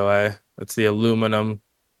 by the way. It's the aluminum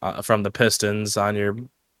from the pistons on your.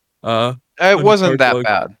 It wasn't spark that plug.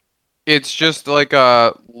 bad. It's just like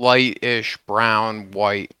a light-ish brown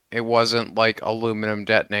white. It wasn't like aluminum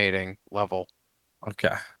detonating level.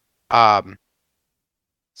 Okay.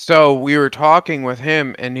 So we were talking with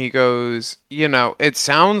him, and he goes, it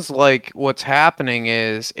sounds like what's happening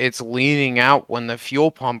is it's leaning out when the fuel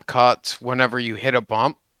pump cuts whenever you hit a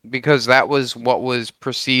bump, because that was what was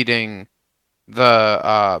preceding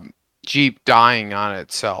the Jeep dying on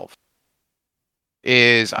itself.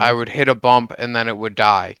 I would hit a bump and then it would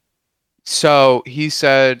die. So he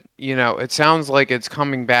said, it sounds like it's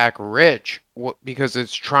coming back rich because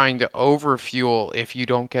it's trying to overfuel if you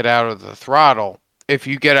don't get out of the throttle. If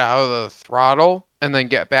you get out of the throttle and then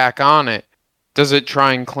get back on it, does it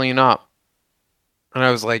try and clean up? And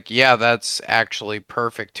I was like, yeah, that's actually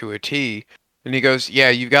perfect to a T. And he goes, yeah,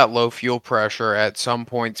 you've got low fuel pressure at some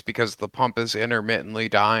points because the pump is intermittently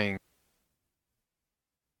dying.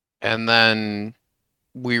 And then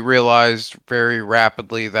we realized very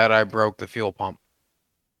rapidly that I broke the fuel pump.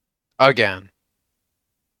 Again.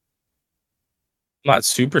 Not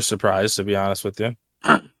super surprised, to be honest with you.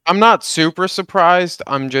 I'm not super surprised.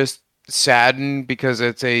 I'm just saddened because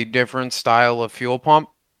it's a different style of fuel pump.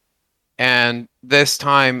 And this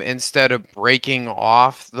time, instead of breaking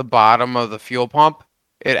off the bottom of the fuel pump,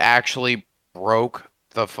 it actually broke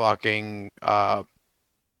the fucking the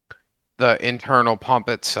internal pump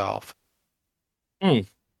itself. Hmm.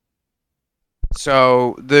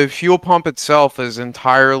 So the fuel pump itself is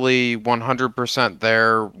entirely 100%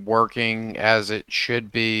 there, working as it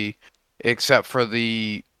should be, except for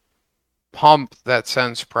the pump that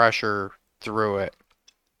sends pressure through it.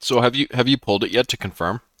 So have you pulled it yet to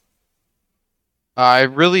confirm? I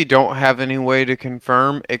really don't have any way to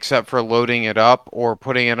confirm except for loading it up or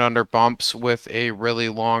putting it under bumps with a really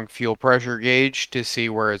long fuel pressure gauge to see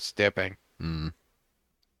where it's dipping. Hmm.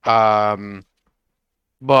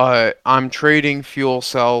 But I'm trading fuel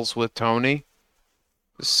cells with Tony.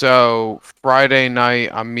 So Friday night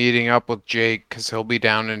I'm meeting up with Jake because he'll be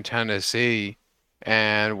down in Tennessee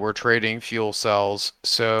and we're trading fuel cells.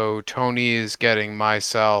 So Tony is getting my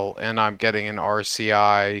cell and I'm getting an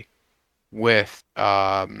RCI with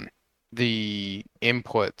the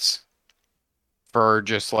inputs for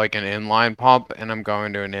just like an inline pump, and I'm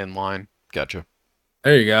going to an inline. Gotcha.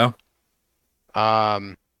 There you go.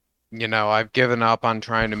 I've given up on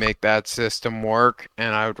trying to make that system work,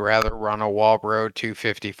 and I would rather run a Walbro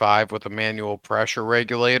 255 with a manual pressure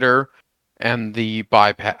regulator and the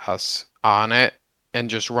bypass on it, and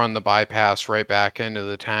just run the bypass right back into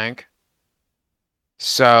the tank.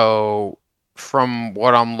 So from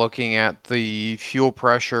what I'm looking at, the fuel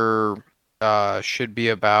pressure should be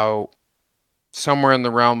about somewhere in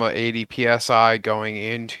the realm of 80 psi going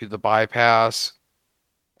into the bypass,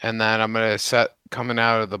 and then I'm gonna set coming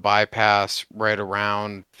out of the bypass right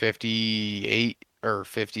around 58 or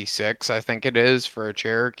 56, I think it is for a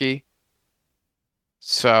Cherokee.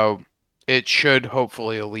 So it should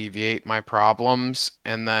hopefully alleviate my problems,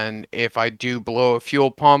 and then if I do blow a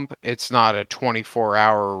fuel pump, it's not a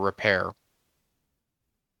 24-hour repair.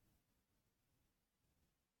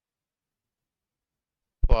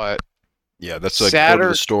 But Yeah, that's like go to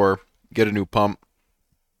the store, get a new pump,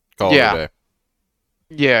 call it a day.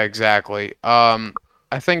 Yeah, exactly.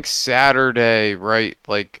 I think Saturday, right?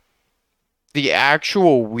 Like the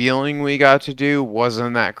actual wheeling we got to do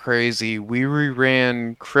wasn't that crazy. We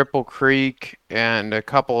reran Cripple Creek and a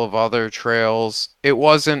couple of other trails. It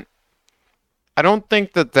wasn't. I don't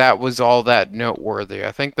think that was all that noteworthy.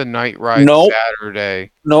 I think the night ride Nope. Saturday.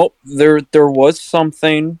 Nope. There was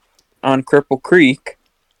something on Cripple Creek.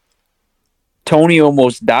 Tony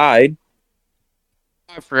almost died.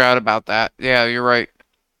 I forgot about that. Yeah, you're right.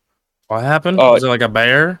 What happened? Was it like a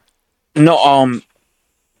bear? No,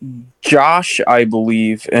 Josh, I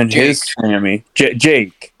believe, and his Sammy,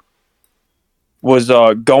 Jake, was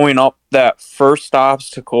going up that first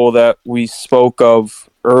obstacle that we spoke of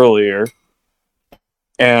earlier,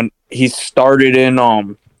 and he started in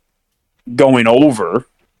going over.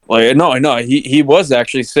 Like no, he was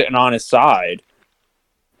actually sitting on his side.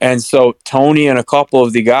 And so Tony and a couple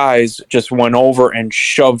of the guys just went over and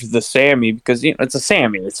shoved the Sammy because it's a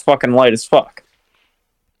Sammy. It's fucking light as fuck.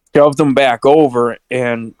 Shoved them back over,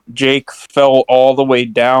 and Jake fell all the way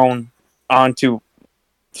down onto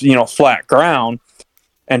flat ground.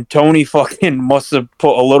 And Tony fucking must have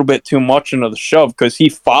put a little bit too much into the shove because he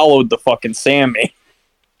followed the fucking Sammy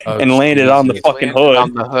and landed on the fucking hood.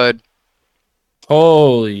 On the hood.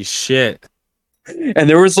 Holy shit. And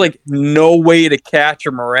there was like no way to catch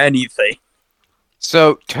him or anything.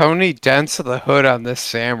 So Tony dents the hood on this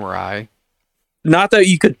Samurai. Not that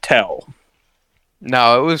you could tell.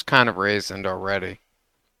 No, it was kind of raised already.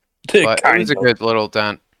 But it was a good little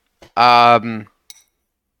dent. Yeah,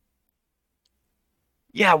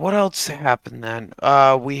 what else happened then?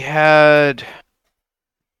 We had...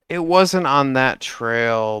 It wasn't on that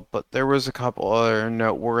trail, but there was a couple other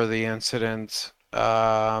noteworthy incidents.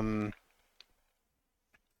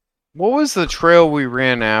 What was the trail we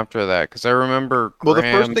ran after that? Because I remember Well, the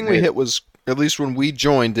first thing we hit was, at least when we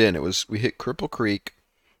joined in, we hit Cripple Creek.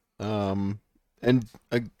 And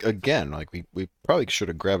again, like we probably should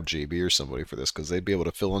have grabbed JB or somebody for this because they'd be able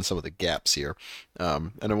to fill in some of the gaps here.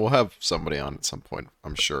 And then we'll have somebody on at some point,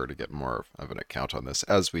 I'm sure, to get more of an account on this,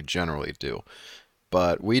 as we generally do.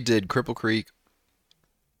 But we did Cripple Creek,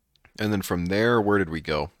 and then from there, where did we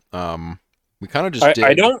go? We kind of just did.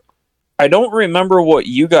 I don't remember what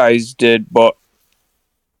you guys did, but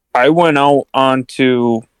I went out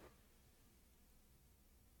onto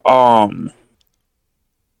um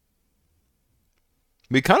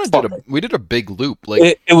We kind of did a big loop.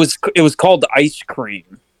 Like it was called Ice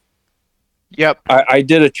Cream. Yep, I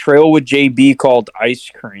did a trail with JB called Ice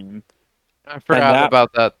Cream. I forgot that-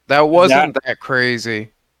 about that. That wasn't that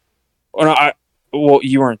crazy. Well,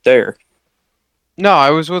 you weren't there. No, I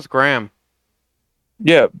was with Graham.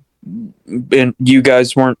 Yeah, and you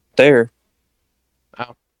guys weren't there.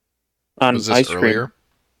 Oh. On was this Ice Cream. earlier?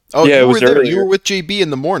 Oh, Yeah, you it were was there. earlier. You were with JB in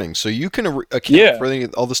the morning, so you can account Yeah. for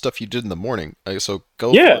all the stuff you did in the morning. So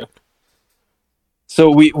go Yeah. for it. So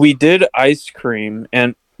we did Ice Cream,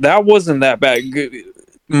 and that wasn't that bad.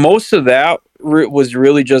 Most of that was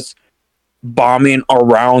really just bombing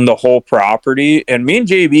around the whole property, and me and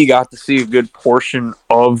JB got to see a good portion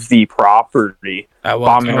of the property At what,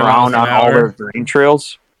 bombing 20 miles around an on all hour? their green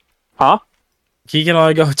trails. Huh? He can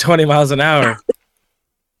only go 20 miles an hour.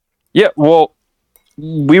 Yeah, well,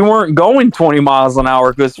 we weren't going 20 miles an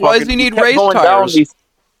hour because Why does he need race tires?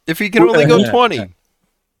 If he can only go 20.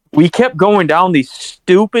 We kept going down these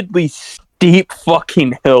stupidly steep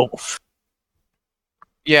fucking hills.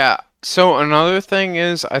 Yeah. So another thing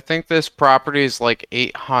is, I think this property is like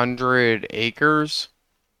 800 acres.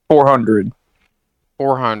 400.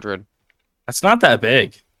 400. That's not that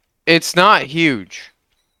big. It's not huge,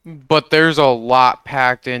 but there's a lot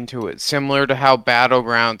packed into it. Similar to how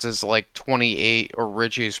Battlegrounds is like 28, or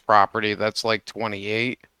Richie's property that's like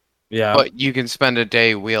 28. Yeah. But you can spend a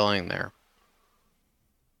day wheeling there.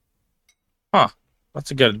 That's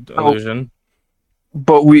a good illusion.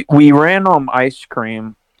 But we ran Ice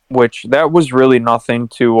Cream, which that was really nothing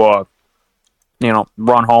to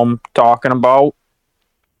run home talking about.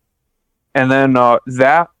 And then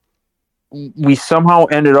that we somehow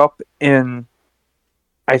ended up in,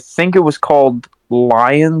 I think it was called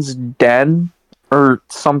Lion's Den or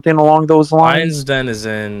something along those lines. Lion's Den is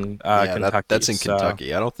in Kentucky. That's in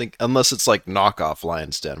Kentucky. I don't think, unless it's like knockoff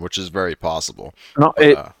Lion's Den, which is very possible. No,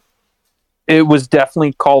 But, it was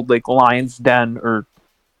definitely called like Lion's Den or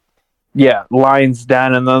Lion's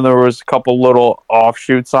Den, and then there was a couple little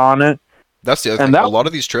offshoots on it. that's the other thing. A lot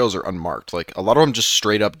of these trails are unmarked. Like a lot of them just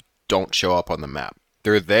straight up don't show up on the map.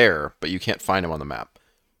 They're there, but you can't find them on the map.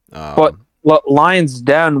 But Lion's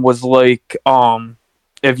Den was like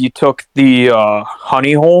if you took the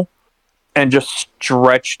honey hole and just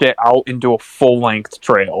stretched it out into a full length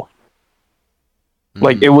trail.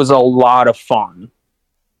 Like it was a lot of fun.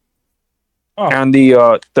 Oh. And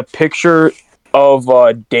the picture of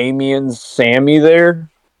Damien's Sammy there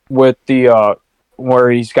with the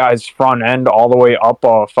where he's got his front end all the way up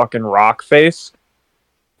a fucking rock face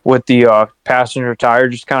with the passenger tire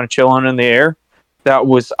just kind of chilling in the air. That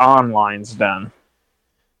was on Lion's Den.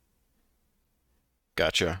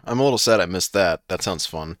 Gotcha. I'm a little sad I missed that. That sounds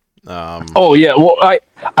fun. Oh yeah, well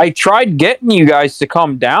I tried getting you guys to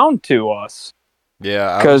come down to us.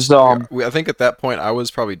 Yeah, because I think at that point I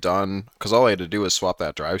was probably done because all I had to do was swap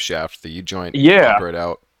that drive shaft, the U-joint, pop right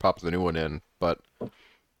out, pop the new one in. But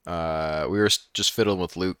we were just fiddling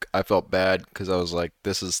with Luke. I felt bad because I was like,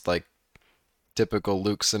 this is like typical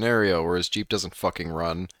Luke scenario where his Jeep doesn't fucking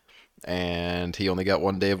run, and he only got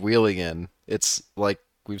one day of wheeling in. It's like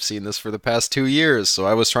we've seen this for the past 2 years, so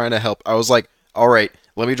I was trying to help. I was like, all right,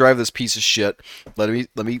 let me drive this piece of shit. Let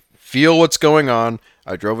me feel what's going on.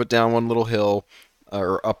 I drove it down one little hill.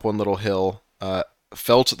 Or up one little hill,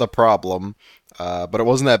 felt the problem, but it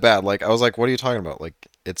wasn't that bad. Like I was like, "What are you talking about?" Like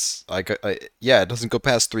it's like, it doesn't go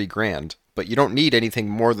past $3,000, but you don't need anything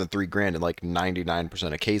more than $3,000 in like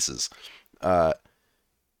 99% of cases, and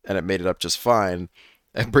it made it up just fine.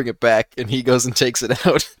 And bring it back, and he goes and takes it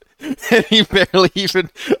out, and he barely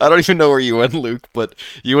even—I don't even know where you went, Luke, but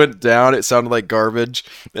you went down. It sounded like garbage,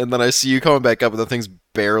 and then I see you coming back up, and the thing's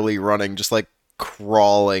barely running, just like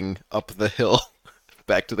crawling up the hill.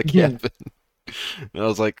 Back to the cabin. And I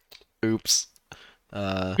was like, oops.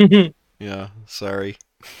 Yeah, sorry.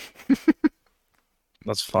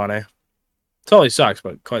 That's funny. Totally sucks,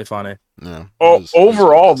 but quite funny. Yeah.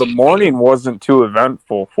 Overall, the morning wasn't too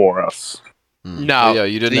eventful for us. No. But yeah,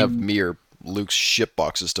 you didn't have me or Luke's shit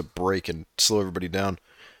boxes to break and slow everybody down.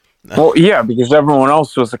 Well, yeah, because everyone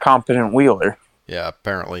else was a competent wheeler. Yeah,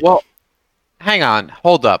 apparently. Well, hang on.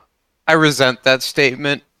 Hold up. I resent that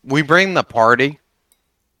statement. We bring the party.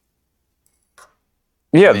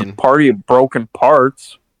 Yeah, the party of broken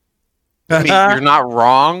parts. I mean, you're not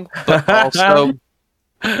wrong, but also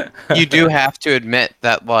you do have to admit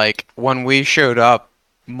that, like, when we showed up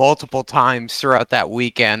multiple times throughout that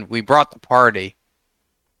weekend, we brought the party.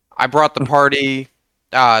 I brought the party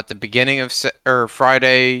at the beginning of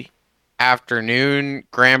Friday afternoon.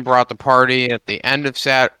 Graham brought the party at the end of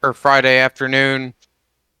Friday afternoon.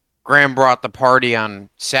 Graham brought the party on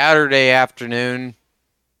Saturday afternoon.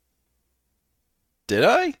 Did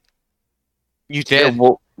I? You Yeah, did.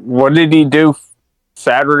 what did he do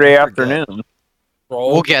Saturday I forget. afternoon?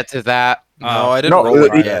 We'll get to that. No, I didn't No,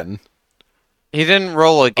 roll he- again. He didn't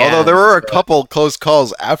roll again. Although there were a couple close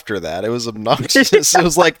calls after that. It was obnoxious. It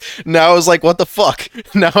was like, now I was like, what the fuck?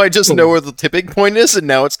 Now I just know where the tipping point is, and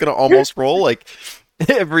now it's going to almost roll like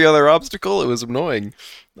every other obstacle. It was annoying.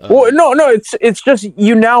 Well, no, it's just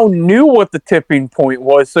you now knew what the tipping point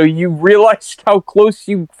was, so you realized how close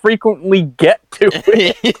you frequently get to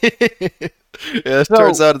it. Yeah, it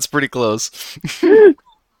turns out it's pretty close.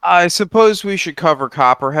 I suppose we should cover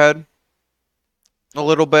Copperhead a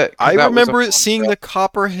little bit. 'cause I that was a remember fun seeing trail. the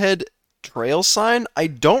Copperhead trail sign. I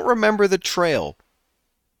don't remember the trail.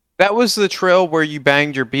 That was the trail where you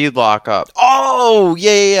banged your beadlock up. Oh,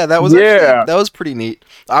 yeah. That was Yeah. actually, that was pretty neat.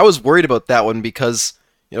 I was worried about that one because,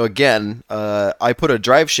 again, I put a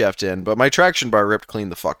drive shaft in, but my traction bar ripped clean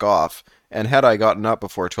the fuck off. And had I gotten up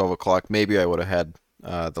before 12 o'clock, maybe I would have had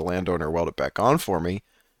the landowner weld it back on for me.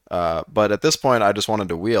 But at this point, I just wanted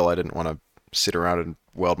to wheel. I didn't want to sit around and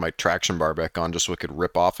weld my traction bar back on just so it could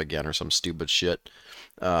rip off again or some stupid shit.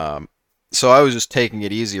 So I was just taking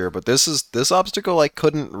it easier. But this obstacle, I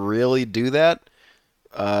couldn't really do that.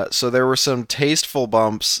 So there were some tasteful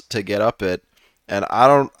bumps to get up it, and I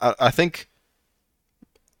don't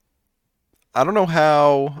know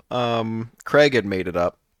how Craig had made it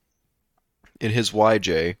up in his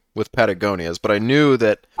YJ with Patagonias, but I knew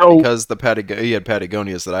that because he had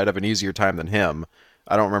Patagonias that I'd have an easier time than him.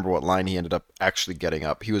 I don't remember what line he ended up actually getting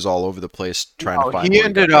up. He was all over the place trying to find he where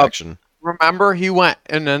ended got up- traction. Remember, he went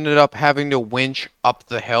and ended up having to winch up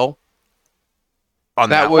the hill On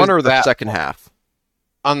that that was one or the that second half?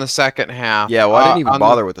 on the second half. Yeah, well, I didn't even on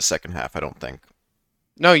bother with the second half, I don't think.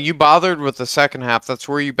 No, you bothered with the second half. That's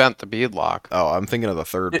where you bent the beadlock. Oh, I'm thinking of the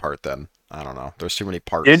third part then. I don't know. There's too many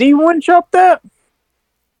parts. Did he winch up that?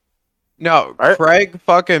 No, I- Craig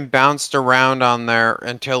fucking bounced around on there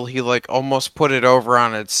until he like almost put it over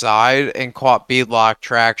on its side and caught beadlock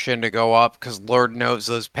traction to go up because Lord knows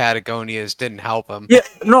those Patagonias didn't help him. Yeah,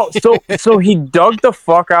 no. So he dug the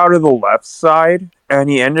fuck out of the left side, and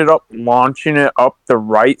he ended up launching it up the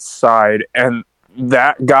right side, and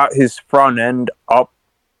that got his front end up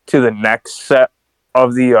to the next set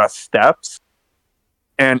of the steps,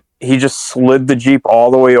 and he just slid the Jeep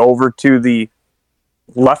all the way over to the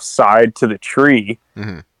left side to the tree,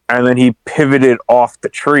 Mhm. and then he pivoted off the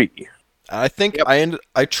tree. I think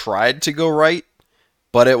I tried to go right,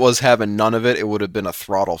 but it was having none of it. It would have been a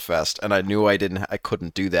throttle fest, and I knew I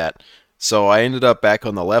couldn't do that. So I ended up back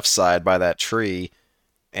on the left side by that tree,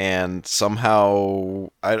 and somehow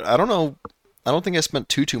I don't know. I don't think I spent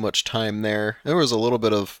too much time there. There was a little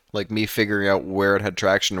bit of like me figuring out where it had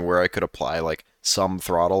traction and where I could apply like some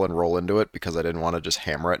throttle and roll into it because I didn't want to just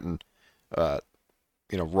hammer it and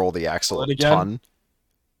roll the axle Roll it a again? ton.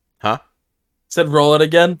 Huh? Said roll it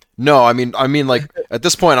again. No, I mean, like at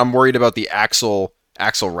this point, I'm worried about the axle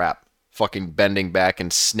wrap fucking bending back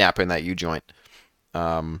and snapping that U joint.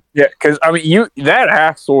 Yeah, because I mean, that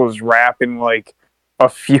axle is wrapping like a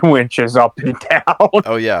few inches up and down.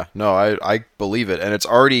 Oh yeah, no, I believe it, and it's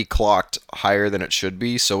already clocked higher than it should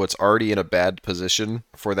be, so it's already in a bad position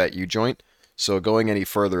for that U joint. So going any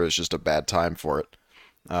further is just a bad time for it.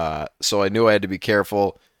 So I knew I had to be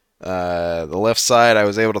careful. The left side, I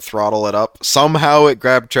was able to throttle it up. Somehow it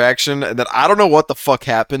grabbed traction, and then I don't know what the fuck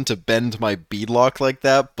happened to bend my beadlock like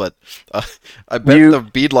that, but I bent the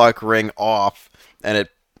beadlock ring off, and it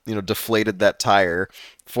deflated that tire.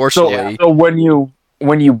 Fortunately, So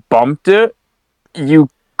when you bumped it, you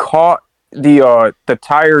caught the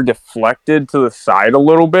tire deflected to the side a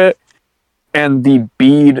little bit, and the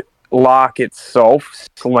bead lock itself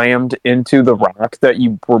slammed into the rock that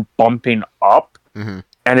you were bumping up, Mhm.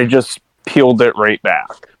 and it just peeled it right back.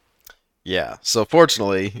 Yeah, so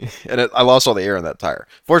fortunately, I lost all the air in that tire.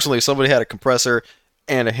 Fortunately, somebody had a compressor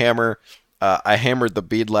and a hammer. I hammered the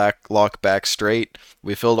bead lock back straight.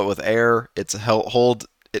 We filled it with air. It's held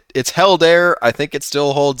air. I think it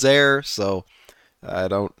still holds air, so I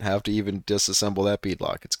don't have to even disassemble that bead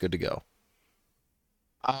lock. It's good to go.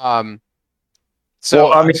 So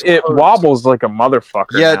Well, I mean, it wobbles like a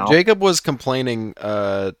motherfucker Yeah, now. Jacob was complaining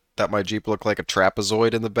that my Jeep looked like a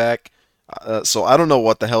trapezoid in the back. So I don't know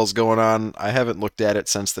what the hell's going on. I haven't looked at it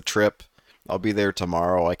since the trip. I'll be there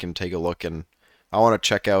tomorrow. I can take a look, and I want to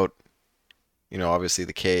check out, obviously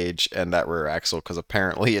the cage and that rear axle, because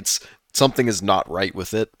apparently something is not right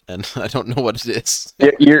with it, and I don't know what it is.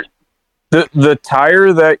 Yeah, the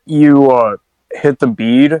tire that you hit the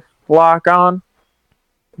bead lock on,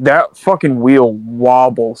 that fucking wheel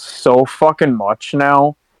wobbles so fucking much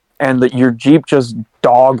now, and that your Jeep just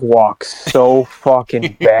dog walks so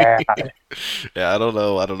fucking bad. Yeah, I don't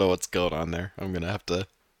know. I don't know what's going on there. I'm gonna have to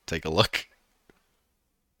take a look.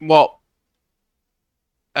 Well,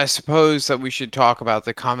 I suppose that we should talk about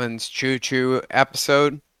the Cummins Choo Choo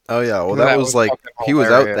episode. Oh yeah, well 'Cause that that was was like fucking he was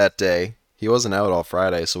out hilarious. that day. He wasn't out all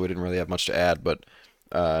Friday, so we didn't really have much to add. But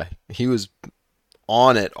he was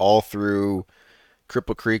on it all through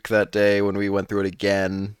Cripple Creek that day when we went through it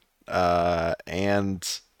again, and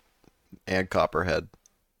Copperhead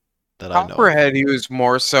that I know of. Copperhead, he was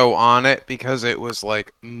more so on it because it was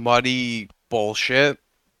like muddy bullshit.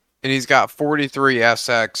 And he's got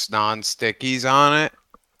 43SX non-stickies on it.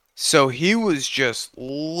 So he was just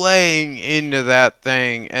laying into that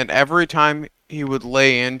thing, and every time he would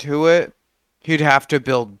lay into it, he'd have to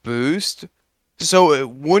build boost, so it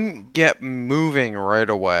wouldn't get moving right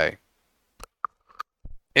away.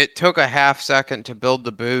 It took a half second to build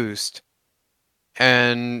the boost,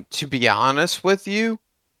 and to be honest with you,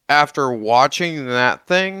 after watching that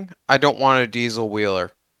thing, I don't want a diesel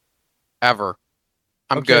wheeler. Ever.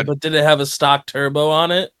 I'm Okay, good. but did it have a stock turbo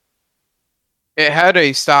on it? It had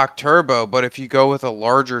a stock turbo, but if you go with a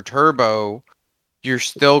larger turbo, you're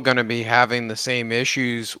still going to be having the same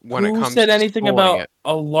issues when it Who comes said to anything spooling about it.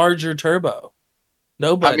 a larger turbo? I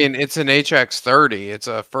Nobody. mean, it's an HX30. It's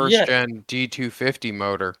a first Yeah. gen D250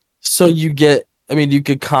 motor. So you get, I mean, you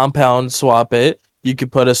could compound swap it. You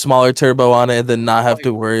could put a smaller turbo on it and then not have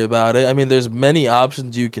to worry about it. I mean, there's many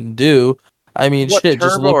options you can do. I mean, What shit,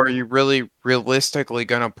 just turbo look. are you really realistically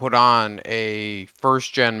going to put on a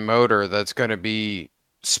first gen motor that's going to be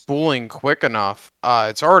spooling quick enough?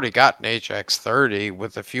 It's already got an HX30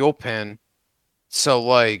 with a fuel pin. So,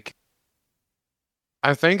 like,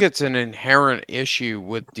 I think it's an inherent issue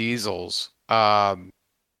with diesels. Well, you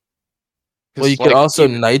 'Cause, could like, also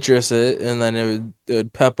even nitrous it and then it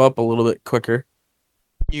would pep up a little bit quicker.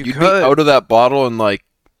 you You'd be could, out of that bottle in like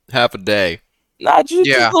half a day. Nah, just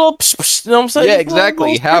yeah. a little, psh, psh, you know what I'm saying? Yeah, Just a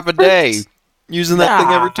exactly. little Half a day. Using that thing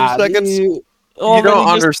every 2 seconds. dude. Oh, You man, don't he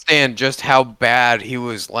just understand just how bad he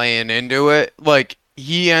was laying into it. Like,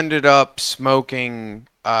 he ended up smoking.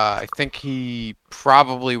 I think he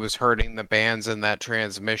probably was hurting the bands in that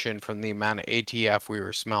transmission from the amount of ATF we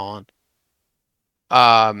were smelling.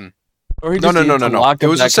 Um, or he No, just no, no, needed no, to no. lock It up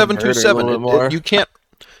was a that converter a 727. little bit more. You can't.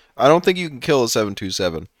 I don't think you can kill a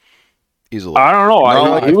 727 easily. I don't know. Not I,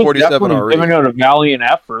 like he the was 47 definitely giving RE. it a valiant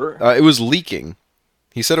effort. It was leaking.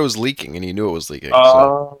 He said it was leaking, and he knew it was leaking.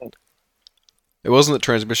 So Uh, it wasn't the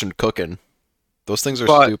transmission cooking. Those things are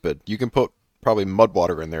but stupid. You can put probably mud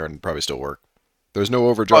water in there and probably still work. There's no but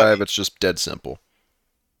overdrive. It's just dead simple.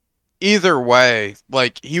 either way,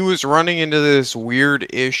 like, he was running into this weird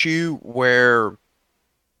issue where,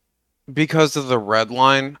 because of the red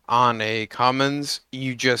line on a Cummins,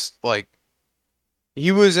 you just, like,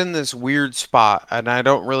 he was in this weird spot, and I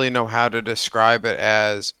don't really know how to describe it,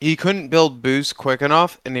 as he couldn't build boost quick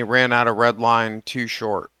enough, and he ran out of red line too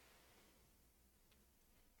short.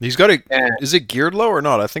 He's got a. And Is it geared low or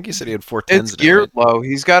not? I think he said he had it's 410s in it, geared right? low.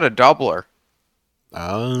 He's got a doubler.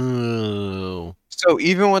 Oh. So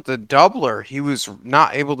even with the doubler, he was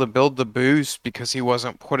not able to build the boost because he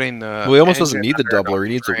wasn't putting the Well, he almost doesn't engine need the under enough doubler. He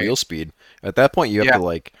needs the strain. wheel speed. At that point, you have Yeah, to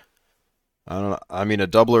like. I don't know. I mean, a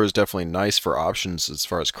doubler is definitely nice for options as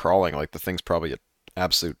far as crawling. Like the thing's probably an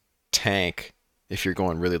absolute tank if you're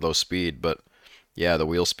going really low speed. But yeah, the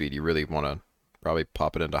wheel speed you really want to probably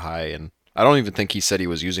pop it into high. And I don't even think he said he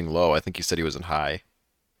was using low. I think he said he was in high.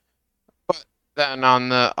 but then on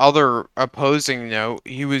the other opposing note,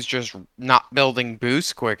 he was just not building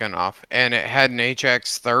boost quick enough, and it had an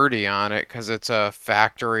HX30 on it because it's a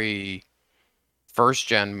factory first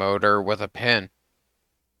gen motor with a pin.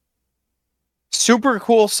 Super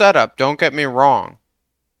cool setup, don't get me wrong.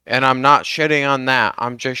 And I'm not shitting on that.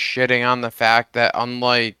 I'm just shitting on the fact that,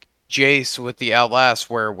 unlike Jace with the LS,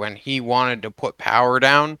 where when he wanted to put power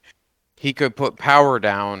down, he could put power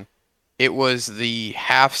down. It was the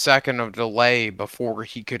half second of delay before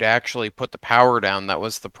he could actually put the power down that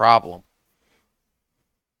was the problem.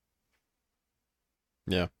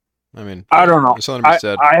 Yeah. I mean, I don't know. there's something to be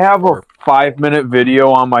said I have a for. 5 minute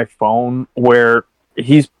video on my phone where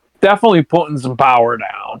he's definitely putting some power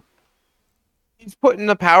down. He's putting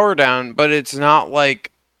the power down, but it's not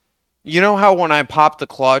like, you know how when I pop the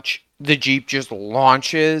clutch, the Jeep just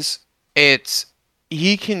launches? It's,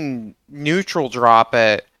 he can neutral drop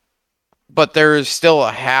it, but there is still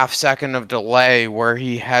a half second of delay where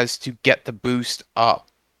he has to get the boost up.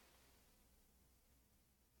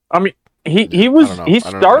 I mean, he Yeah, I don't know. he I don't know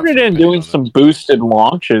enough started in opinion doing on it. some boosted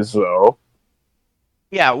launches though.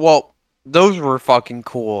 Yeah, well, those were fucking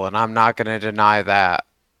cool, and I'm not gonna deny that.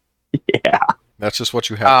 Yeah. That's just what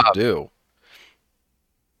you have to Uh, do.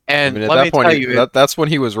 I and mean, at let that me point, tell you, that's when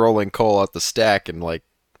he was rolling coal out the stack and like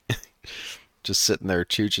just sitting there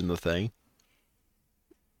chooching the thing.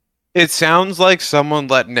 it sounds like someone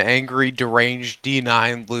let an angry, deranged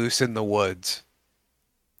D9 loose in the woods.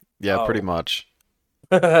 Yeah, pretty Oh. much.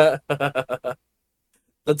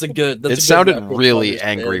 That's a good. That's It a good sounded reference to really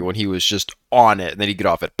angry understand. when he was just on it, and then he'd get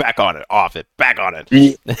off it, back on it, off it, back on it.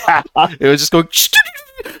 Yeah. It was just going.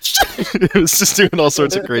 It was just doing all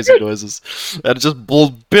sorts of crazy noises, and just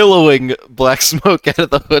billowing black smoke out of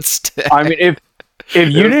the hood stack. I mean, if It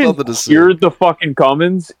you was didn't something to see. hear the fucking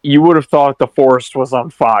Cummins, you would have thought the forest was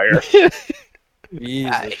on fire.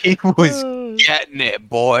 Jesus. He was getting it,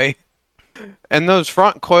 boy. And those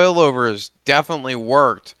front coilovers definitely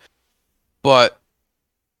worked. But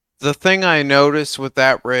the thing I noticed with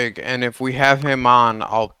that rig, and if we have him on,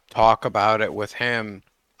 I'll talk about it with him.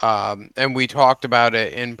 And we talked about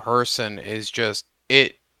it in person, is just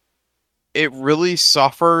it really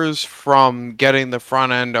suffers from getting the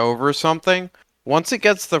front end over something. Once it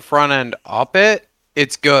gets the front end up it,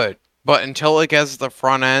 it's good. But until it gets the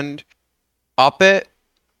front end up it,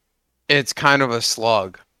 it's kind of a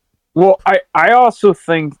slug. Well, I also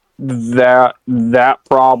think that that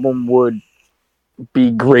problem would be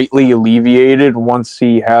greatly alleviated once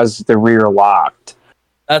he has the rear locked.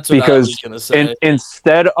 That's what I was Because gonna say.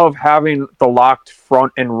 instead of having the locked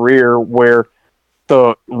front and rear where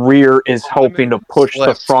the rear is helping to push the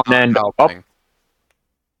Slip's front not end up, helping.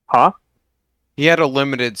 huh? He had a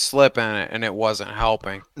limited slip in it, and it wasn't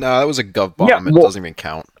helping. No, that was a gov Yeah, bomb. It well- doesn't even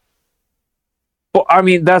count. Well, I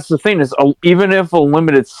mean, that's the thing is, even if a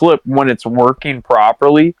limited slip, when it's working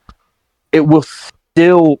properly, it will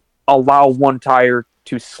still allow one tire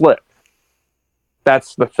to slip.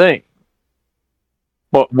 That's the thing.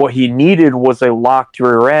 But what he needed was a locked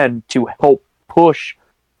rear end to help push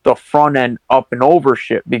the front end up and over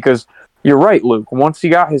shit. Because you're right, Luke. Once he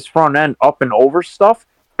got his front end up and over stuff,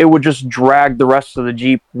 it would just drag the rest of the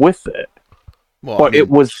Jeep with it. Well, But I mean, it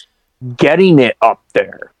was getting it up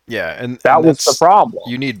there. yeah, and That was the that's, problem.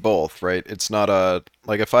 you need both, right? It's not a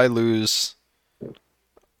like if I lost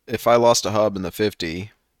a hub in the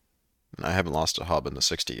 50, and I haven't lost a hub in the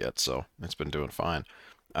 60 yet, so it's been doing fine.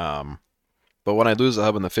 But when I lose a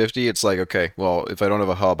hub in the 50, it's like, okay, well, if I don't have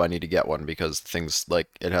a hub, I need to get one because things like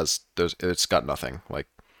it's got nothing. Like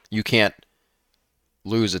you can't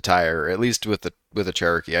lose a tire, at least with a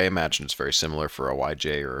Cherokee. I imagine it's very similar for a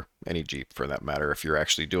YJ or any Jeep for that matter. If you're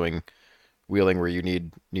actually doing wheeling where you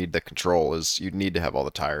need the control, is you need to have all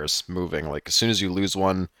the tires moving. Like as soon as you lose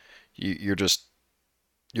one, you're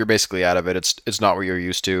basically out of it. It's not what you're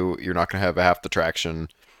used to. You're not gonna have half the traction.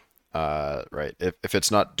 Right. If it's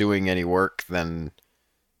not doing any work, then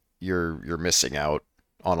you're missing out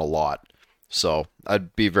on a lot. So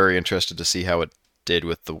I'd be very interested to see how it did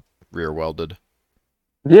with the rear welded.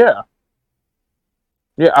 Yeah.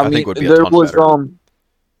 Yeah, I think mean, it would be a there ton was better.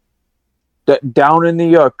 that down in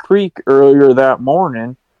the creek earlier that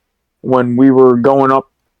morning when we were going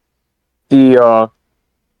up the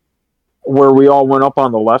where we all went up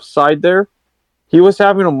on the left side there. He was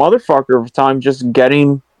having a motherfucker of a time just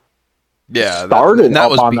getting Yeah, started and that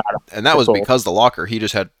up was on that. and that was obstacle. because the locker he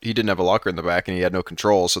didn't have a locker in the back and he had no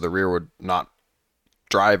control, so the rear would not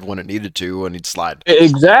drive when it needed to and he'd slide.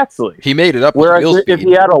 Exactly. He made it up with Whereas wheel if speed.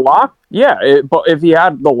 he had a lock, but if he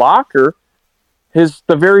had the locker,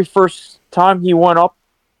 the very first time he went up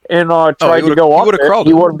and tried to go he up would've it, crawled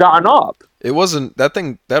he it. would have gotten up. It wasn't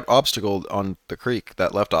that obstacle on the creek,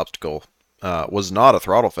 that left obstacle, was not a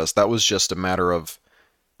throttle fest. That was just a matter of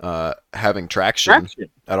having traction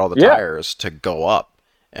at all the Yeah. tires to go up,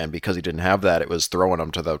 and because he didn't have that, it was throwing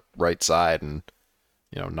him to the right side and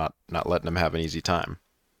not letting him have an easy time.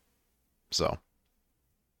 So,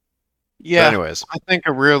 Yeah, but anyways, I think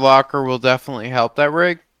a rear locker will definitely help that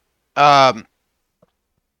rig.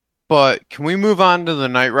 But can we move on to the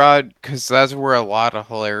night rod? Because that's where a lot of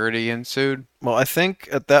hilarity ensued. well, I think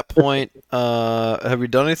at that point, have we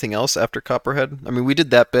done anything else after Copperhead? I mean, we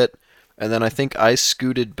did that bit, and then I think I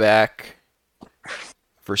scooted back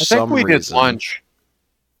for I think some we reason. did lunch.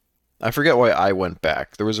 I forget why I went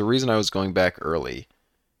back. There was a reason I was going back early,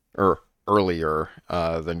 or earlier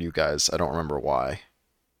than you guys. I don't remember why.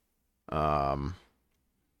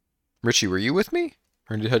 Richie, were you with me,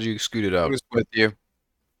 or had you scooted I out? was with you.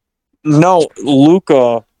 No,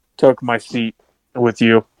 Luca took my seat with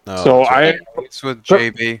you. Oh, So that's right. It's with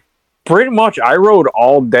JB. pretty much I rode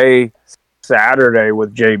all day Saturday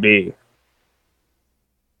with JB.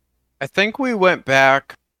 I think we went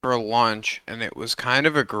back for lunch, and it was kind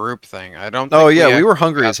of a group thing. I don't Oh think yeah, we were actually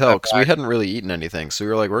hungry got as hell that because we back. hadn't really eaten anything. So we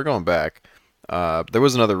were like, we're going back. There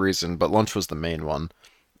was another reason, but lunch was the main one.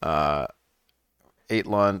 Uh, ate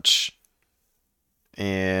lunch,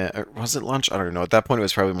 and or was it lunch? I don't know. At that point, it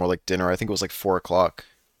was probably more like dinner. I think it was like 4 o'clock.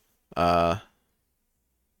 Uh,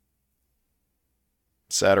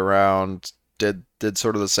 sat around, did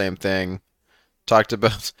sort of the same thing. Talked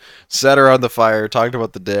about, sat around the fire, talked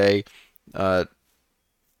about the day. Uh,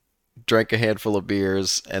 drank a handful of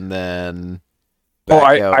beers, and then Oh,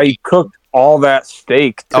 back out. I cooked all that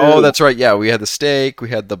steak Oh, too. that's right. Yeah, we had the steak, we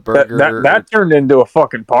had the That burger. turned into a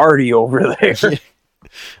fucking party over there. It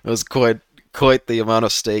was quite the amount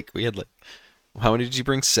of steak we had. Like, how many did you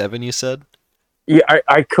bring? 7, you said? Yeah,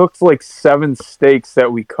 I cooked like 7 steaks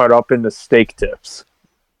that we cut up into steak tips.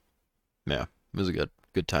 Yeah, it was a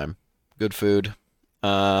good time, good food.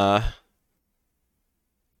 Uh,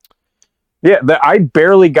 Yeah, that I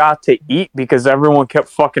barely got to eat because everyone kept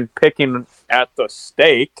fucking picking at the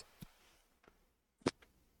steak.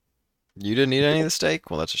 you didn't eat any of the steak?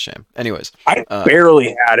 Well, that's a shame. Anyways, I uh,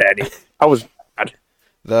 barely had any. I was bad.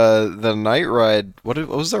 the night ride. What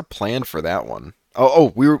was our plan for that one?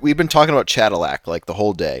 We'd been talking about Cadillac like the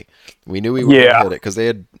whole day. We knew we were gonna Yeah. hit it because they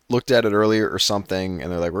had looked at it earlier or something,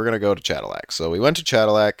 and they're like, "We're gonna go to Cadillac." So we went to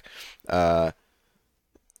Cadillac. Uh,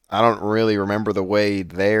 I don't really remember the way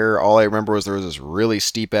there. All I remember was there was this really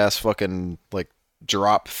steep ass fucking like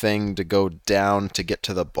drop thing to go down to get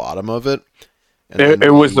to the bottom of it, and then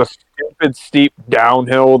It was a stupid steep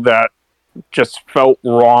downhill that just felt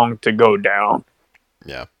wrong to go down.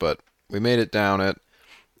 yeah, but we made it down it.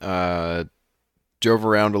 Uh, drove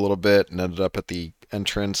around a little bit and ended up at the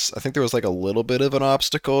entrance. I think there was like a little bit of an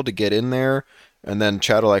obstacle to get in there, and then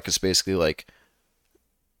Cadillac is basically like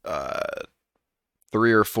uh,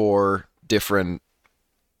 3 or 4 different.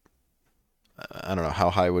 I don't know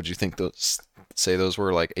how high would you think those say those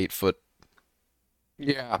were, like 8 foot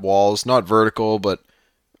Yeah. walls, not vertical but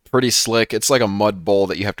pretty slick. It's like a mud bowl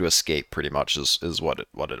that you have to escape. Pretty much is what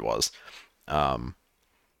it was. Um,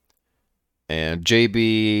 and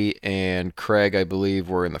JB and Craig, I believe,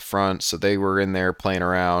 were in the front, so they were in there playing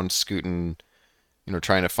around, scooting,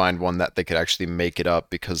 trying to find one that they could actually make it up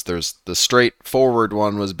because there's the straightforward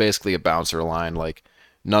one was basically a bouncer line. Like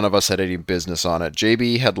none of us had any business on it.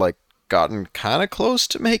 JB had like gotten kind of close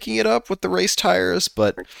to making it up with the race tires,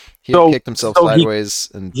 but he had So kicked himself so sideways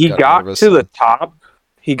and he got got nervous. to the top.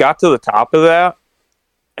 He got to the top of that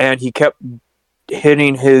and he kept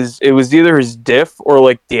hitting it was either his diff or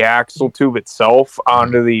like the axle tube itself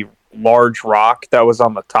onto the large rock that was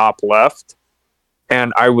on the top left.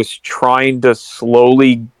 And I was trying to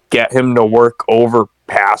slowly get him to work over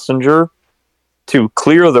passenger to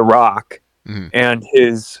clear the rock. Mhm. And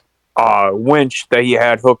his winch that he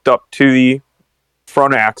had hooked up to the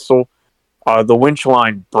front axle, the winch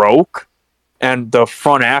line broke and the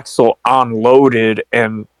front axle unloaded,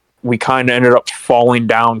 and we kind of ended up falling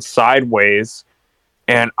down sideways.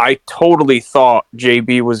 And I totally thought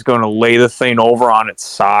JB was going to lay the thing over on its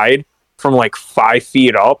side from like 5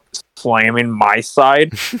 feet up, slamming my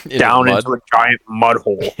side down into a giant mud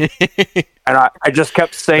hole. And I just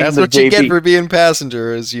kept saying That's to what you get JB, for being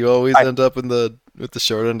passenger, is you always end up with the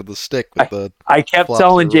short end of the stick with the I kept flops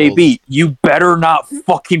telling or rolls. JB, you better not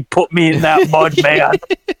fucking put me in that mud, man.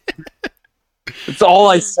 It's all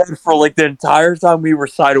I said for like the entire time we were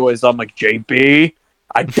sideways. I'm like, JB,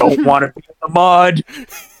 I don't want to be in the mud.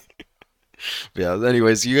 Yeah,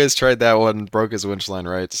 anyways, you guys tried that one, broke his winch line,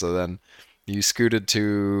 right? So then you scooted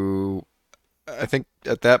to, I think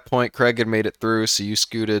at that point Craig had made it through, so you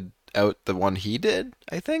scooted out the one he did,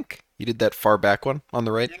 I think. He did that far back one on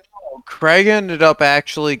the right. Craig ended up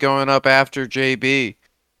actually going up after JB.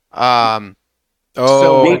 Oh,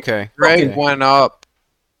 So okay. Craig Okay. went up.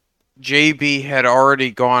 JB had already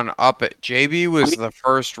gone up it. JB was the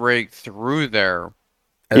first rig through there.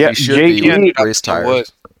 As Yeah, he should be JB with race ended up in the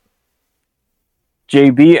tires.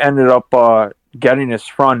 JB ended up getting his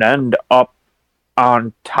front end up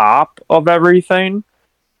on top of everything,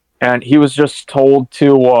 and he was just told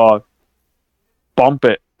to bump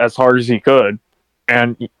it as hard as he could.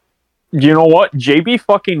 And you know what? JB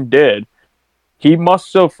fucking did. He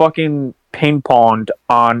must have fucking ping ponged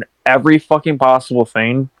on every fucking possible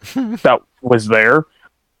thing that was there.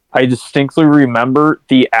 I distinctly remember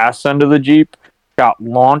the ass end of the Jeep got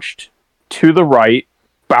launched to the right,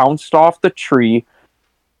 bounced off the tree,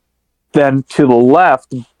 then to the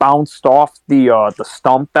left, bounced off the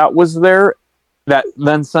stump that was there, that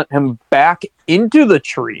then sent him back into the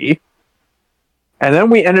tree. And then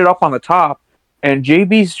we ended up on the top, and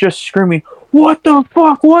JB's just screaming, "What the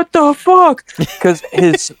fuck? What the fuck?" Because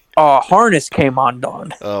his harness came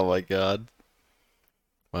undone. Oh my god.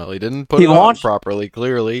 Well, he didn't put He it on launched. properly,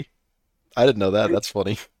 clearly. I didn't know that. That's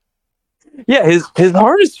funny. Yeah, his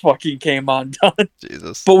harness fucking came undone.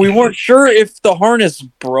 Jesus. But we weren't sure if the harness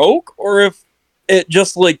broke or if it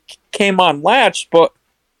just like came unlatched, but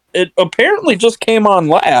it apparently just came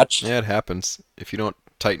unlatched. Yeah, it happens. If you don't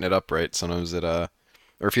tighten it up right, sometimes it or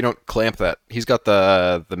if you don't clamp that. He's got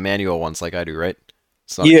the manual ones like I do, right?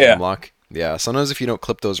 It's not a Yeah. cam lock. Yeah, sometimes if you don't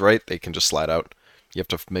clip those right, they can just slide out. You have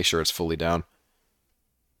to make sure it's fully down.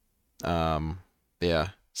 Yeah.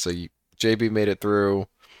 So JB made it through.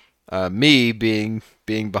 Me being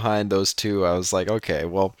behind those two, I was like, okay,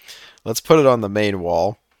 well, let's put it on the main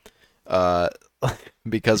wall. Uh,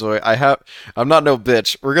 because I'm not no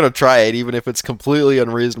bitch. We're gonna try it, even if it's completely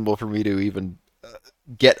unreasonable for me to even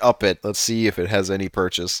get up it. Let's see if it has any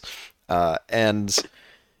purchase. And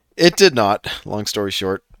it did not. Long story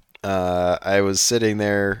short, I was sitting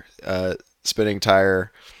there spinning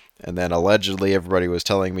tire, and then allegedly everybody was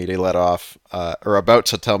telling me to let off, or about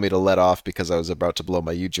to tell me to let off because I was about to blow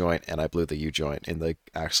my U-joint, and I blew the U-joint in the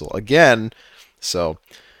axle again. So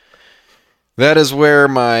that is where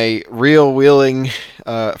my real wheeling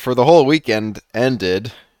for the whole weekend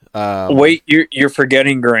ended. Wait, you're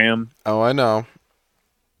forgetting, Graham. Oh, I know.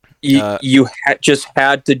 You just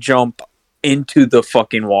had to jump into the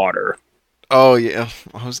fucking water. Oh yeah,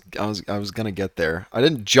 I was gonna get there. I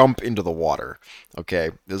didn't jump into the water.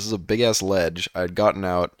 Okay, this is a big ass ledge. I had gotten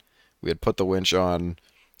out. We had put the winch on.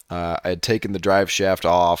 I had taken the drive shaft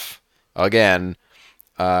off again,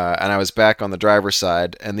 and I was back on the driver's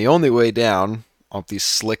side. And the only way down off these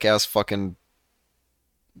slick ass fucking,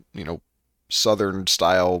 you know, southern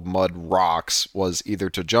style mud rocks was either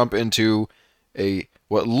to jump into a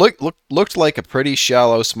what looked like a pretty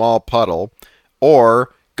shallow small puddle,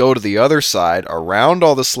 or go to the other side around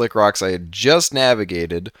all the slick rocks I had just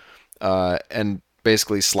navigated, and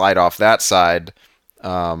basically slide off that side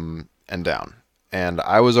and down. And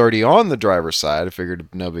I was already on the driver's side. I figured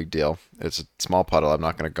no big deal. It's a small puddle. I'm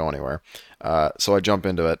not going to go anywhere. So I jump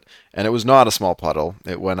into it, and it was not a small puddle.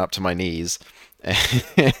 It went up to my knees, and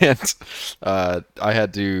I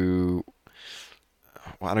had to.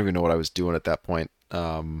 Well, I don't even know what I was doing at that point.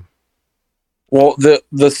 Well,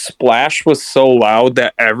 the splash was so loud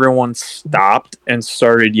that everyone stopped and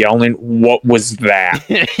started yelling, "What was that?"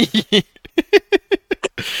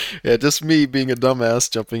 Yeah, just me being a dumbass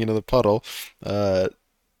jumping into the puddle.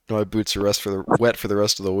 My boots are wet for the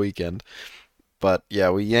rest of the weekend. But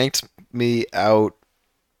yeah, we yanked me out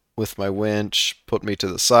with my winch, put me to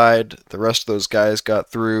the side. The rest of those guys got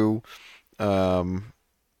through.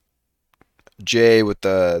 Jay with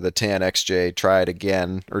the Tan XJ tried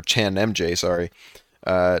again, or Tan MJ, sorry.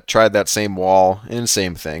 Tried that same wall, and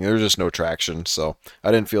same thing. There was just no traction, so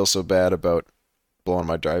I didn't feel so bad about blowing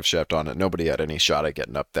my drive shaft on it. Nobody had any shot at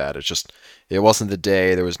getting up that. It wasn't the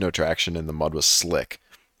day. There was no traction, and the mud was slick.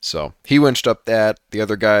 So he winched up that. The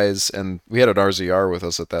other guys, and we had an RZR with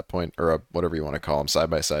us at that point, or whatever you want to call them,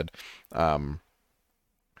 side by side.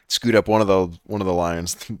 Scoot up one of the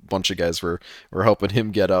lines. A bunch of guys were helping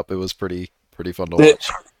him get up. It was pretty fun to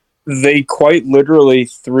watch. They quite literally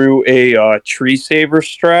threw a tree saver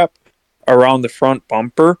strap around the front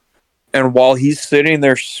bumper, and while he's sitting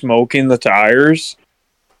there smoking the tires,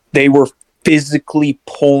 they were physically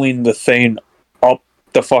pulling the thing up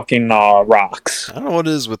the fucking rocks. I don't know what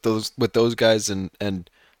it is with those guys and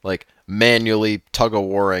like manually tug of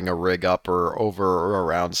warring a rig up or over or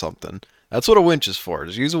around something. That's what a winch is for.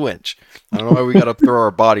 Just use a winch. I don't know why we got to throw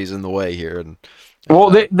our bodies in the way here. And well,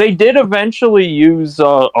 they did eventually use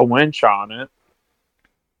a winch on it.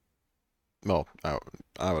 Well,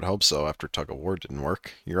 I would hope so. After tug of war didn't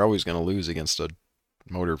work, you're always going to lose against a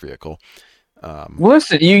motor vehicle.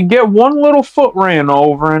 Listen, you get one little foot ran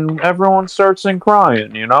over, and everyone starts in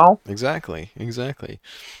crying. You know. Exactly.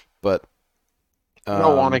 But I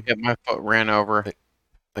don't want to get my foot ran over.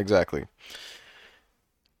 Exactly.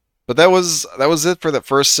 But that was it for that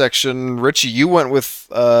first section. Richie, you went with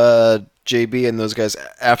JB and those guys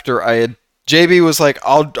after I had. JB was like,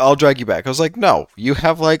 "I'll drag you back." I was like, "No, you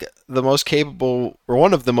have like the most capable, or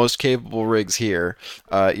one of the most capable rigs here.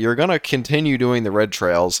 You're gonna continue doing the red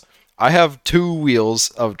trails. I have 2 wheels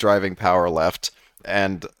of driving power left,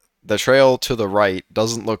 and the trail to the right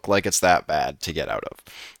doesn't look like it's that bad to get out of."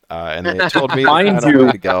 And they told me Mind the you.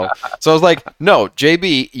 way to go. So I was like, "No,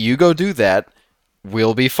 JB, you go do that.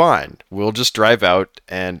 We'll be fine. We'll just drive out,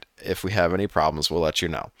 and if we have any problems, we'll let you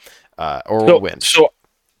know, or we'll win." So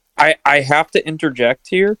I have to interject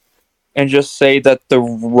here and just say that the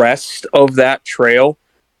rest of that trail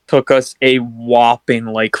took us a whopping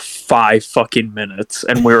like 5 fucking minutes,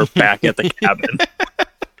 and we were back at the cabin.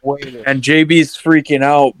 waited. And JB's freaking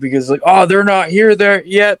out because like, oh, they're not here there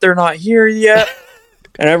yet. They're not here yet.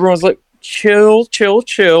 And everyone's like, chill.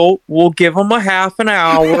 We'll give them a half an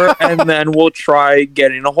hour and then we'll try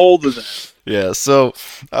getting a hold of them. Yeah, so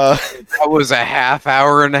That was a half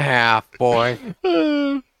hour and a half, boy.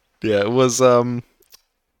 yeah, it was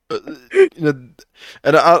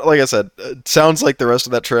and like I said, it sounds like the rest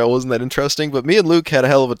of that trail wasn't that interesting, but me and Luke had a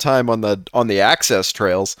hell of a time on the access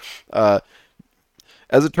trails. As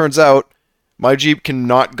it turns out, my Jeep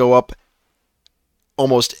cannot go up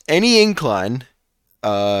almost any incline,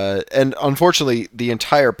 and unfortunately, the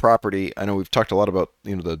entire property. I know we've talked a lot about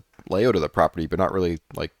the layout of the property, but not really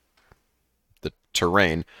like the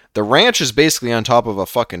terrain. The ranch is basically on top of a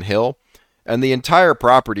fucking hill, and the entire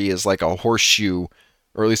property is like a horseshoe,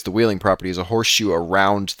 or at least the Wheeling property is a horseshoe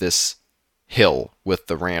around this hill with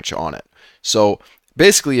the ranch on it. So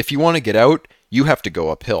basically, if you want to get out, you have to go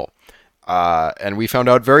uphill. And we found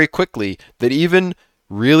out very quickly that even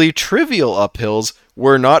really trivial uphills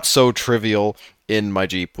were not so trivial in my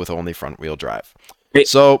Jeep with only front-wheel drive.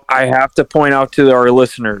 So I have to point out to our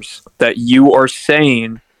listeners that you are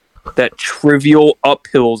saying that trivial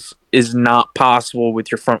uphills is not possible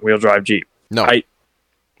with your front-wheel drive Jeep. no,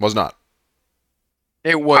 was not.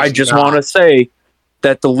 It was. I just not. want to say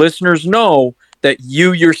that the listeners know that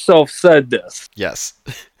you yourself said this. Yes.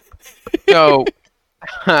 So,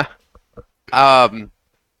 I'm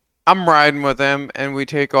riding with him, and we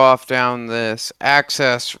take off down this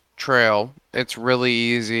access trail. It's really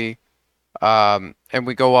easy. And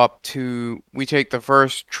we take the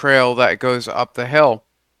first trail that goes up the hill.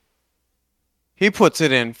 He puts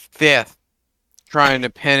it in fifth, trying to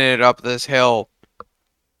pin it up this hill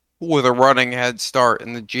with a running head start,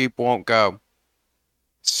 and the Jeep won't go.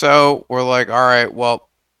 So we're like, all right, well,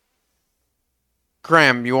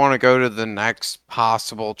 Graham, you want to go to the next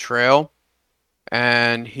possible trail?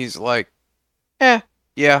 And he's like,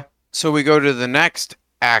 yeah. So we go to the next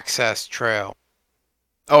access trail.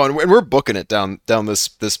 Oh, and we're booking it down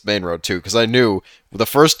this main road too, because I knew the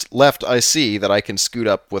first left I see that I can scoot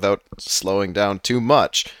up without slowing down too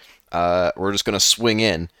much. We're just gonna swing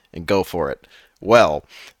in and go for it. Well,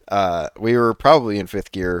 we were probably in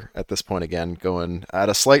fifth gear at this point again, going at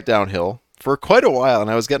a slight downhill for quite a while, and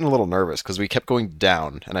I was getting a little nervous because we kept going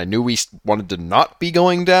down, and I knew we wanted to not be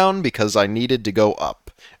going down because I needed to go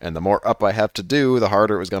up, and the more up I have to do, the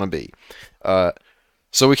harder it was going to be.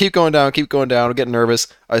 So we keep going down, I'm getting nervous.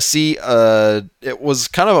 I see it was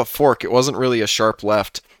kind of a fork. It wasn't really a sharp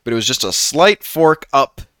left, but it was just a slight fork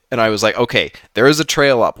up, and I was like, okay, there is a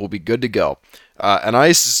trail up. We'll be good to go. And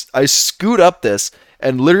I scoot up this,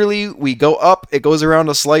 and literally we go up, it goes around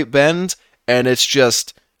a slight bend, and it's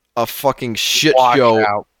just a fucking shit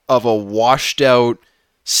show of a washed out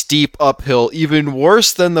steep uphill, even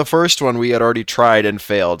worse than the first one we had already tried and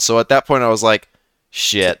failed. So at that point I was like,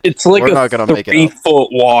 shit, It's like we're not gonna make it up. 3-foot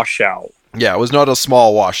washout. Yeah, it was not a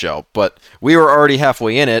small washout, but we were already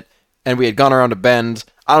halfway in it, and we had gone around a bend.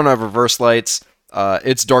 I don't have reverse lights.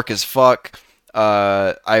 It's dark as fuck.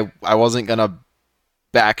 I wasn't gonna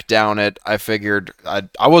back down it. I figured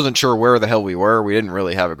I wasn't sure where the hell we were. We didn't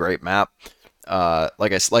really have a great map.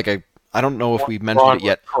 I don't know if we mentioned it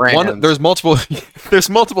yet. There's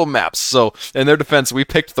multiple maps. So in their defense, we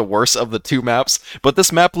picked the worst of the two maps. But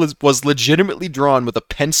this map was legitimately drawn with a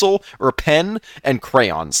pencil or a pen and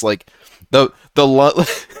crayons. Like the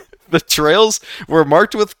trails were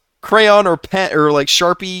marked with crayon or pen or like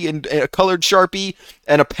Sharpie and a colored Sharpie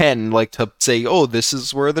and a pen, like to say, oh, this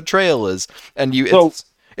is where the trail is. And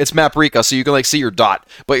it's Maprika, so you can like see your dot.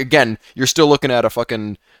 But again, you're still looking at a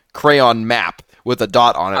fucking crayon map with a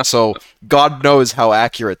dot on it, so God knows how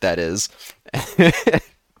accurate that is.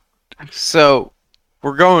 So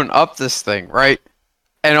we're going up this thing, right?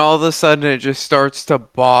 And all of a sudden it just starts to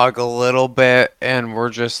bog a little bit, and we're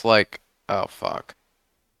just like, oh fuck.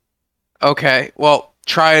 Okay, well,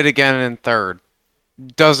 try it again in third.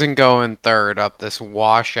 Doesn't go in third up this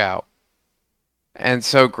washout. And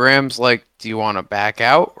so Graham's like, do you want to back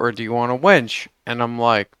out or do you want to winch? And I'm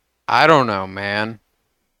like, I don't know, man.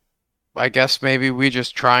 I guess maybe we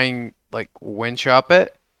just try and like winch up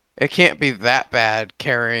it. It can't be that bad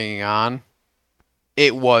carrying on.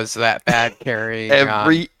 It was that bad carrying on.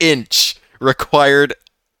 Every inch required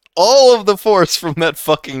all of the force from that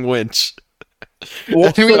fucking winch.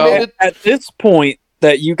 Well, so at this point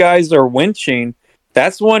that you guys are winching,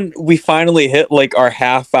 that's when we finally hit like our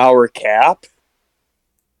half-hour cap.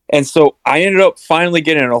 And so I ended up finally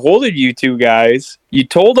getting a hold of you two guys. You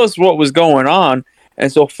told us what was going on,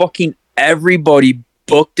 and so fucking everybody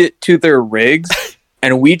booked it to their rigs,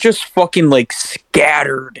 and we just fucking like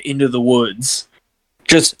scattered into the woods.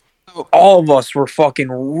 Just all of us were fucking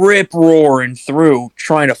rip roaring through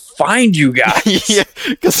trying to find you guys. Yeah,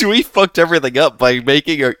 because we fucked everything up by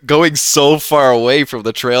going so far away from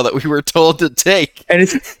the trail that we were told to take. And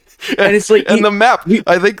it's like and the map.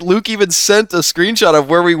 I think Luke even sent a screenshot of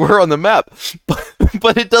where we were on the map,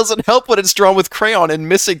 but it doesn't help when it's drawn with crayon and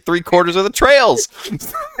missing 3/4 of the trails.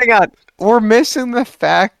 Hang on. We're missing the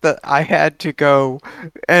fact that I had to go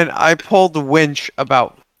and I pulled the winch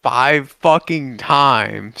about 5 fucking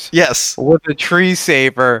times. Yes. With a tree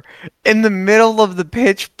saver in the middle of the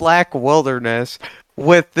pitch black wilderness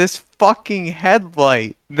with this fucking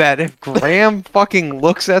headlight that if Graham fucking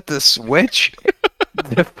looks at the switch,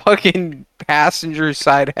 the fucking passenger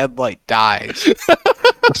side headlight dies.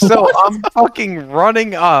 So I'm fucking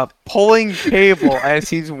running up, pulling cable as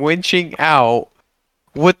he's winching out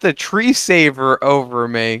with the tree saver over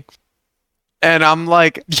me. And I'm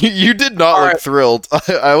like... You did not look thrilled.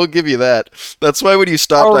 I will give you that. That's why when you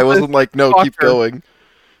stopped, I wasn't like, no, keep going.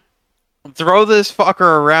 Throw this fucker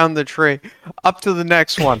around the tree. Up to the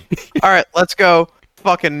next one. Alright, let's go.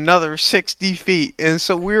 Fucking another 60 feet. And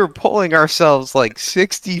so we were pulling ourselves like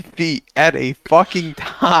 60 feet at a fucking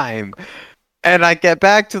time. And I get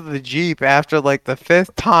back to the Jeep after like the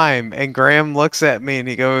 5th time. And Graham looks at me and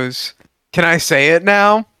he goes, "Can I say it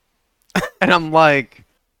now?" And I'm like...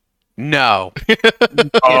 No. You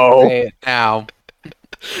can't say it now.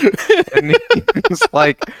 And he's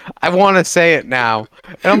like, "I want to say it now."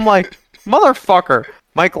 And I'm like, motherfucker,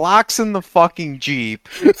 my Glock's in the fucking Jeep.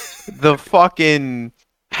 The fucking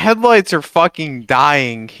headlights are fucking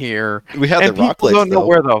dying here. We had and the rock people lights, don't know though.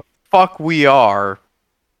 where the fuck we are.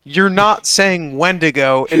 You're not saying when to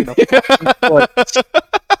go in the fucking place.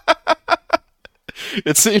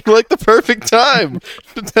 It seemed like the perfect time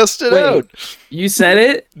to test it out. You said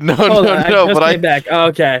it? No, Hold no, on, no. I just But came back. Oh,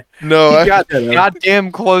 okay. No, He got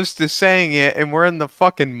goddamn close to saying it, and we're in the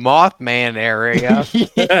fucking Mothman area.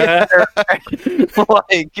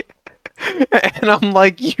 Like, and I'm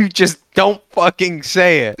like, you just don't fucking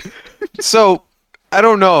say it. So, I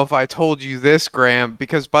don't know if I told you this, Graham,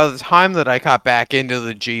 because by the time that I got back into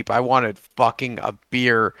the Jeep, I wanted fucking a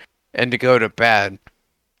beer and to go to bed.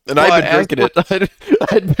 And I'd been drinking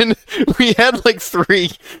it. We had like 3,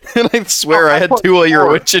 and I swear I had 2 while you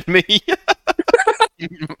were winching me.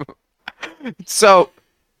 So,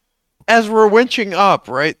 as we're winching up,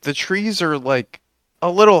 right, the trees are like a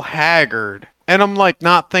little haggard, and I'm like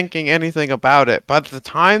not thinking anything about it. By the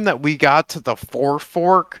time that we got to the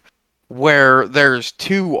forefork, where there's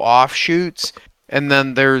 2 offshoots, and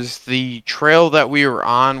then there's the trail that we were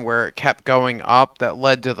on where it kept going up that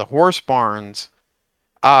led to the horse barns.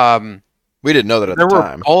 We didn't know that at the time. There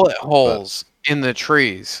were bullet holes in the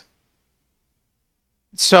trees.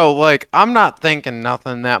 So, like, I'm not thinking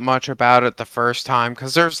nothing that much about it the first time,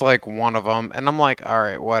 because there's, like, one of them, and I'm like,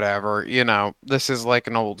 alright, whatever, you know, this is like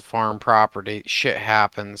an old farm property, shit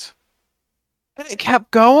happens. And it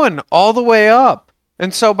kept going all the way up.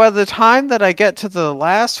 And so by the time that I get to the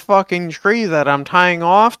last fucking tree that I'm tying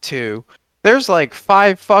off to, there's like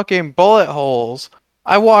 5 fucking bullet holes.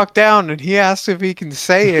 I walk down and he asks if he can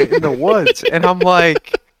say it in the woods, and I'm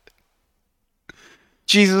like...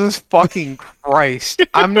 Jesus fucking Christ.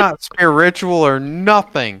 I'm not spiritual or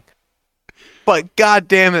nothing. But god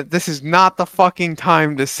damn it, this is not the fucking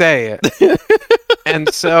time to say it.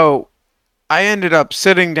 And so I ended up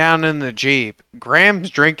sitting down in the Jeep. Graham's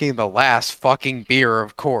drinking the last fucking beer,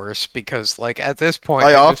 of course, because like at this point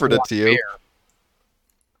I just offered it want to you. beer.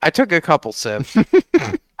 I took a couple sips.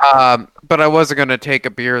 But I wasn't gonna take a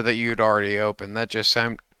beer that you'd already opened.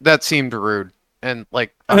 That seemed rude. And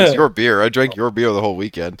like It's your beer. I drank your beer the whole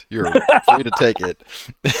weekend. You're free to take it.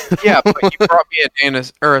 yeah, but you brought me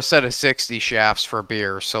a set of 60 shafts for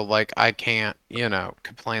beer, so like I can't,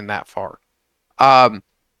 complain that far.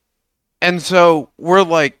 And so we're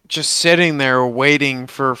like just sitting there waiting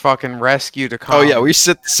for fucking rescue to come. Oh yeah, we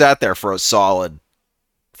sat there for a solid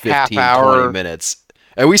 15, Half 20 hour. minutes.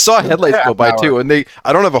 And we saw headlights go by too, and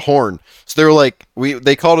I don't have a horn. So they were like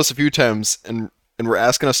they called us a few times and were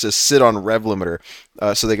asking us to sit on rev limiter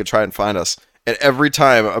so they could try and find us. And every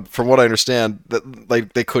time, from what I understand, that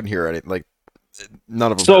like they couldn't hear anything. Like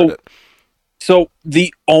none of them heard it. So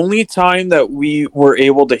the only time that we were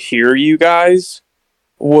able to hear you guys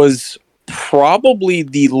was probably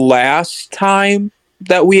the last time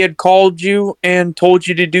that we had called you and told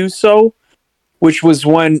you to do so, which was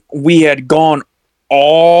when we had gone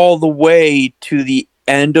all the way to the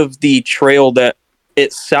end of the trail that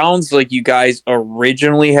it sounds like you guys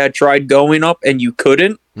originally had tried going up and you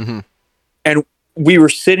couldn't. Mm-hmm. And we were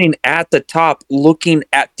sitting at the top looking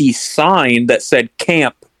at the sign that said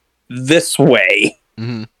camp this way.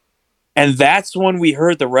 Mm-hmm. And that's when we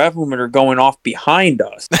heard the rev limiter going off behind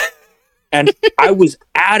us. And I was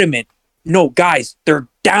adamant, no, guys, they're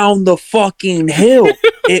down the fucking hill.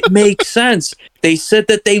 It makes sense. They said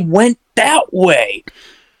that they went that way.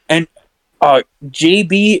 And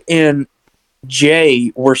JB and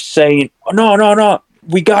Jay were saying, no,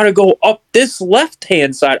 we got to go up this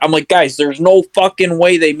left-hand side. I'm like, guys, there's no fucking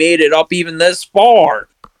way they made it up even this far.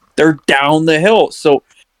 They're down the hill. So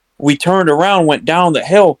we turned around, went down the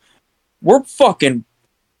hill. We're fucking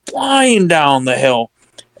flying down the hill.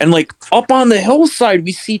 And like up on the hillside,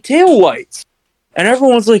 we see taillights. And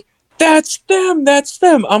everyone's like, that's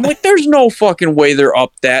them. I'm like, there's no fucking way they're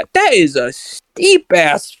up that. That is a steep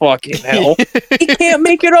ass fucking hill. You can't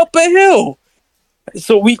make it up a hill.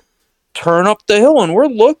 So we turn up the hill and we're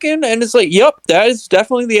looking and it's like, yep, that is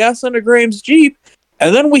definitely the ass end of Graham's Jeep.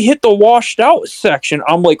 And then we hit the washed out section.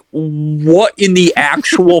 I'm like, what in the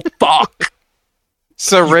actual fuck?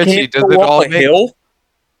 So You Richie, can't does go it up all a hill?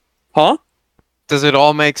 Huh? does it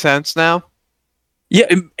all make sense now?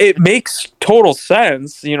 Yeah, it makes total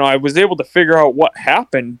sense. You know, I was able to figure out what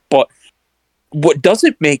happened, but what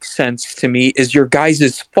doesn't make sense to me is your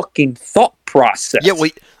guys' fucking thought process. Yeah,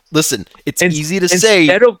 wait. Listen, it's And- easy to say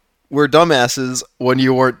Instead of we're dumbasses when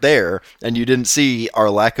you weren't there and you didn't see our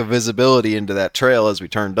lack of visibility into that trail as we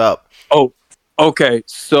turned up. okay,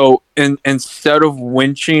 so instead of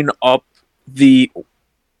winching up the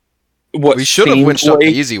what We should have seemed winched up the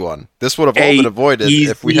like easy one. This would have all a been avoided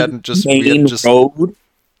if we easy hadn't just main road,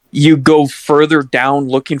 you go further down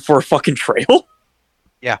looking for a fucking trail.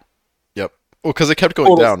 Yep. Well, because it kept going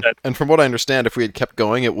Total down, sense. and from what I understand, if we had kept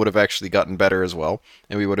going, it would have actually gotten better as well,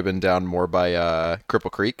 and we would have been down more by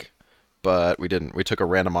Cripple Creek. But we didn't. We took a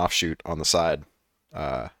random offshoot on the side,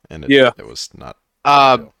 and it was not.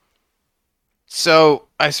 So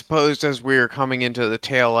I suppose as we were coming into the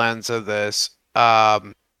tail ends of this,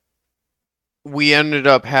 we ended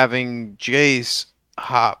up having Jason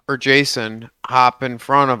hop in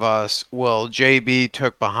front of us. Well, JB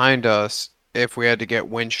took behind us if we had to get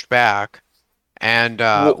winched back, and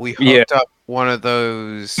we hooked up one of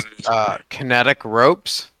those kinetic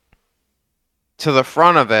ropes to the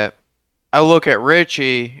front of it. I look at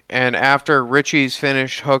Richie, and after Richie's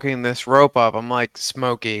finished hooking this rope up, I'm like,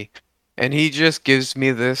 Smokey. And he just gives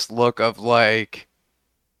me this look of like,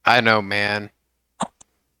 I know, man.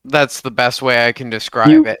 That's the best way I can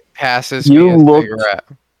describe it. Passes me a cigarette.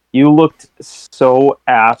 You looked so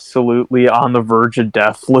absolutely on the verge of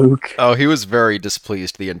death, Luke. Oh, he was very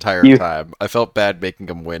displeased the entire time. I felt bad making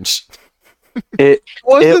him winch. It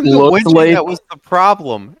wasn't the looked winching like- that was the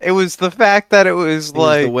problem. It was the fact that it was It was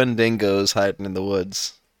like, the Wendigos hiding in the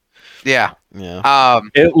woods. yeah. Yeah.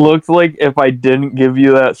 It looked like if I didn't give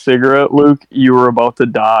you that cigarette, Luke, you were about to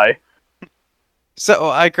die. So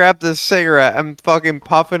I grabbed this cigarette. I'm fucking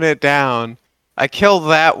puffing it down. I kill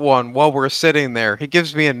that one while we're sitting there. He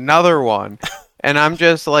gives me another one. And I'm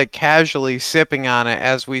just like casually sipping on it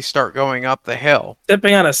as we start going up the hill.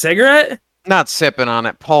 Sipping on a cigarette? Not sipping on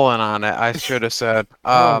it, pulling on it, I should have said.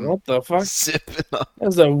 What the fuck? Sipping on.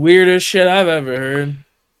 That's the weirdest shit I've ever heard.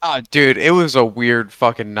 Dude, it was a weird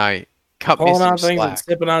fucking night. Cut me Pulling some on things slack. and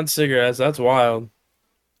sipping on cigarettes. That's wild.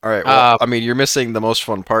 All right. Well, I mean, you're missing the most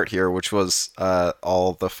fun part here, which was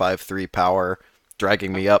all the 5-3 power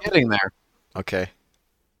dragging me up. Getting there. Okay.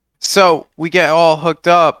 So we get all hooked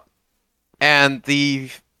up, and the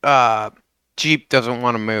Jeep doesn't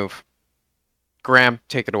want to move. Graham,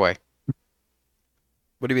 take it away.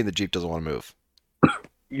 What do you mean the Jeep doesn't want to move?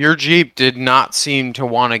 Your Jeep did not seem to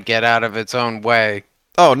want to get out of its own way.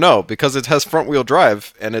 Oh, no, because it has front-wheel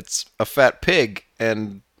drive, and it's a fat pig,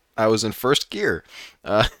 and I was in first gear.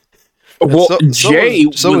 Well, Jay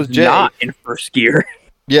was not in first gear.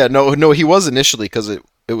 Yeah, no, he was initially because it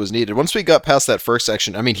was needed. Once we got past that first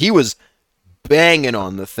section, I mean, he was banging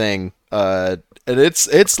on the thing, and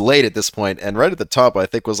it's late at this point, and right at the top, I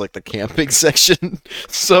think, was like the camping section.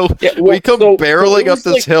 So we come barreling up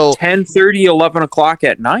this hill. 10:30, 11 o'clock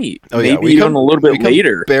at night. Oh, yeah, maybe even a little bit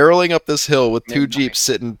later. Barreling up this hill with two Jeeps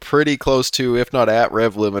sitting pretty close to, if not at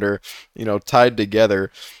rev limiter, tied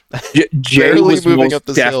together. Jay Barely was moving most up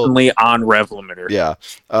this hill. definitely on rev limiter. Yeah.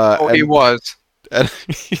 He was. And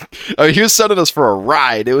he was sending us for a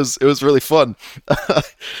ride. It was really fun.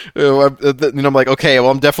 I'm like, okay,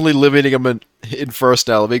 well, I'm definitely limiting him in first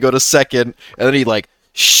now. Let me go to second, and then he like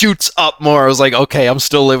shoots up more. I was like, okay, I'm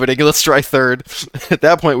still limiting. Let's try third. At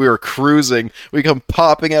that point, we were cruising. We come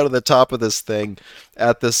popping out of the top of this thing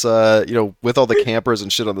at this, with all the campers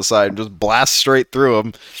and shit on the side, and just blast straight through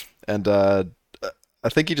them. And I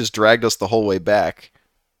think he just dragged us the whole way back.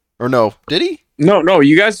 Or no, did he? No,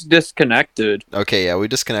 you guys disconnected. Okay, yeah, we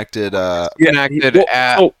disconnected. Connected well,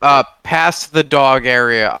 at so- past the dog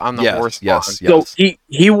area on the horse barn. So he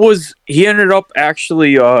ended up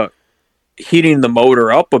actually heating the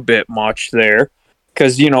motor up a bit much there,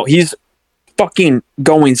 because he's fucking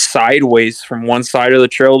going sideways from one side of the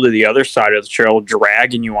trail to the other side of the trail,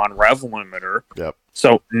 dragging you on rev limiter. Yep.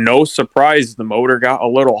 So no surprise, the motor got a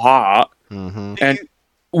little hot, Mm-hmm. and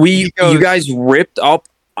He goes- you guys ripped up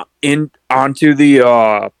onto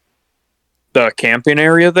the camping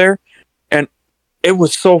area there, and it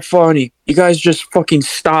was so funny. You guys just fucking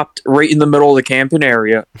stopped right in the middle of the camping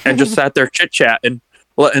area and just sat there chit chatting,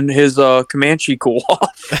 letting his Comanche cool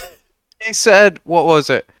off. He said, what was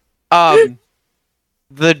it?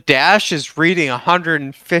 The dash is reading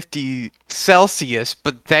 150 Celsius,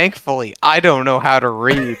 but thankfully I don't know how to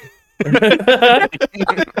read. I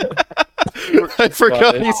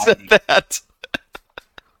forgot he said that.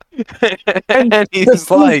 And he's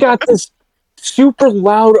He's like, got this super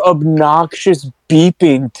loud, obnoxious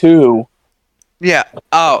beeping too. yeah.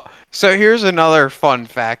 Oh, so here's another fun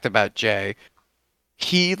fact about Jay.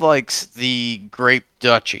 He likes the grape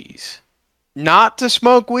Dutchies. Not to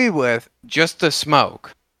smoke weed with, just to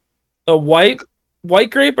smoke. A white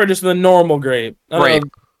grape or just the normal grape? Grape.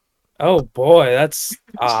 Oh boy, that's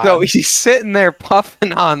odd. So he's sitting there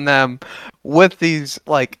puffing on them with these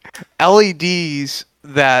like LEDs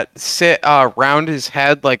that sit around his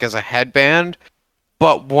head like as a headband,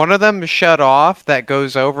 but one of them is shut off that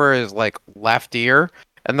goes over his like left ear,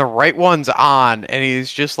 and the right one's on, and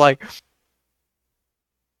he's just like,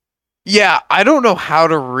 yeah, I don't know how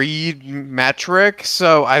to read metric,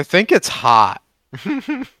 so I think it's hot.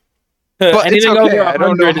 But it's anything okay, over I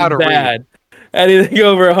don't know 100 how to is read. bad. Anything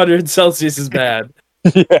over 100 Celsius is bad.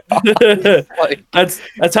 Like, That's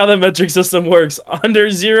how the metric system works. Under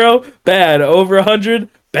 0, bad. Over 100,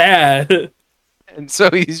 bad. and so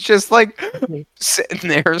he's just like sitting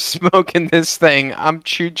there smoking this thing. I'm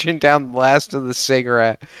chooching down the last of the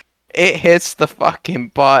cigarette. It hits the fucking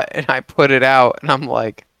butt, and I put it out, and I'm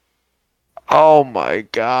like, oh my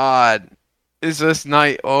god, is this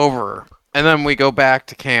night over? And then we go back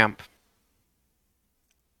to camp.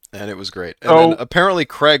 And it was great. And Oh. then apparently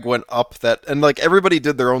Craig went up that, and like everybody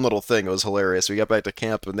did their own little thing. It was hilarious. We got back to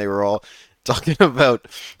camp and they were all talking about,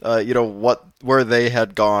 where they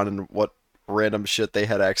had gone and what random shit they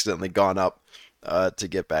had accidentally gone up to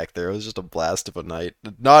get back there. It was just a blast of a night.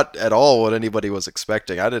 Not at all what anybody was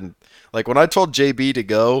expecting. I didn't, like when I told JB to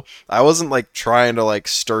go, I wasn't like trying to like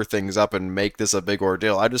stir things up and make this a big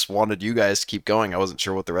ordeal. I just wanted you guys to keep going. I wasn't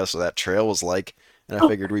sure what the rest of that trail was like, and I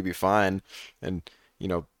figured we'd be fine. And,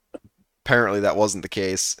 apparently that wasn't the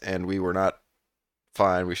case, and we were not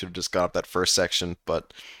fine. We should have just gone up that first section,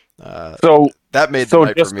 but So that made so the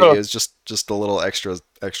night for just me. a- It was just a little extra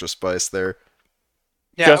spice there.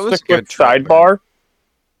 Yeah, just it was a quick good trip, man. sidebar.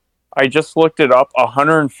 I just looked it up.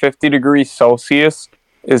 150 degrees Celsius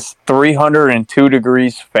is 302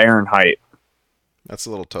 degrees Fahrenheit. That's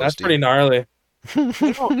a little toasty. That's pretty gnarly.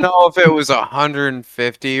 I don't know if it was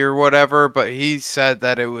 150 or whatever, but he said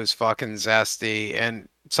that it was fucking zesty and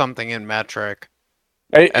something in metric.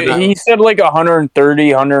 He said like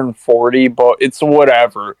 130, 140, but it's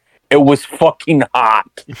whatever. It was fucking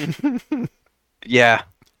hot. Yeah.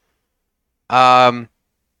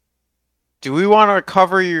 Do we want to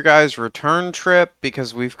cover your guys' return trip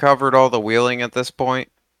because we've covered all the wheeling at this point?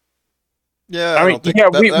 Yeah, I mean, don't think yeah,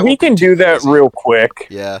 that we won't be can too do that crazy. real quick.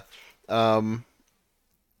 Yeah.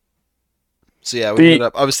 So yeah, we ended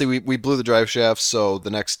up, obviously we blew the drive shafts, so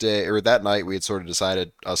the next day or that night we had sort of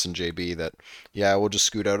decided, us and JB, that yeah, we'll just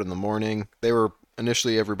scoot out in the morning.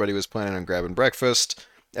 Initially everybody was planning on grabbing breakfast.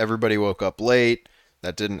 Everybody woke up late.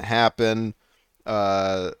 That didn't happen,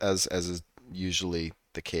 as is usually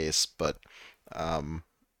the case, but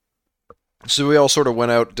so we all sort of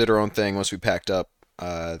went out, did our own thing once we packed up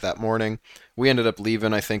that morning. We ended up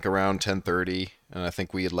leaving, I think, around 10:30, and I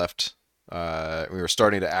think we had left. We were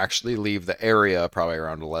starting to actually leave the area probably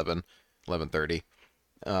around 11:30.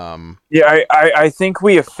 Yeah, I think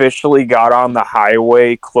we officially got on the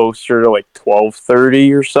highway closer to like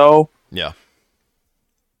 12:30 or so. Yeah.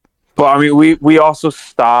 But I mean, we also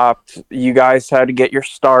stopped. You guys had to get your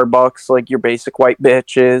Starbucks, like your basic white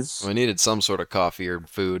bitches. We needed some sort of coffee or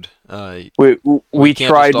food. We can't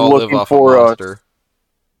tried just all live looking off for a a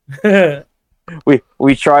Monster.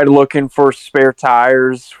 we tried looking for spare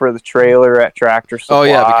tires for the trailer at Tractor Supply. Oh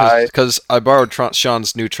yeah, because I borrowed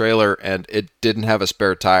Sean's new trailer and it didn't have a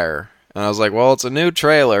spare tire, and I was like, well, it's a new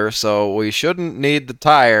trailer, so we shouldn't need the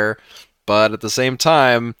tire, but at the same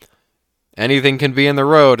time, anything can be in the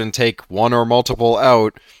road and take one or multiple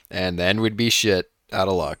out, and then we'd be shit out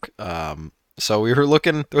of luck. So we were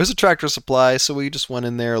looking. There was a Tractor Supply, so we just went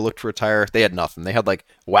in there, looked for a tire. They had nothing. They had like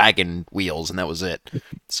wagon wheels, and that was it.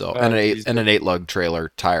 So and an 8-lug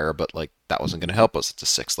trailer tire, but like that wasn't going to help us. It's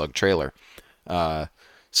a 6-lug trailer.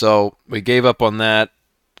 So we gave up on that.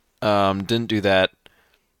 Didn't do that.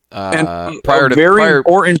 And Prior to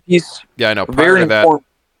important piece. Yeah, I know. Prior to that,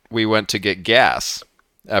 we went to get gas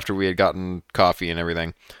after we had gotten coffee and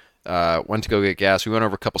everything. Went to go get gas. We went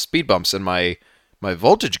over a couple speed bumps, and my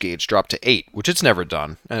voltage gauge dropped to 8, which it's never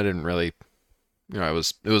done. I didn't really, it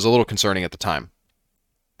was a little concerning at the time.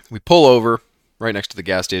 We pull over right next to the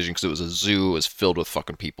gas station because it was a zoo. It was filled with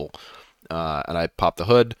fucking people. And I popped the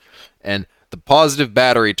hood, and the positive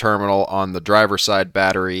battery terminal on the driver's side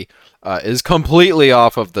battery is completely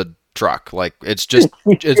off of the truck. Like it's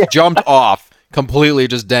jumped off completely,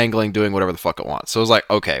 just dangling, doing whatever the fuck it wants. So I was like,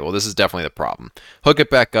 okay, well this is definitely the problem. Hook it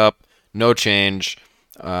back up, no change.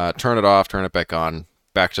 Turn it off, turn it back on,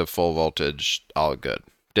 back to full voltage, all good.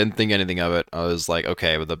 Didn't think anything of it. I was like,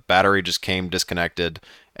 okay, but the battery just came disconnected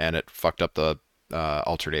and it fucked up the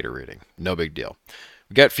alternator reading. No big deal.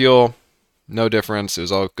 We get fuel, no difference. It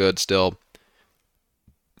was all good still.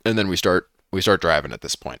 And then we start driving at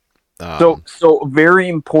this point. So a very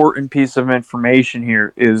important piece of information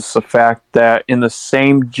here is the fact that in the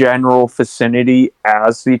same general vicinity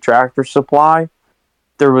as the Tractor Supply,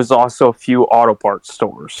 there was also a few auto parts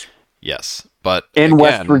stores. Yes, but in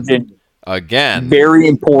West Virginia. Again, very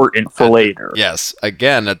important for later. Yes,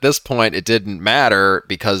 again, at this point, it didn't matter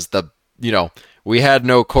because we had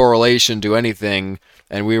no correlation to anything,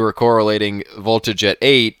 and we were correlating voltage at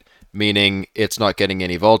 8, meaning it's not getting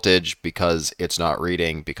any voltage because it's not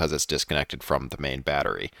reading because it's disconnected from the main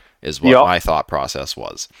battery, is what my thought process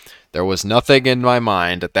was. There was nothing in my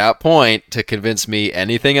mind at that point to convince me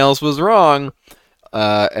anything else was wrong,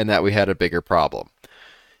 and that we had a bigger problem.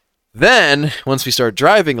 Then, once we started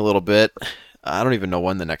driving a little bit, I don't even know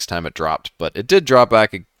when the next time it dropped, but it did drop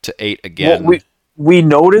back to 8 again. Well, we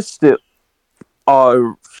noticed it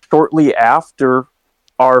shortly after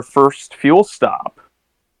our first fuel stop.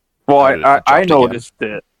 Well, I noticed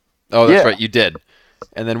it. Oh, that's right, you did.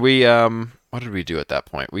 And then we, what did we do at that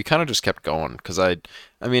point? We kind of just kept going, because I've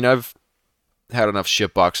had enough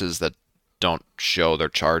ship boxes that don't show they're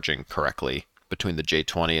charging correctly between the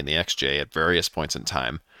J20 and the XJ at various points in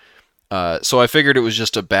time. So I figured it was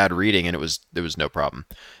just a bad reading, and there was no problem.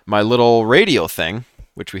 My little radio thing,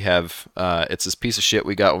 which we have, it's this piece of shit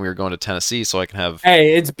we got when we were going to Tennessee, so I can have.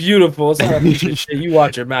 Hey, it's beautiful. It's not a piece of shit. You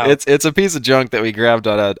watch your mouth. It's a piece of junk that we grabbed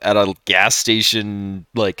at a gas station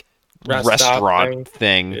restaurant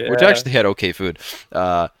thing, which actually had okay food.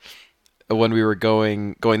 When we were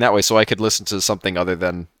going that way, so I could listen to something other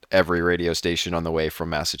than every radio station on the way from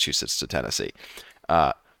Massachusetts to Tennessee.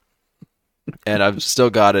 And I've still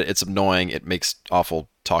got it. It's annoying. It makes awful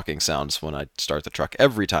talking sounds when I start the truck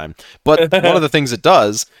every time. But one of the things it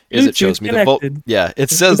does is it shows me the voltage. Yeah, it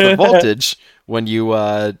says the voltage when you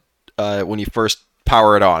first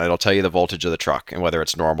power it on. It'll tell you the voltage of the truck and whether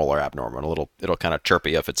it's normal or abnormal. It'll kind of chirp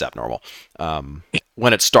you if it's abnormal.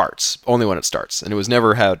 When it starts, only when it starts. And it was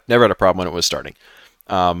never had a problem when it was starting.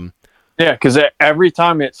 Yeah, because every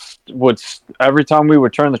time we would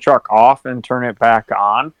turn the truck off and turn it back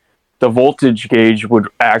on, the voltage gauge would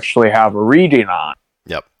actually have a reading on.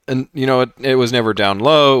 Yep. And, it was never down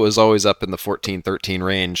low. It was always up in the 14, 13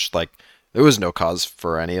 range. Like, there was no cause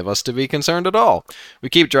for any of us to be concerned at all. We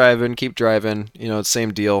keep driving. It's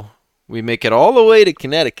same deal. We make it all the way to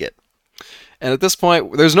Connecticut. And at this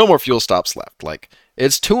point, there's no more fuel stops left. Like,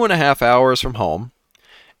 it's 2.5 hours from home.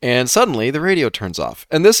 And suddenly, the radio turns off.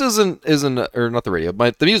 And this isn't or not the radio,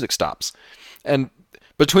 but the music stops. And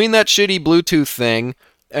between that shitty Bluetooth thing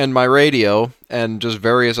and my radio and just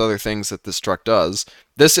various other things that this truck does,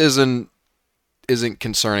 this isn't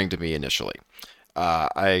concerning to me initially.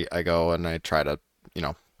 I go and I try to,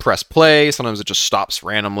 press play. Sometimes it just stops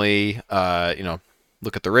randomly.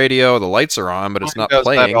 Look at the radio. The lights are on, but it's not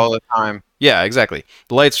playing. That all the time. Yeah, exactly.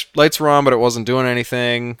 The lights were on, but it wasn't doing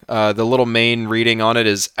anything. The little main reading on it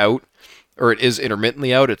is out, or it is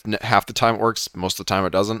intermittently out. It's half the time it works, most of the time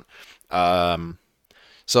it doesn't.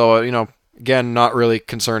 So, again, not really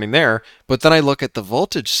concerning there. But then I look at the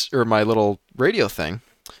voltage, or my little radio thing,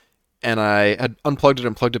 and I had unplugged it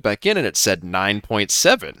and plugged it back in, and it said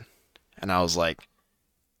 9.7. And I was like,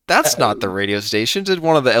 that's not the radio station. Did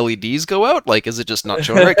one of the LEDs go out? Like, is it just not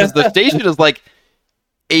showing right? Because the station is like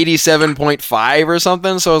 87.5 or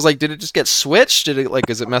something. So I was like, did it just get switched?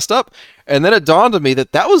 Is it messed up? And then it dawned on me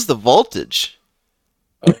that was the voltage.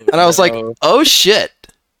 And I was like, oh shit.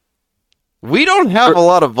 We don't have a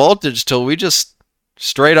lot of voltage till we just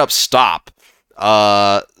straight up stop.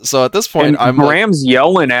 So at this point, And I'm like, Graham's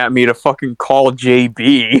yelling at me to fucking call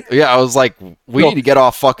JB. yeah, I was like, we need to get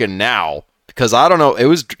off fucking now because I don't know.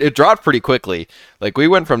 It dropped pretty quickly. Like we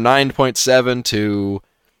went from 9.7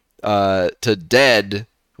 to dead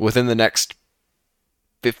within the next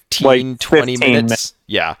 15, Like 20 15 minutes.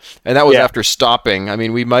 Yeah, and that was Yeah. after stopping. I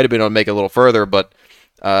mean, we might have been able to make it a little further, but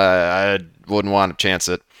I wouldn't want to chance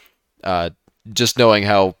it. Just knowing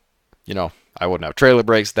how, I wouldn't have trailer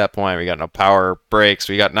brakes at that point. We got no power brakes.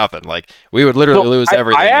 We got nothing. Like we would literally lose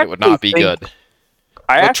everything. And it would not be good.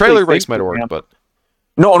 Well, trailer brakes might have worked, but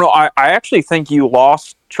No, I actually think you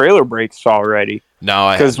lost trailer brakes already. no,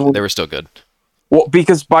 I 'Cause hadn't. They were still good. Well,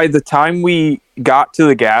 because by the time we got to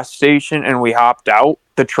the gas station and we hopped out,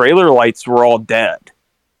 the trailer lights were all dead.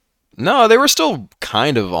 No, they were still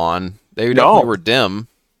kind of on. They No. definitely were dim.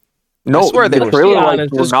 No, swear they the were- trailer Be lights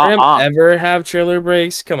honest, were does not Graham on. ever have trailer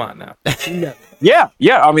brakes? Come on now. Never. Yeah.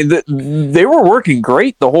 I mean, they were working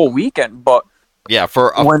great the whole weekend, but Yeah,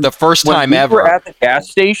 for When- the first when time we ever. were at the gas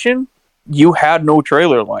station, you had no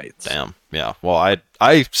trailer lights. Damn. Yeah. Well,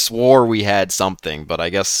 I swore we had something, but I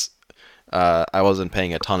guess I wasn't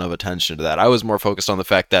paying a ton of attention to that. I was more focused on the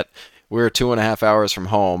fact that we're 2.5 hours from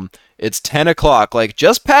home. It's 10 o'clock, like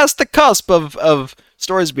just past the cusp of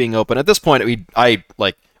stores being open. At this point, I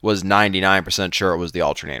was 99% sure it was the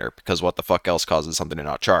alternator because what the fuck else causes something to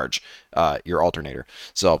not charge? Your alternator.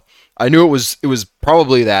 So I knew it was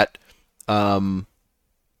probably that, or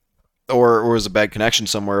it was a bad connection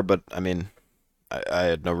somewhere. But I mean, I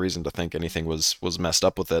had no reason to think anything was messed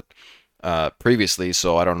up with it previously,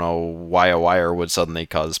 so I don't know why a wire would suddenly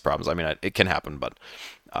cause problems. I mean, it can happen, but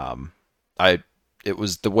it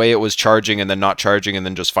was the way it was charging and then not charging and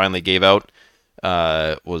then just finally gave out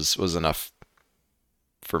was enough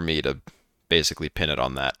for me to basically pin it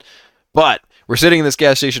on that. But we're sitting in this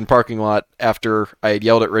gas station parking lot after I had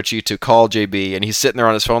yelled at Richie to call JB, and he's sitting there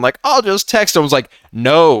on his phone like, I'll just text him. I was like,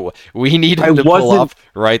 no, we need him to pull up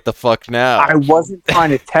right the fuck now. I wasn't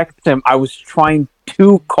trying to text him. I was trying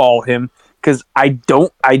to call him because I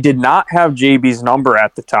did not have JB's number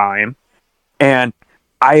at the time, and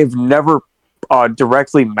I have never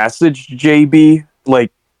directly messaged JB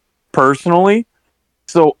like personally.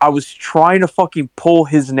 So I was trying to fucking pull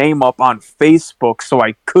his name up on Facebook so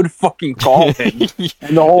I could fucking call him.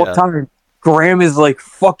 And the whole time, Graham is like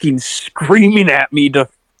fucking screaming at me to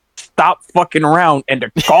stop fucking around and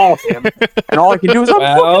to call him. And all I can do is, I'm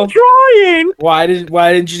fucking trying. Why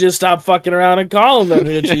didn't you just stop fucking around and call him then,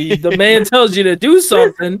 Richie? The man tells you to do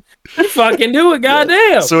something, you fucking do it,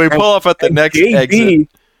 goddamn. So we pull up at the next exit.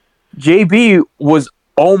 JB was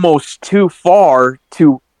almost too far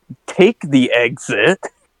to take the exit.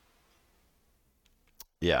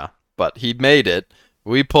 Yeah, but he'd made it.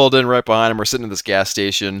 We pulled in right behind him. We're sitting at this gas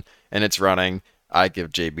station, and it's running. I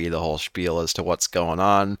give JB the whole spiel as to what's going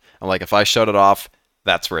on. I'm like, if I shut it off,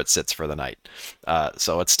 that's where it sits for the night.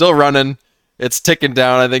 So it's still running. It's ticking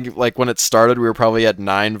down. I think like when it started, we were probably at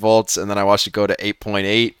 9 volts, and then I watched it go to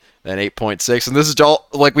 8.8, then 8.6. And this is all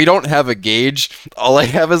like we don't have a gauge. All I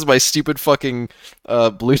have is my stupid fucking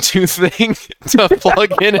Bluetooth thing to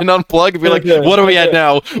plug in and unplug and be like, what are we at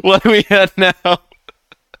now? What are we at now?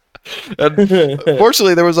 And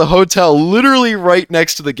fortunately, there was a hotel literally right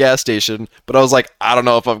next to the gas station, but I was like, I don't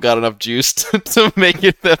know if I've got enough juice to make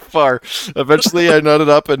it that far. Eventually, I nutted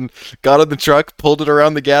up and got in the truck, pulled it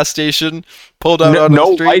around the gas station, pulled out on the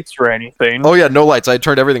street. No lights or anything. Oh yeah, no lights. I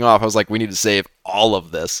turned everything off. I was like, we need to save all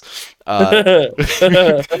of this. We're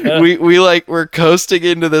coasting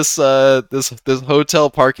into this this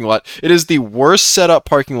hotel parking lot. It is the worst setup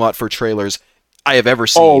parking lot for trailers I have ever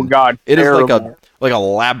seen. Oh god, it terrible. is like a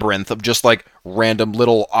labyrinth of just like random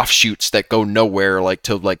little offshoots that go nowhere, like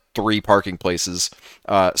to like 3 parking places.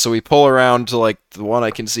 So we pull around to like the one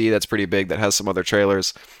I can see that's pretty big that has some other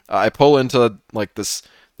trailers. I pull into like this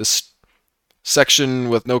section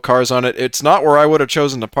with no cars on it. It's not where I would have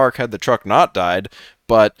chosen to park had the truck not died,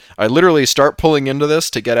 but I literally start pulling into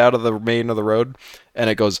this to get out of the main of the road, and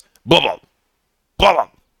it goes blah blah blah blah,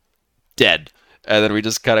 dead. And then we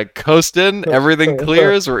just kind of coast in, everything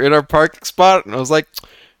clears, we're in our parking spot, and I was like,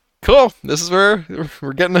 cool, this is where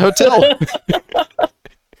we're getting a hotel.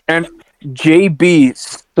 And JB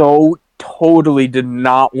so totally did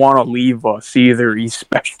not want to leave us either,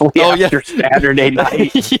 especially after Saturday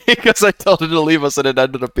night. Because I told him to leave us and it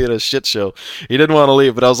ended up being a shit show. He didn't want to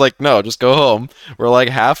leave, but I was like, no, just go home. We're like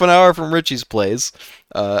half an hour from Richie's place,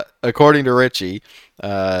 according to Richie.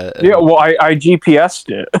 Yeah, well, I GPS'd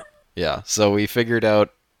it. Yeah, so we figured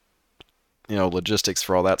out, logistics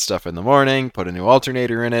for all that stuff in the morning, put a new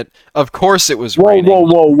alternator in it. Of course it was raining.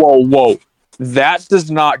 Whoa. That does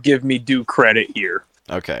not give me due credit here.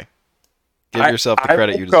 Okay. Give yourself the I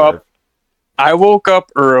credit you woke up. deserve. I woke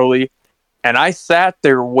up early and I sat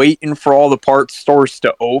there waiting for all the parts stores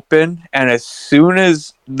to open. And as soon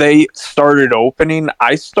as they started opening,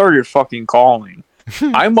 I started fucking calling.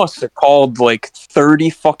 I must have called like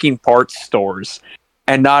 30 fucking parts stores,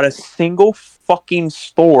 and not a single fucking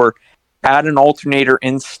store had an alternator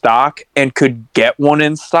in stock and could get one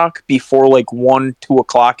in stock before like 1, 2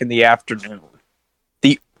 o'clock in the afternoon.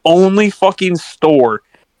 The only fucking store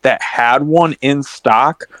that had one in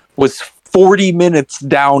stock was 40 minutes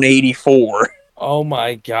down 84. Oh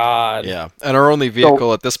my god. Yeah, and our only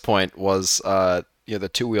vehicle at this point was the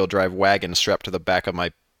two-wheel drive wagon strapped to the back of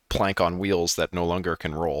my plank on wheels that no longer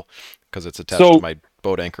can roll because it's attached to my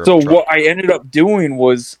boat anchor. So of a truck. what I ended up doing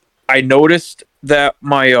was I noticed that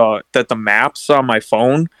my that the maps on my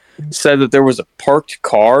phone said that there was a parked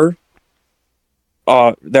car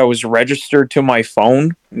that was registered to my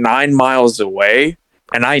phone 9 miles away,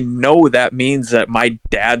 and I know that means that my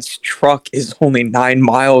dad's truck is only 9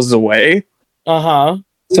 miles away. Uh-huh.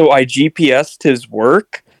 So I GPSed his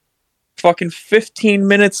work fucking 15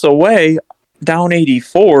 minutes away down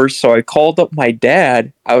 84. So I called up my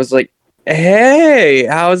dad. I was like, hey,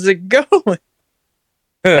 how's it going?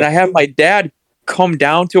 And I had my dad come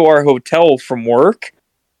down to our hotel from work,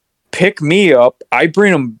 pick me up. I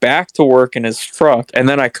bring him back to work in his truck. And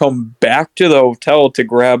then I come back to the hotel to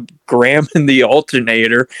grab Graham and the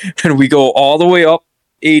alternator. And we go all the way up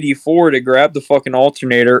 84 to grab the fucking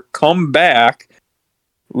alternator, come back.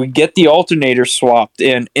 We get the alternator swapped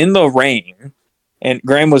in the rain. And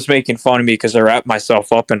Graham was making fun of me because I wrapped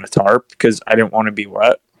myself up in a tarp because I didn't want to be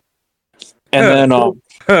wet. And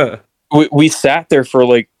then we sat there for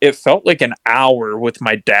like, it felt like an hour with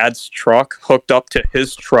my dad's truck hooked up to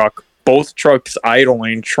his truck, both trucks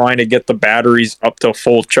idling, trying to get the batteries up to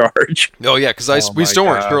full charge. Oh yeah, because we still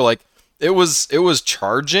weren't sure. Like it was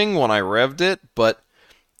charging when I revved it, but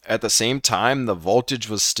at the same time the voltage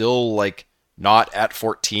was still like not at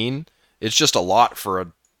 14. It's just a lot for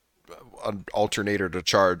an alternator to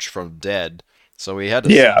charge from dead. So we had to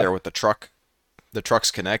sit there with the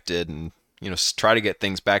trucks connected, and try to get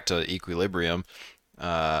things back to equilibrium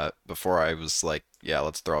before I was like, yeah,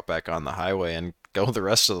 let's throw it back on the highway and go the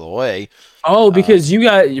rest of the way. Oh, because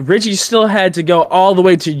Richie still had to go all the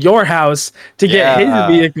way to your house to get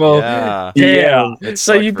his vehicle. Yeah. Damn. It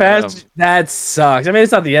So you passed. That sucks. I mean,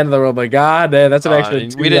 it's not the end of the world, but god damn, that's an extra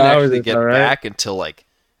 2 we didn't hours. actually get right? back until like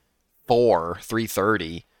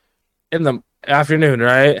 3:30 in the afternoon,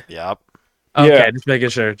 right? Yep. Okay, just making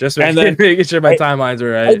sure. Making sure my timelines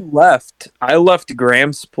were right. I left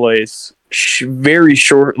Graham's place very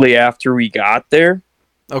shortly after we got there.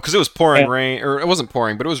 Oh, because it was pouring rain, or it wasn't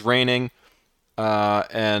pouring, but it was raining,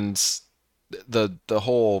 and the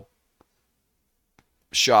whole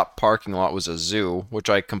shop parking lot was a zoo, which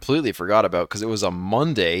I completely forgot about because it was a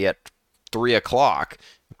Monday at 3 o'clock.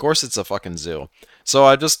 Of course, it's a fucking zoo. So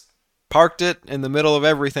I just parked it in the middle of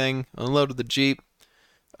everything, unloaded the Jeep,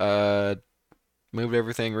 moved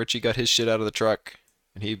everything. Richie got his shit out of the truck,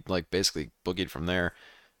 and he like basically boogied from there.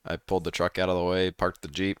 I pulled the truck out of the way, parked the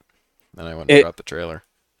Jeep, then I went and got the trailer.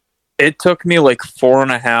 It took me like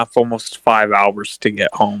 4.5, almost 5 hours to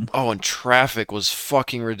get home. Oh, and traffic was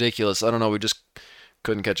fucking ridiculous. I don't know, we just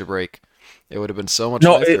couldn't catch a break. It would have been so much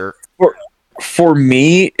nicer. For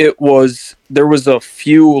me, there was a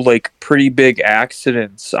few like pretty big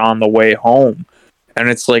accidents on the way home. And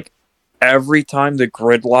it's like every time the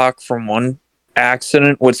gridlock from one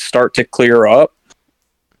accident would start to clear up,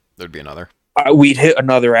 there'd be another. We'd hit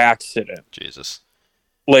another accident. Jesus.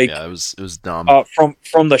 Like, yeah, it was dumb.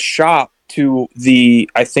 From the shop to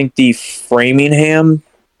I think the Framingham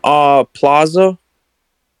plaza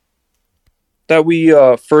that we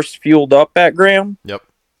first fueled up at, Graham. Yep.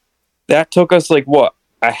 That took us like what,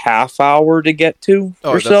 a half hour to get to?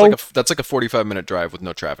 Oh, that's like a 45-minute drive with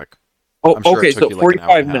no traffic. Oh, sure okay, so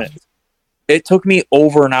 45 minutes. It took me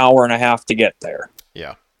over an hour and a half to get there.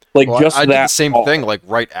 Yeah. Like, well, just I that did the same thing like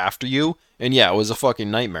right after you, and yeah, it was a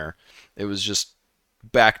fucking nightmare. It was just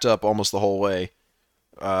backed up almost the whole way.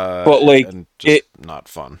 But like, and just not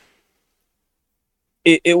fun.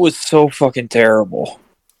 It was so fucking terrible.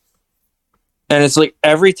 And it's like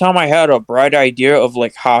every time I had a bright idea of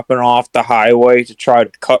like hopping off the highway to try to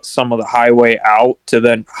cut some of the highway out to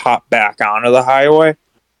then hop back onto the highway,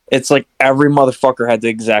 it's like every motherfucker had the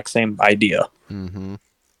exact same idea. Mm-hmm.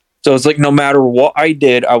 So it's like no matter what I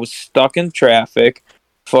did, I was stuck in traffic.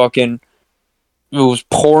 Fucking, it was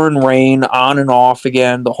pouring rain on and off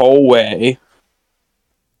again the whole way.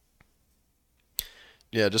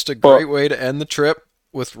 Yeah, just a great way to end the trip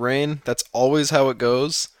with rain. That's always how it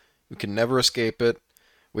goes. You can never escape it.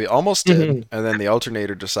 We almost did, Mhm. and then the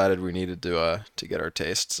alternator decided we needed to get our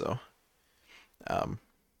taste. So, all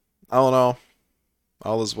in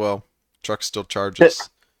all is well. Truck still charges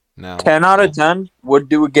now. 10 out of So, 10 would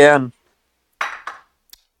do again.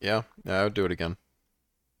 yeah, I would do it again.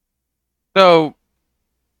 So,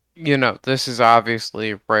 this is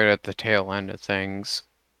obviously right at the tail end of things.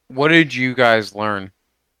 What did you guys learn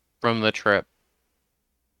from the trip?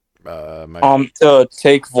 To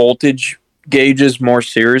take voltage gauges more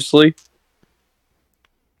seriously.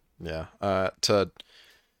 Yeah. I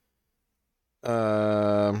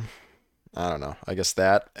don't know. I guess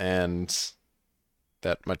that and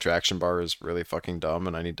that my traction bar is really fucking dumb,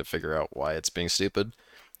 and I need to figure out why it's being stupid.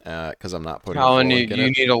 Because I'm not putting a Colin, full you, link in you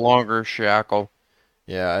it. need a longer shackle.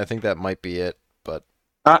 Yeah, I think that might be it, but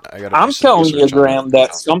I, I gotta do I'm some telling you, research on it. Graham,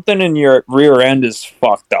 that something in your rear end is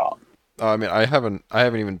fucked up. I mean, I haven't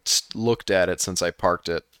even looked at it since I parked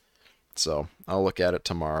it, so I'll look at it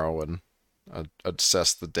tomorrow and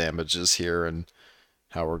assess the damages here and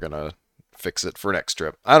how we're gonna fix it for next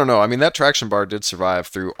trip. I don't know. I mean, that traction bar did survive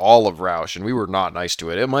through all of Roush, and we were not nice to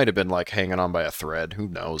it. It might have been like hanging on by a thread. Who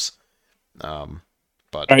knows?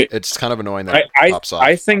 But it's kind of annoying that it pops off.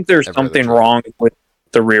 I think there's every other something trip. wrong with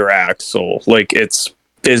the rear axle, like its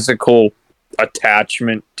physical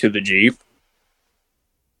attachment to the Jeep.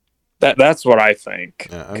 That's what I think.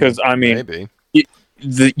 Yeah, Because maybe.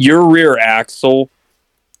 your rear axle,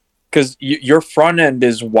 because your front end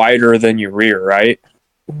is wider than your rear, right?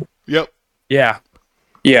 Yep. Yeah.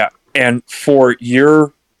 Yeah, and for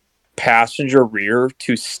your passenger rear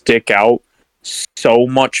to stick out so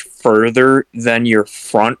much further than your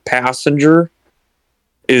front passenger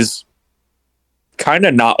is kind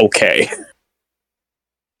of not okay.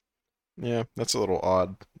 Yeah, that's a little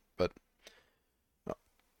odd, but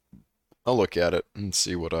I'll look at it and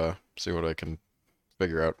see what I can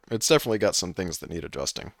figure out. It's definitely got some things that need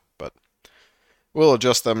adjusting, but we'll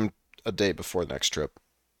adjust them a day before the next trip.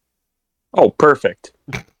 Oh, perfect.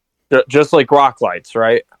 Just like rock lights,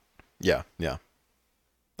 right? Yeah.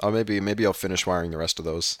 Oh, maybe I'll finish wiring the rest of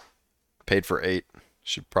those. Paid for 8.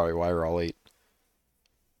 Should probably wire all 8.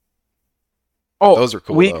 Oh, Those are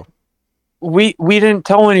cool though. We didn't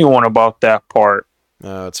tell anyone about that part.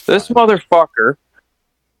 No, it's fine. This motherfucker,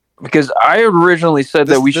 because I had originally said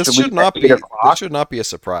that we should leave at 8 This o'clock. should not be a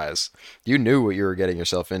surprise. You knew what you were getting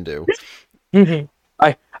yourself into.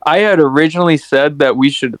 I had originally said that we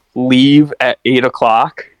should leave at 8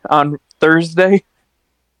 o'clock on Thursday.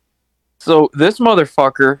 So this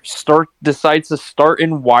motherfucker decides to start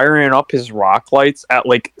in wiring up his rock lights at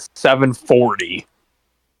like 7:40.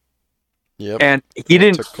 Yep. And he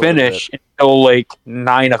didn't finish until like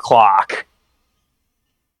 9 o'clock.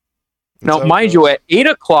 Now, mind you, at 8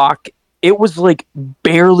 o'clock, it was like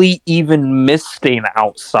barely even misting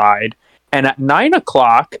outside. And at 9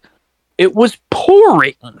 o'clock, it was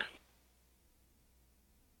pouring.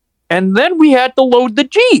 And then we had to load the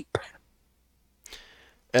Jeep.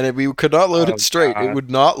 And we could not load it straight. God. It would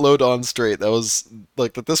not load on straight. That was,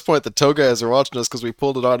 like, at this point, the tow guys are watching us because we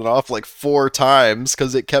pulled it on and off like 4 times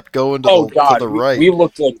because it kept going to the right. We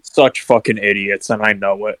looked like such fucking idiots, and I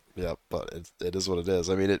know it. Yeah, but it is what it is.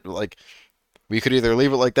 I mean, we could either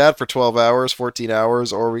leave it like that for 12 hours, 14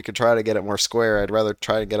 hours, or we could try to get it more square. I'd rather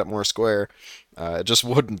try to get it more square. It just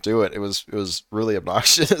wouldn't do it. It was really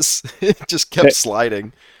obnoxious. It just kept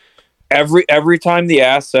sliding. Every time the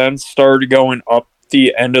ass end started going up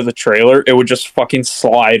the end of the trailer, it would just fucking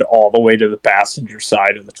slide all the way to the passenger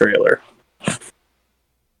side of the trailer.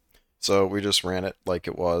 So we just ran it like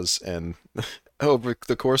it was, and over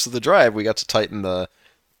the course of the drive, we got to tighten the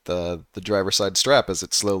driver's side strap as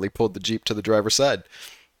it slowly pulled the Jeep to the driver's side.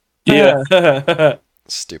 Yeah.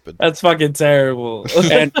 Stupid. That's fucking terrible.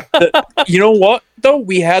 And you know what, though?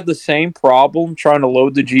 We had the same problem trying to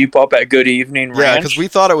load the Jeep up at Good Evening Ranch. Yeah, because we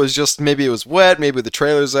thought it was just, maybe it was wet, maybe the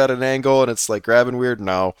trailer's at an angle and it's like grabbing weird.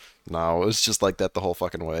 No, it was just like that the whole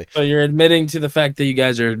fucking way. So you're admitting to the fact that you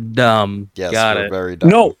guys are dumb. Yes, Got we're it. very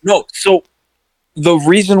dumb. No. So the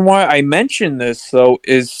reason why I mention this, though,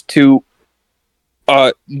 is to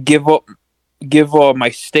give my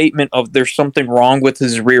statement of there's something wrong with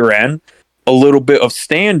his rear end a little bit of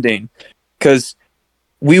standing, because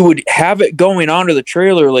we would have it going onto the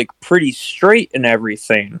trailer like pretty straight and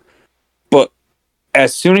everything, but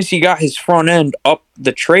as soon as he got his front end up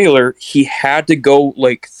the trailer, he had to go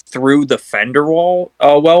like through the fender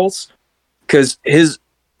wells, because his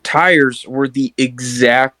tires were the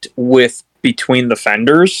exact width between the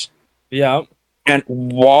fenders. Yeah. And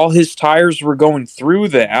while his tires were going through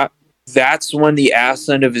that's when the ass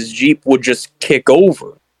end of his Jeep would just kick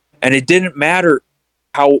over. And it didn't matter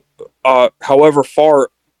however far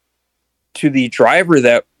to the driver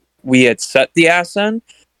that we had set the ass in,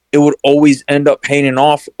 it would always end up painting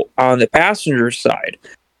off on the passenger side.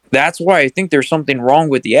 That's why I think there's something wrong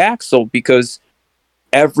with the axle, because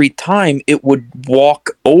every time it would walk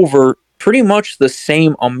over pretty much the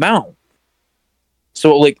same amount.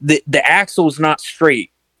 So like the axle's not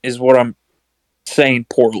straight is what I'm saying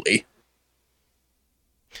poorly.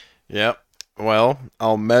 Yep. Well,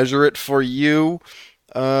 I'll measure it for you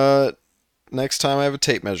next time I have a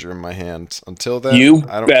tape measure in my hand. Until then, You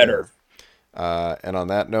I don't better. care. And on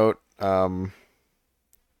that note,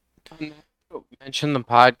 Mention the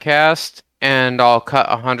podcast, and I'll cut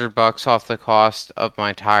 $100 off the cost of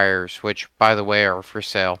my tires, which, by the way, are for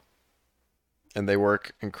sale. and they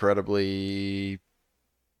work incredibly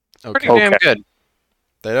Pretty okay. damn good.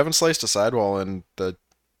 They haven't sliced a sidewall in the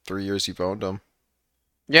 3 years you've owned them.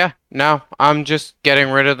 Yeah, no, I'm just getting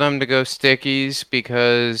rid of them to go stickies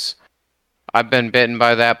because I've been bitten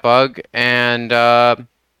by that bug, and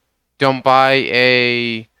don't buy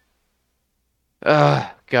a.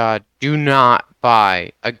 God, do not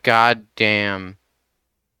buy a goddamn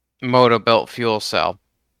motobilt fuel cell.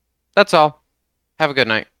 That's all. Have a good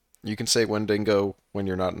night. You can say Wendigo when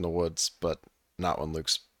you're not in the woods, but not when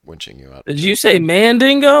Luke's winching you out. Did you say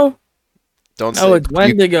Mandingo? Don't No, say it's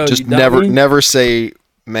Wendigo. Just you dummy. never say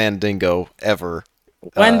Mandingo ever.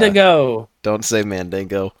 Wendigo. Don't say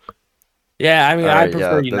Mandingo. Yeah, I mean, All I right,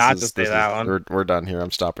 prefer yeah, you this not is- to say this that is- one. We're done here.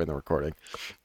 I'm stopping the recording.